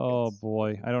intense. As it Oh gets.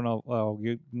 boy, I don't know. Oh,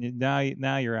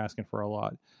 now you're asking for a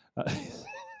lot. At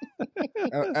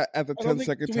the I don't 10 think-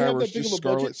 second do we have timer, that it's big just of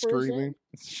a budget Scarlet for a screaming.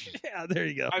 Yeah, there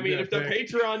you go. I mean, Yeah, if the there.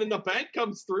 Patreon in the bank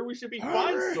comes through, we should be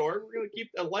fine, Storm. We're gonna keep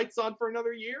the lights on for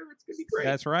another year. It's gonna be great.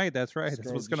 That's right. That's right. That's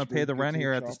Scarlet what's gonna just pay the gets rent to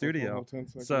here the at the chopper for studio. about 10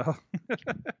 seconds. So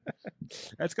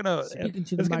that's gonna. Speaking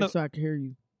to it's the mic gonna- so I can hear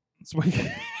you.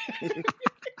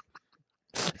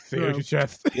 Say it with your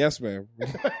chest. Yes, ma'am.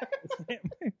 Hey,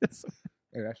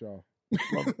 that's y'all.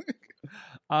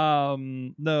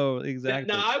 No,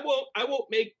 exactly. Now I won't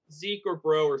make Zeke or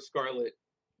Bro or Scarlet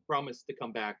promise to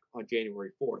come back on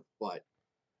January 4th, but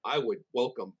I would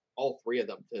welcome all three of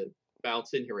them to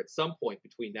bounce in here at some point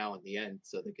between now and the end,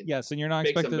 so they can Yes, and you're not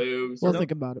make some expected. moves. We'll and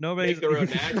think about it. Nobody's make their own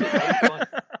matches. Have fun.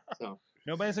 So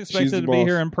Nobody's the expected to be boss.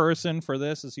 here in person for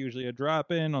this. It's usually a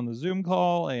drop in on the Zoom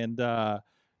call, and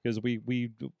because we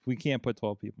can't put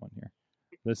 12 people in here.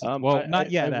 This is,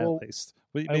 not yet I will, at least.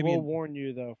 But I maybe will warn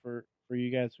you though, for you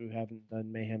guys who haven't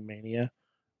done Mayhem Mania,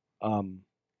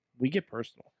 we get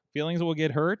personal. feelings will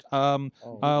get hurt. what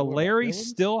Larry feelings?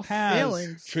 still has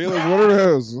Feelings. Feelings, what are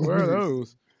those? Where are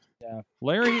those? Yeah.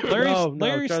 Larry. No,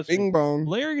 trust me. Bing bong.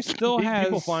 Larry still has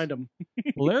People find them.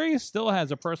 Larry still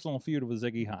has a personal feud with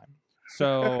Ziggy Heim.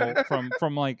 So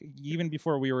from like even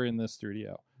before we were in this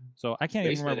studio. So I can't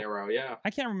even basement remember. arrow, yeah. I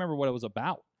can't remember what it was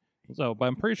about. So, but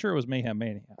I'm pretty sure it was Mayhem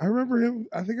Mania. I remember him.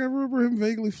 I think I remember him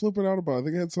vaguely flipping out about it. I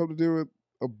think it had something to do with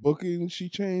a booking she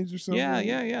changed or something.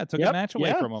 Yeah. Took a Yep, match away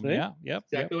yeah, from him. see? Yep.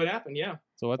 Exactly what happened, yeah.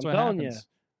 So that's I'm what telling happens.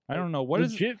 ya. I don't know what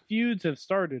is Legit feuds have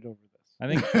started over this. I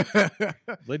think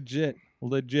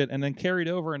legit, and then carried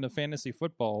over into fantasy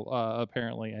football.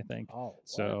 Apparently, I think. Oh,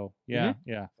 So yeah.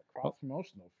 cross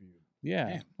promotional feud. Yeah.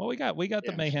 Damn. Well, we got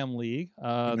the Yeah. Mayhem League.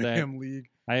 The That Mayhem League.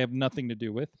 I have nothing to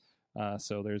do with.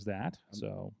 So there's that.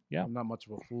 So yeah. I'm not much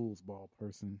of a foosball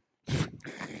person.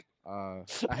 I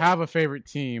have a favorite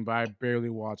team, but I barely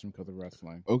watch them because of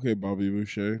wrestling. Okay, Bobby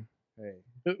Boucher. Hey,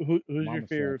 Who's Mama your said I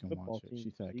favorite can football watch it. team?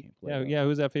 She said I Zeke? can't play. Yeah. that. Yeah.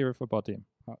 Who's that favorite football team?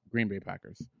 Green Bay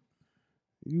Packers.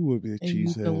 You would be a And you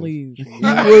can cheesehead. leave. You would be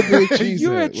a cheesehead.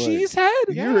 You're a like, cheesehead.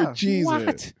 You're a Yeah. cheesehead.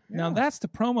 What? Now Yeah. that's the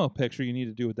promo picture you need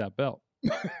to do with that belt.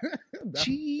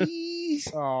 Cheese.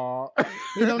 Aw.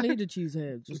 He don't need a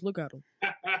cheesehead. Just look at him.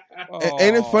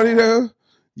 Ain't it funny though?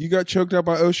 You got choked out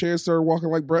by O'Shea and started walking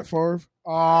like Brett Favre.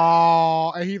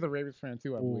 Oh, and he's a Ravens fan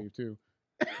too, I believe too.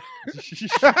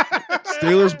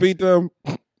 Steelers beat them.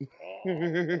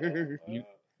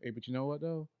 Hey, but you know what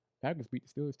though? Packers beat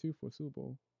the Steelers too for a Super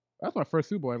Bowl. That's my first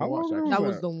Super Bowl I ever How long watched. ago Actually. That was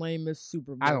was that? the lamest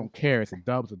Super Bowl. I don't care. It's a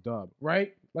dub's a dub,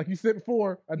 right? Like you said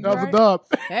before, a dub's Right. a dub.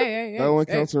 Hey. That only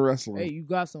hey. counts in wrestling. Hey, you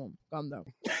got some. Calm down.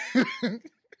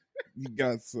 You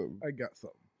got some. I got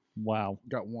something. Wow.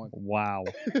 Got one. Wow.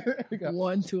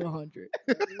 1 to 100.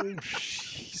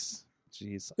 Jeez.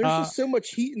 Jeez. There's just so much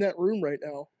heat in that room right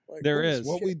now. Like, There holy is.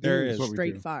 What shit. we do There is is. what we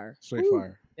Straight do. fire. Straight Woo.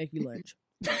 fire. Thank you, Lynch.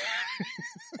 I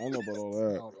don't know about all I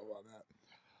that. don't know about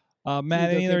that. Matt,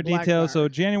 Please any don't other say Black details? Fire. So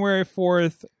January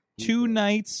 4th, 2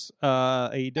 nights, a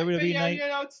But WWE yeah, night. you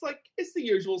know, it's like it's the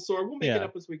usual Sorg. We'll make it Yeah.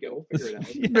 up as we go. We'll figure it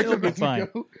out. Yeah, it'll be fine.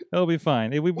 It'll be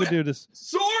fine. We would do this.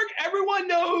 Sorg, everyone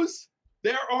knows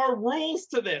there are rules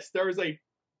to this. There is a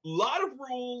lot of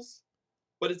rules,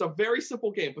 but it's a very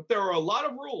simple game. But there are a lot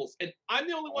of rules, and I'm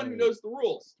the only one who knows the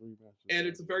rules. And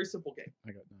it's a very simple game.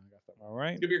 I got that. All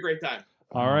right. It's gonna be a great time.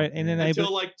 All right. And then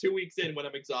Until like 2 weeks in when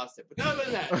I'm exhausted. But other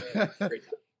than that, great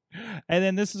time. And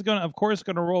then this is going to, of course,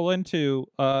 going to roll into,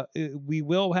 we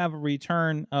will have a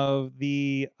return of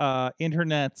the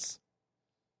internet's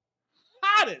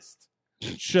hottest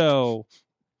show,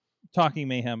 Talking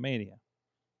Mayhem Mania.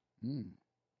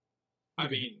 I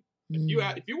mean,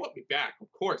 if you want me back, of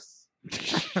course,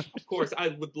 I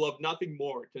would love nothing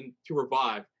more than to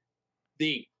revive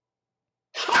the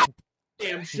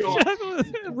damn show.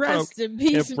 Rest in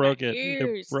peace. It broke in my it. It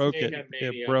ears. broke it. Mayhem It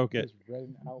Mania. broke it.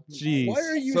 Jeez. Why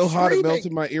are you So hot it screaming?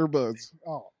 melted my earbuds.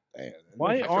 Oh, damn.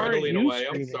 Why I tried to aren't lean you away. I'm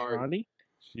screaming, sorry. Ronnie?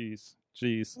 Jeez.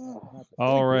 Jeez. Oh,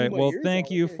 All really right. blew my Well, ears thank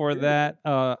out. you I can't for hear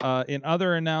that. In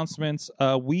other announcements,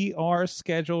 we are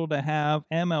scheduled to have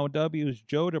MLW's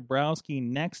Joe Dabrowski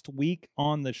next week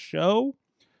on the show.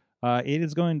 It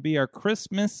is going to be our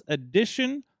Christmas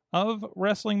edition of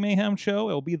Wrestling Mayhem Show.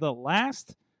 It will be the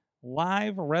last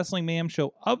live Wrestling Mayhem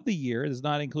Show of the year. It is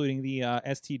not including the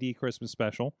STD Christmas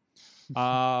special,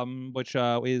 which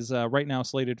is right now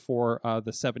slated for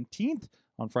the 17th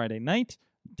on Friday night.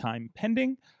 Time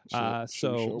pending. Should we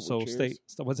show So up with stay. chairs?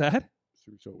 What's that?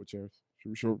 Should we show up with chairs? Should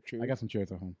we show up chairs? I got some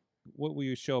chairs at home. What will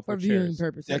you show up For with viewing chairs?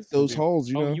 purposes. Deck those holes,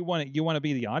 you know. Oh, you want to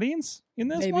be the audience in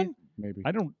this Maybe. one? Maybe.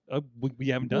 I don't. We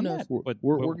haven't done knows? that. We're, But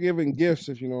we're giving gifts,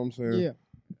 if you know what I'm saying. Yeah.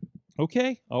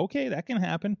 okay, that can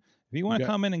happen. If you want to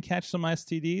Okay. come in and catch some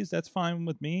STDs, that's fine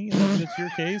with me. If it's your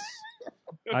case,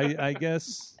 I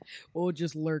guess. We'll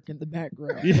just lurk in the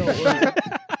background. Yeah. Don't worry.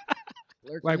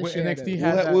 Lurk in Like the with shadows. NXT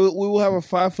had that. We will have a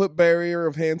 5-foot barrier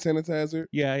of hand sanitizer.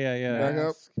 Yeah. Back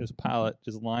up. Just pile it.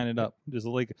 Just line it up. Just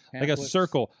like a Pamphlets.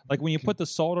 circle. Like when you put the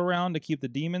salt around to keep the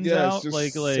demons Yeah, it's out. just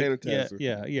Like sanitizer.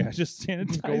 yeah. Just Gold-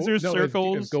 sanitizer no, it's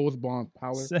circles. Gold Bond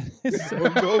powder.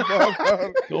 Go,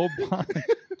 Bob. Gold bond.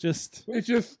 Just It's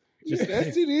just Just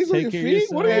STDs on take your care of feet?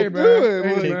 What are yourself. you Hey, man. doing?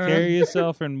 Hey, What- take man. care of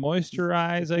yourself and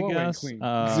moisturize, The I flow ain't guess. clean.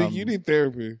 Zeke, you need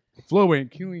therapy. flow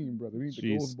ain't clean, brother. We need the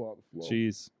Jeez. Gold Bond flow.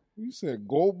 Jeez. You said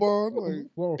gold bond?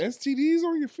 Like Flow. STDs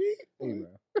on your feet? Hey, man.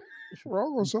 What's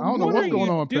wrong with something? I don't know What what's are going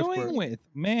you on in doing Pittsburgh. with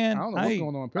man? I don't know what's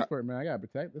going on in Pittsburgh, man. I gotta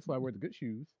protect. That's why I wear the good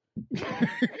shoes.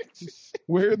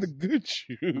 Where are the good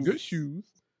shoes? Good shoes.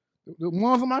 The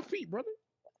ones on my feet, brother.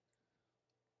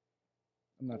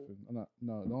 I'm not.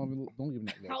 No, don't give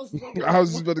me that look. I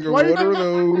was just about to go, Why you what are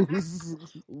not-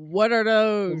 those? What are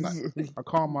those? I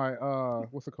call my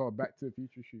what's it called? Back to the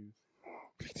Future shoes.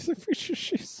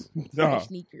 Nah.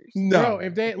 Sneakers. No. Bro,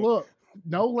 if they look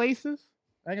no laces,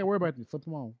 I ain't gotta worry about this. Flip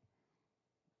them on.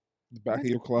 The back of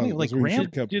your closet. like That's where you Graham-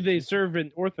 should've kept Do it. they serve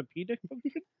an orthopedic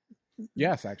function?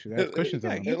 Yes, actually, they have cushions in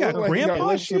them. You got looked like grandpa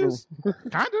lifts in them. shoes?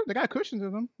 Kinda. They got cushions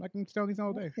in them. I can tell these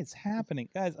all day. What is happening,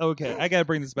 guys? Okay, I gotta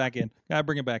bring this back in. Gotta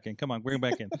bring it back in. Come on, bring it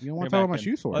back in. You don't want Bring to it talk about my back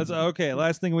in. shoes for? Let's, okay,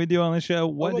 last thing we do on the show.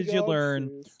 What Oh my did you God, learn?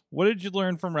 serious. What did you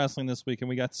learn from wrestling this week? And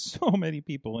we got so many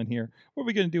people in here. What are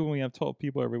we gonna do when we have 12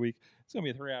 people every week? It's gonna be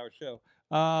a 3-hour show.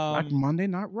 Like Monday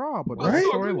Night Raw, but Well, Right?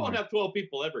 Sorg, we won't storyline. have 12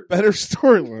 people every Better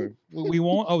storyline. We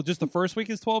won't. Oh, just the first week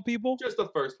is 12 people. Just the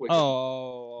first week.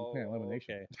 Oh, Yeah,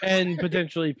 elimination. okay. And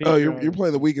potentially Oh, Patreon. you're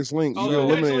playing the weakest link. Oh, You're no,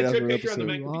 eliminated actually, after check an Patreon, the episode.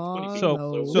 man could be 20 So-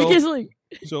 people. so- Biggest link.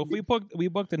 So if we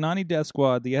booked the Nani Death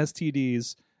Squad, the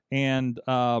STDs, and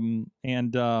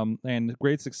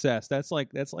Great Success, that's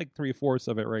like 3/4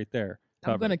 of it right there.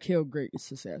 I'm covered. gonna kill Great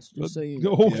Success, just so you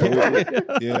know. Okay.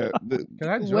 Yeah. Can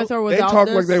I joke? With or They without talk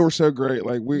this, like they were so great.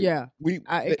 Like we, Yeah, we,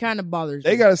 it kind of bothers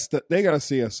they me. gotta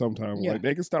see us sometime. Yeah. Like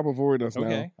they can stop avoiding us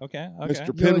now. Okay.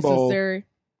 Mr. Joey Pinball. Sinceri,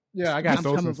 Yeah, I got I'm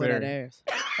those coming for that sincerity.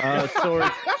 ass.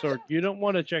 Sorg, you don't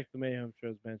want to check the Mayhem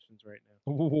Show's mentions right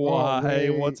now. Why? wait.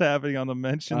 What's happening on the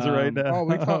mentions Um, right now? oh,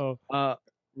 we talk-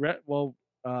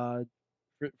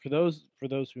 For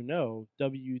those who know,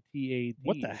 WTAD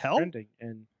What the is hell? trending,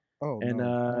 Oh, and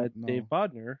no. Dave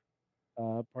Bodner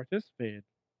participated.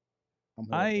 I'm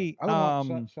I, don't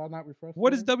know. um, Shall I not refresh?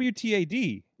 What is there?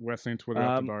 WTAD? Wrestling Twitter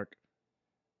After Um, Dark?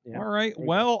 Yeah. All right.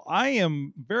 Well, I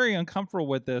am very uncomfortable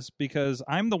with this because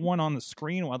I'm the one on the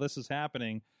screen while this is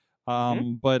happening.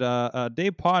 But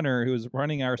Dave Podner, who's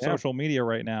running our Yeah. social media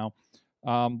right now,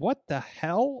 What the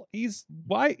hell? He's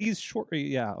short.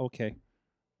 Yeah, okay.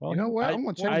 Well, You know what? I'm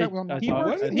gonna check that when I'm not.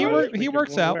 he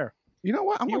works out. You know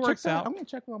what? I'm He gonna works check that. out. I'm gonna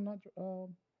check when I'm not.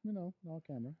 Not on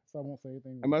camera, so I won't say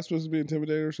anything. Am I supposed to be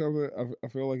intimidated or something? I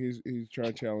feel like he's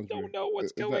trying to challenge me. Don't know what's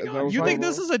Is that- going is that on. what's You think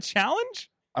going this on? is a challenge?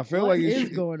 I feel What like is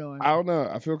he's going on? I don't know.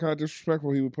 I feel kind of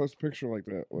disrespectful. He would post a picture like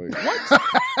that. Like,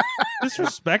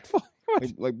 Disrespectful?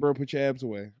 like, bro, put your abs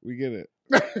away. We get it.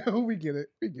 We get it.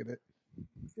 We get it.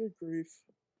 Good grief.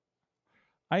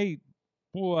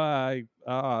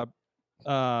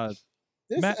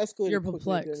 This Matt, escalated. You're quickly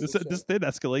perplexed. during the This show. did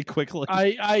escalate quickly.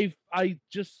 I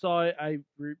just saw it.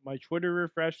 My Twitter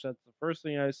refreshed. That's the first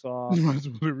thing I saw.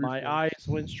 My eyes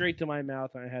went straight to my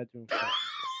mouth, and I had to. Inflect.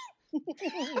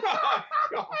 God.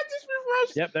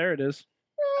 Yep, there it is.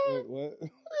 Wait, what?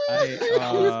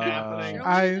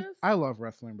 I love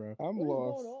wrestling, bro. I'm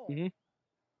lost.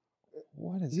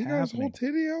 What is You guys happening? whole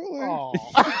titty out?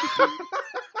 Like,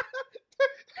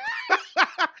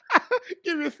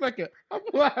 Give me a second. I'm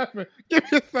laughing. Give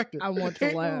me a second. I want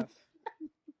to laugh.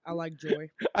 I like joy.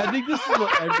 I think this is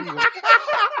what everyone.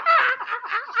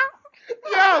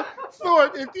 Yo,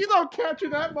 Sword, if you don't capture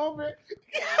that moment,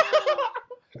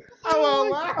 I will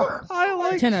laugh. I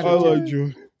like 10 out I of 10. like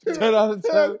you. 10 out of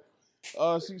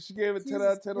 10. She gave it 10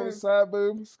 out of 10 on the side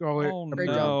boob. Scarlett. Oh Great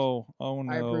no! Oh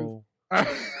I no!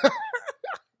 approve.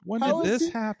 When How did is this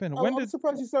he- happen? I'm, When I'm did?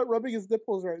 surprised you start rubbing his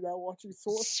nipples right now watching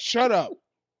Sword. Shut up.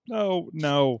 No!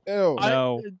 Ew.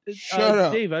 No. Shut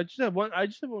up. Dave. I just have one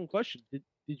question. Did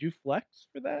you flex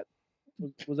for that?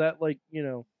 Was that like Hey,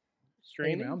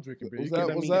 straining? man, I'm drinking beer. Was You that,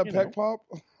 can- was mean, that you peck know. pop?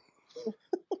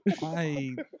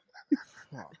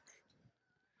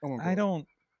 I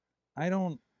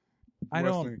don't.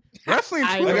 Wrestling.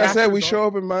 I- Like I said, we show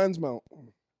up in Mind's Mount.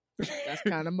 That's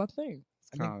kind of my thing.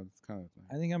 It's kind of thing.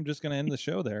 I think I'm just gonna end the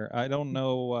show there. I don't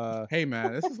know. Hey,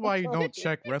 man, this is why you don't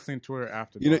check wrestling Twitter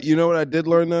after. You know, dark. you know what I did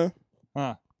learn though?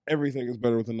 Huh. Everything is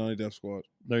better with the 90 Death Squad.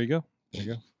 There you go. There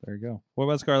you go. There you go. What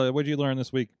about Scarlett? What did you learn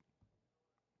this week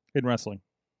in wrestling?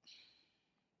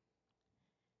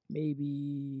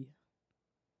 Maybe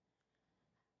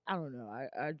I don't know.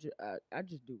 I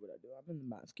just do what I do. I've been in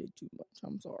the basket too much.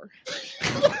 I'm sorry.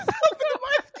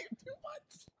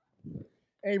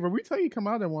 Hey, bro, we tell you come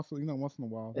out there once in a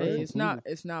while. Hey, it's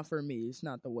not for me. It's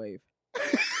not the wave.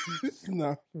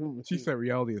 No. She said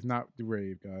reality is not the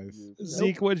rave, guys.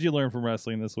 Zeke, what did you learn from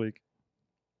wrestling this week?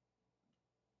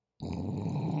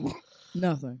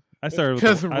 Nothing. I started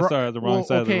at the wrong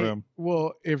side of the room.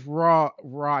 Well, if Raw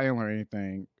ain't learn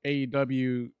anything,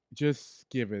 AEW just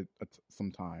give it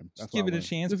some time. Just give it a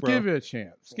chance, Just bro. give it a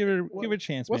chance. Just give it a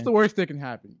chance, What's man. the worst that can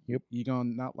happen? Yep. You gonna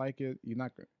not like it? You're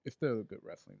not gonna. It's still good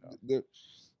wrestling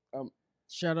though.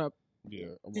 Shut up. Yeah.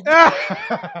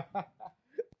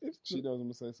 She knows I'm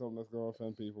gonna say something that's gonna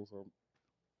offend people, so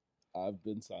I've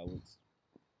been silenced.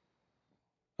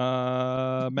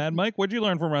 Mad Mike, what did you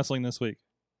learn from wrestling this week?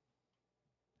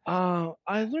 I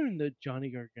learned that Johnny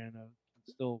Gargano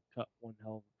can still cut one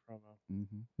hell of a promo,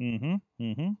 Mm-hmm.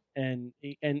 Mm-hmm.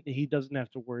 and he doesn't have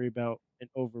to worry about an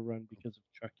overrun because of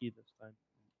Chucky this time.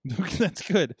 That's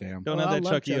good. Damn. Don't Oh, have I that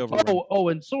love Chucky Chucky. over. Oh,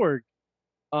 and Sorg.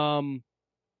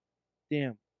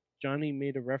 Damn, Johnny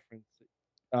made a reference.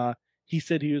 He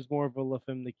said he was more of a La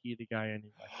Femme Nikita guy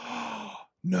anyway.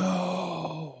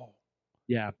 No.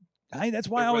 Yeah. That's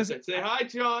why I always say hi,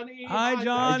 Johnny. Hi,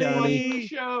 Johnny. Johnny.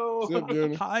 Show. What's up,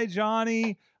 Johnny? Hi,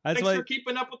 Johnny. That's Thanks why. for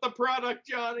keeping up with the product,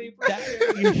 Johnny.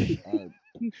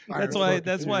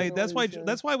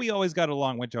 That's why we always got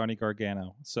along with Johnny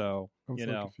Gargano. So I'm you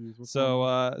so know. confused. What's So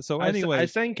I anyway,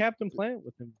 sang Captain Planet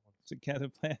with him. to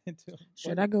Captain Planet too.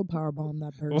 Should I go powerbomb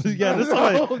that person? Well, yeah,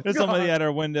 there's somebody at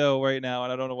our window right now,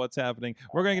 and I don't know what's happening.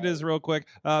 We're gonna get this real quick.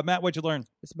 Matt, what'd you learn?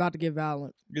 It's about to get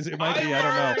violent. It might be. I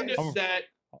don't know. learned that.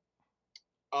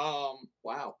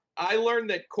 Wow. I learned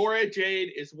that Cora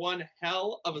Jade is one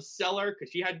hell of a seller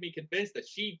because she had me convinced that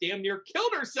she damn near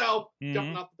killed herself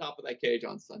jumping off the top of that cage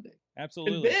on Sunday.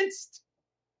 Absolutely. Convinced.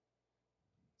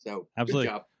 So, Absolutely.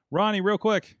 good job. Ronnie, real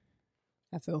quick.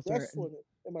 I feel threatened. Wrestling.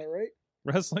 Am I right?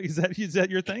 Wrestling is that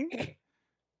your thing?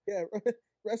 Yeah.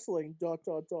 Wrestling. ... Am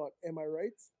I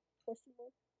right? Question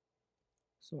mark.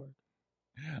 Sword.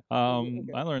 Okay.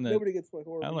 I learned that. Nobody gets my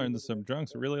horror. I learned that some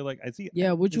drunks really like. I see.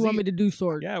 Yeah, what you want me to do,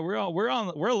 Sword? Yeah,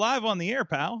 we're live on the air,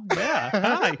 pal. Yeah,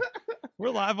 hi. We're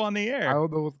live on the I air.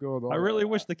 don't know what's going on. I really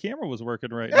wish the camera was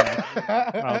working right now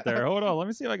out there. Hold on, let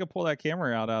me see if I can pull that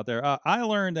camera out there. I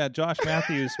learned that Josh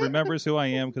Matthews remembers who I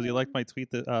am because he liked my tweet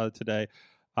today.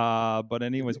 But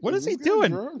anyways, what is he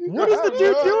doing? What is the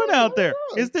dude doing out there?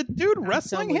 Is the dude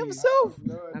wrestling telling you. himself?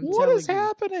 I'm What is telling you.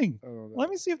 happening? Let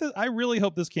me see if this. I really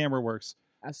hope this camera works.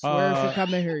 I swear if you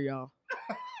come in here, y'all.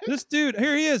 This dude,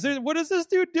 here he is. What is this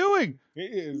dude doing? He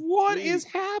is What deep. is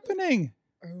happening?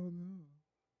 I don't know.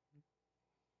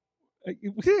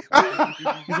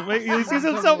 He sees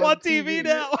himself on TV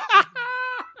now.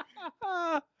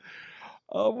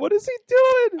 What is he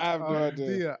doing? I have no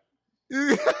idea.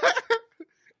 Yeah.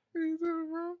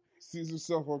 Sees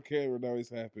himself on camera, now he's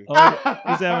happy. Oh,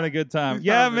 he's having a good time.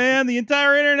 Yeah, man, the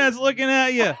entire internet's looking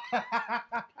at you.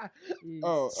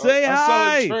 Oh, Say I saw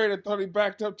hi. the train and thought he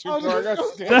backed up too I was far. I got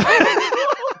just- scared.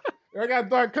 I got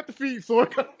dark. Cut the feed,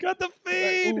 sword. Got the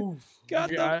feed. Got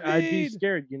the I'd be feed.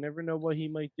 scared. You never know what he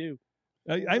might do.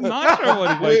 I'm not sure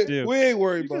what he might do. We ain't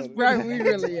worried about it. Right, we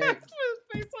really ain't. His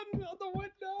face on the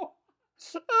window.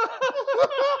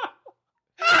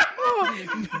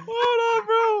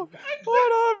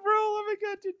 Hold on, bro. Let me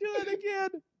get you.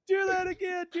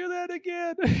 Do that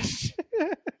again.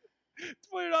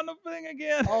 Put it on the thing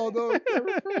again. Oh, no.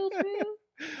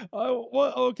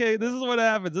 Okay, this is what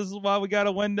happens. This is why we got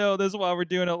a window. This is why we're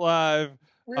doing it live.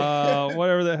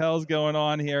 Whatever the hell's going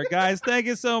on here. Guys, thank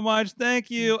you so much. Thank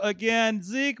you again,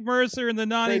 Zeke Mercer and the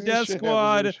Naughty Crazy Death shit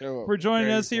Squad happens in the show. for joining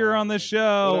Crazy us here on the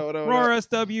show. What up? Raw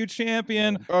SW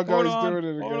champion. Oh, God, Hold he's on. doing it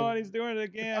again. Hold on, he's doing it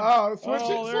again. Oh, switch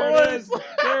it, there it is.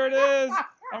 There it is.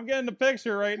 I'm getting the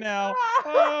picture right now.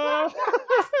 Oh,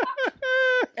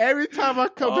 Every time I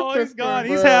come to he's gone. Pittsburgh,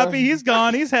 He's bruh. happy. He's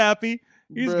gone. He's happy.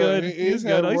 He's Bruh, good. he's He's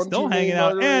had good. He's one still too hanging many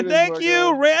out. And margaritas, thank my you,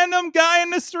 guy. random guy in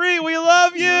the street. We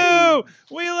love you.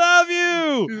 We love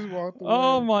you. Just walked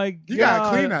Oh away. my god. You gotta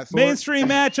clean that, Sword. Mainstream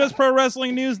match,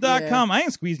 justprowrestlingnews.com. I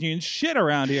ain't squeezing you in shit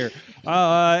around here.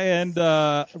 And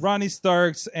Ronnie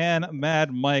Starks and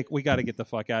Mad Mike. We got to get the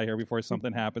fuck out of here before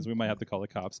something happens. We might have to call the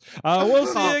cops. We'll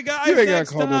see you guys You ain't got to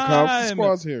next call no cops. The time.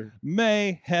 squad's here.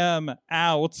 Mayhem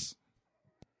out.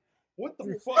 What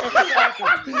the fuck just happened?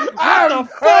 What the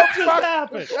fuck just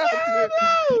happened?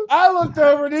 I looked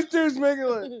over and this dude's making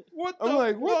like, What I'm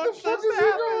like, what the fuck is just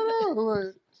going happened? on?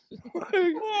 Like,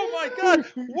 Oh my god,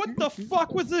 what the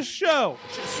fuck was this show?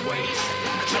 Just wait,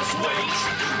 just wait,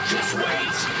 just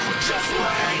wait, just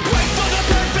wait. Wait for the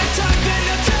perfect time, then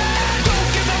attack. Don't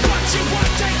give up what you want,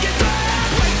 take it back.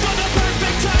 Wait for the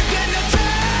perfect time, then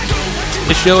attack. Do what you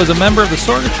This show is a member of the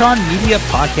Sorgatron Media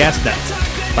Podcast Network.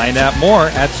 Find out more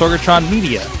at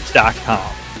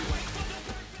sorgatronmedia.com.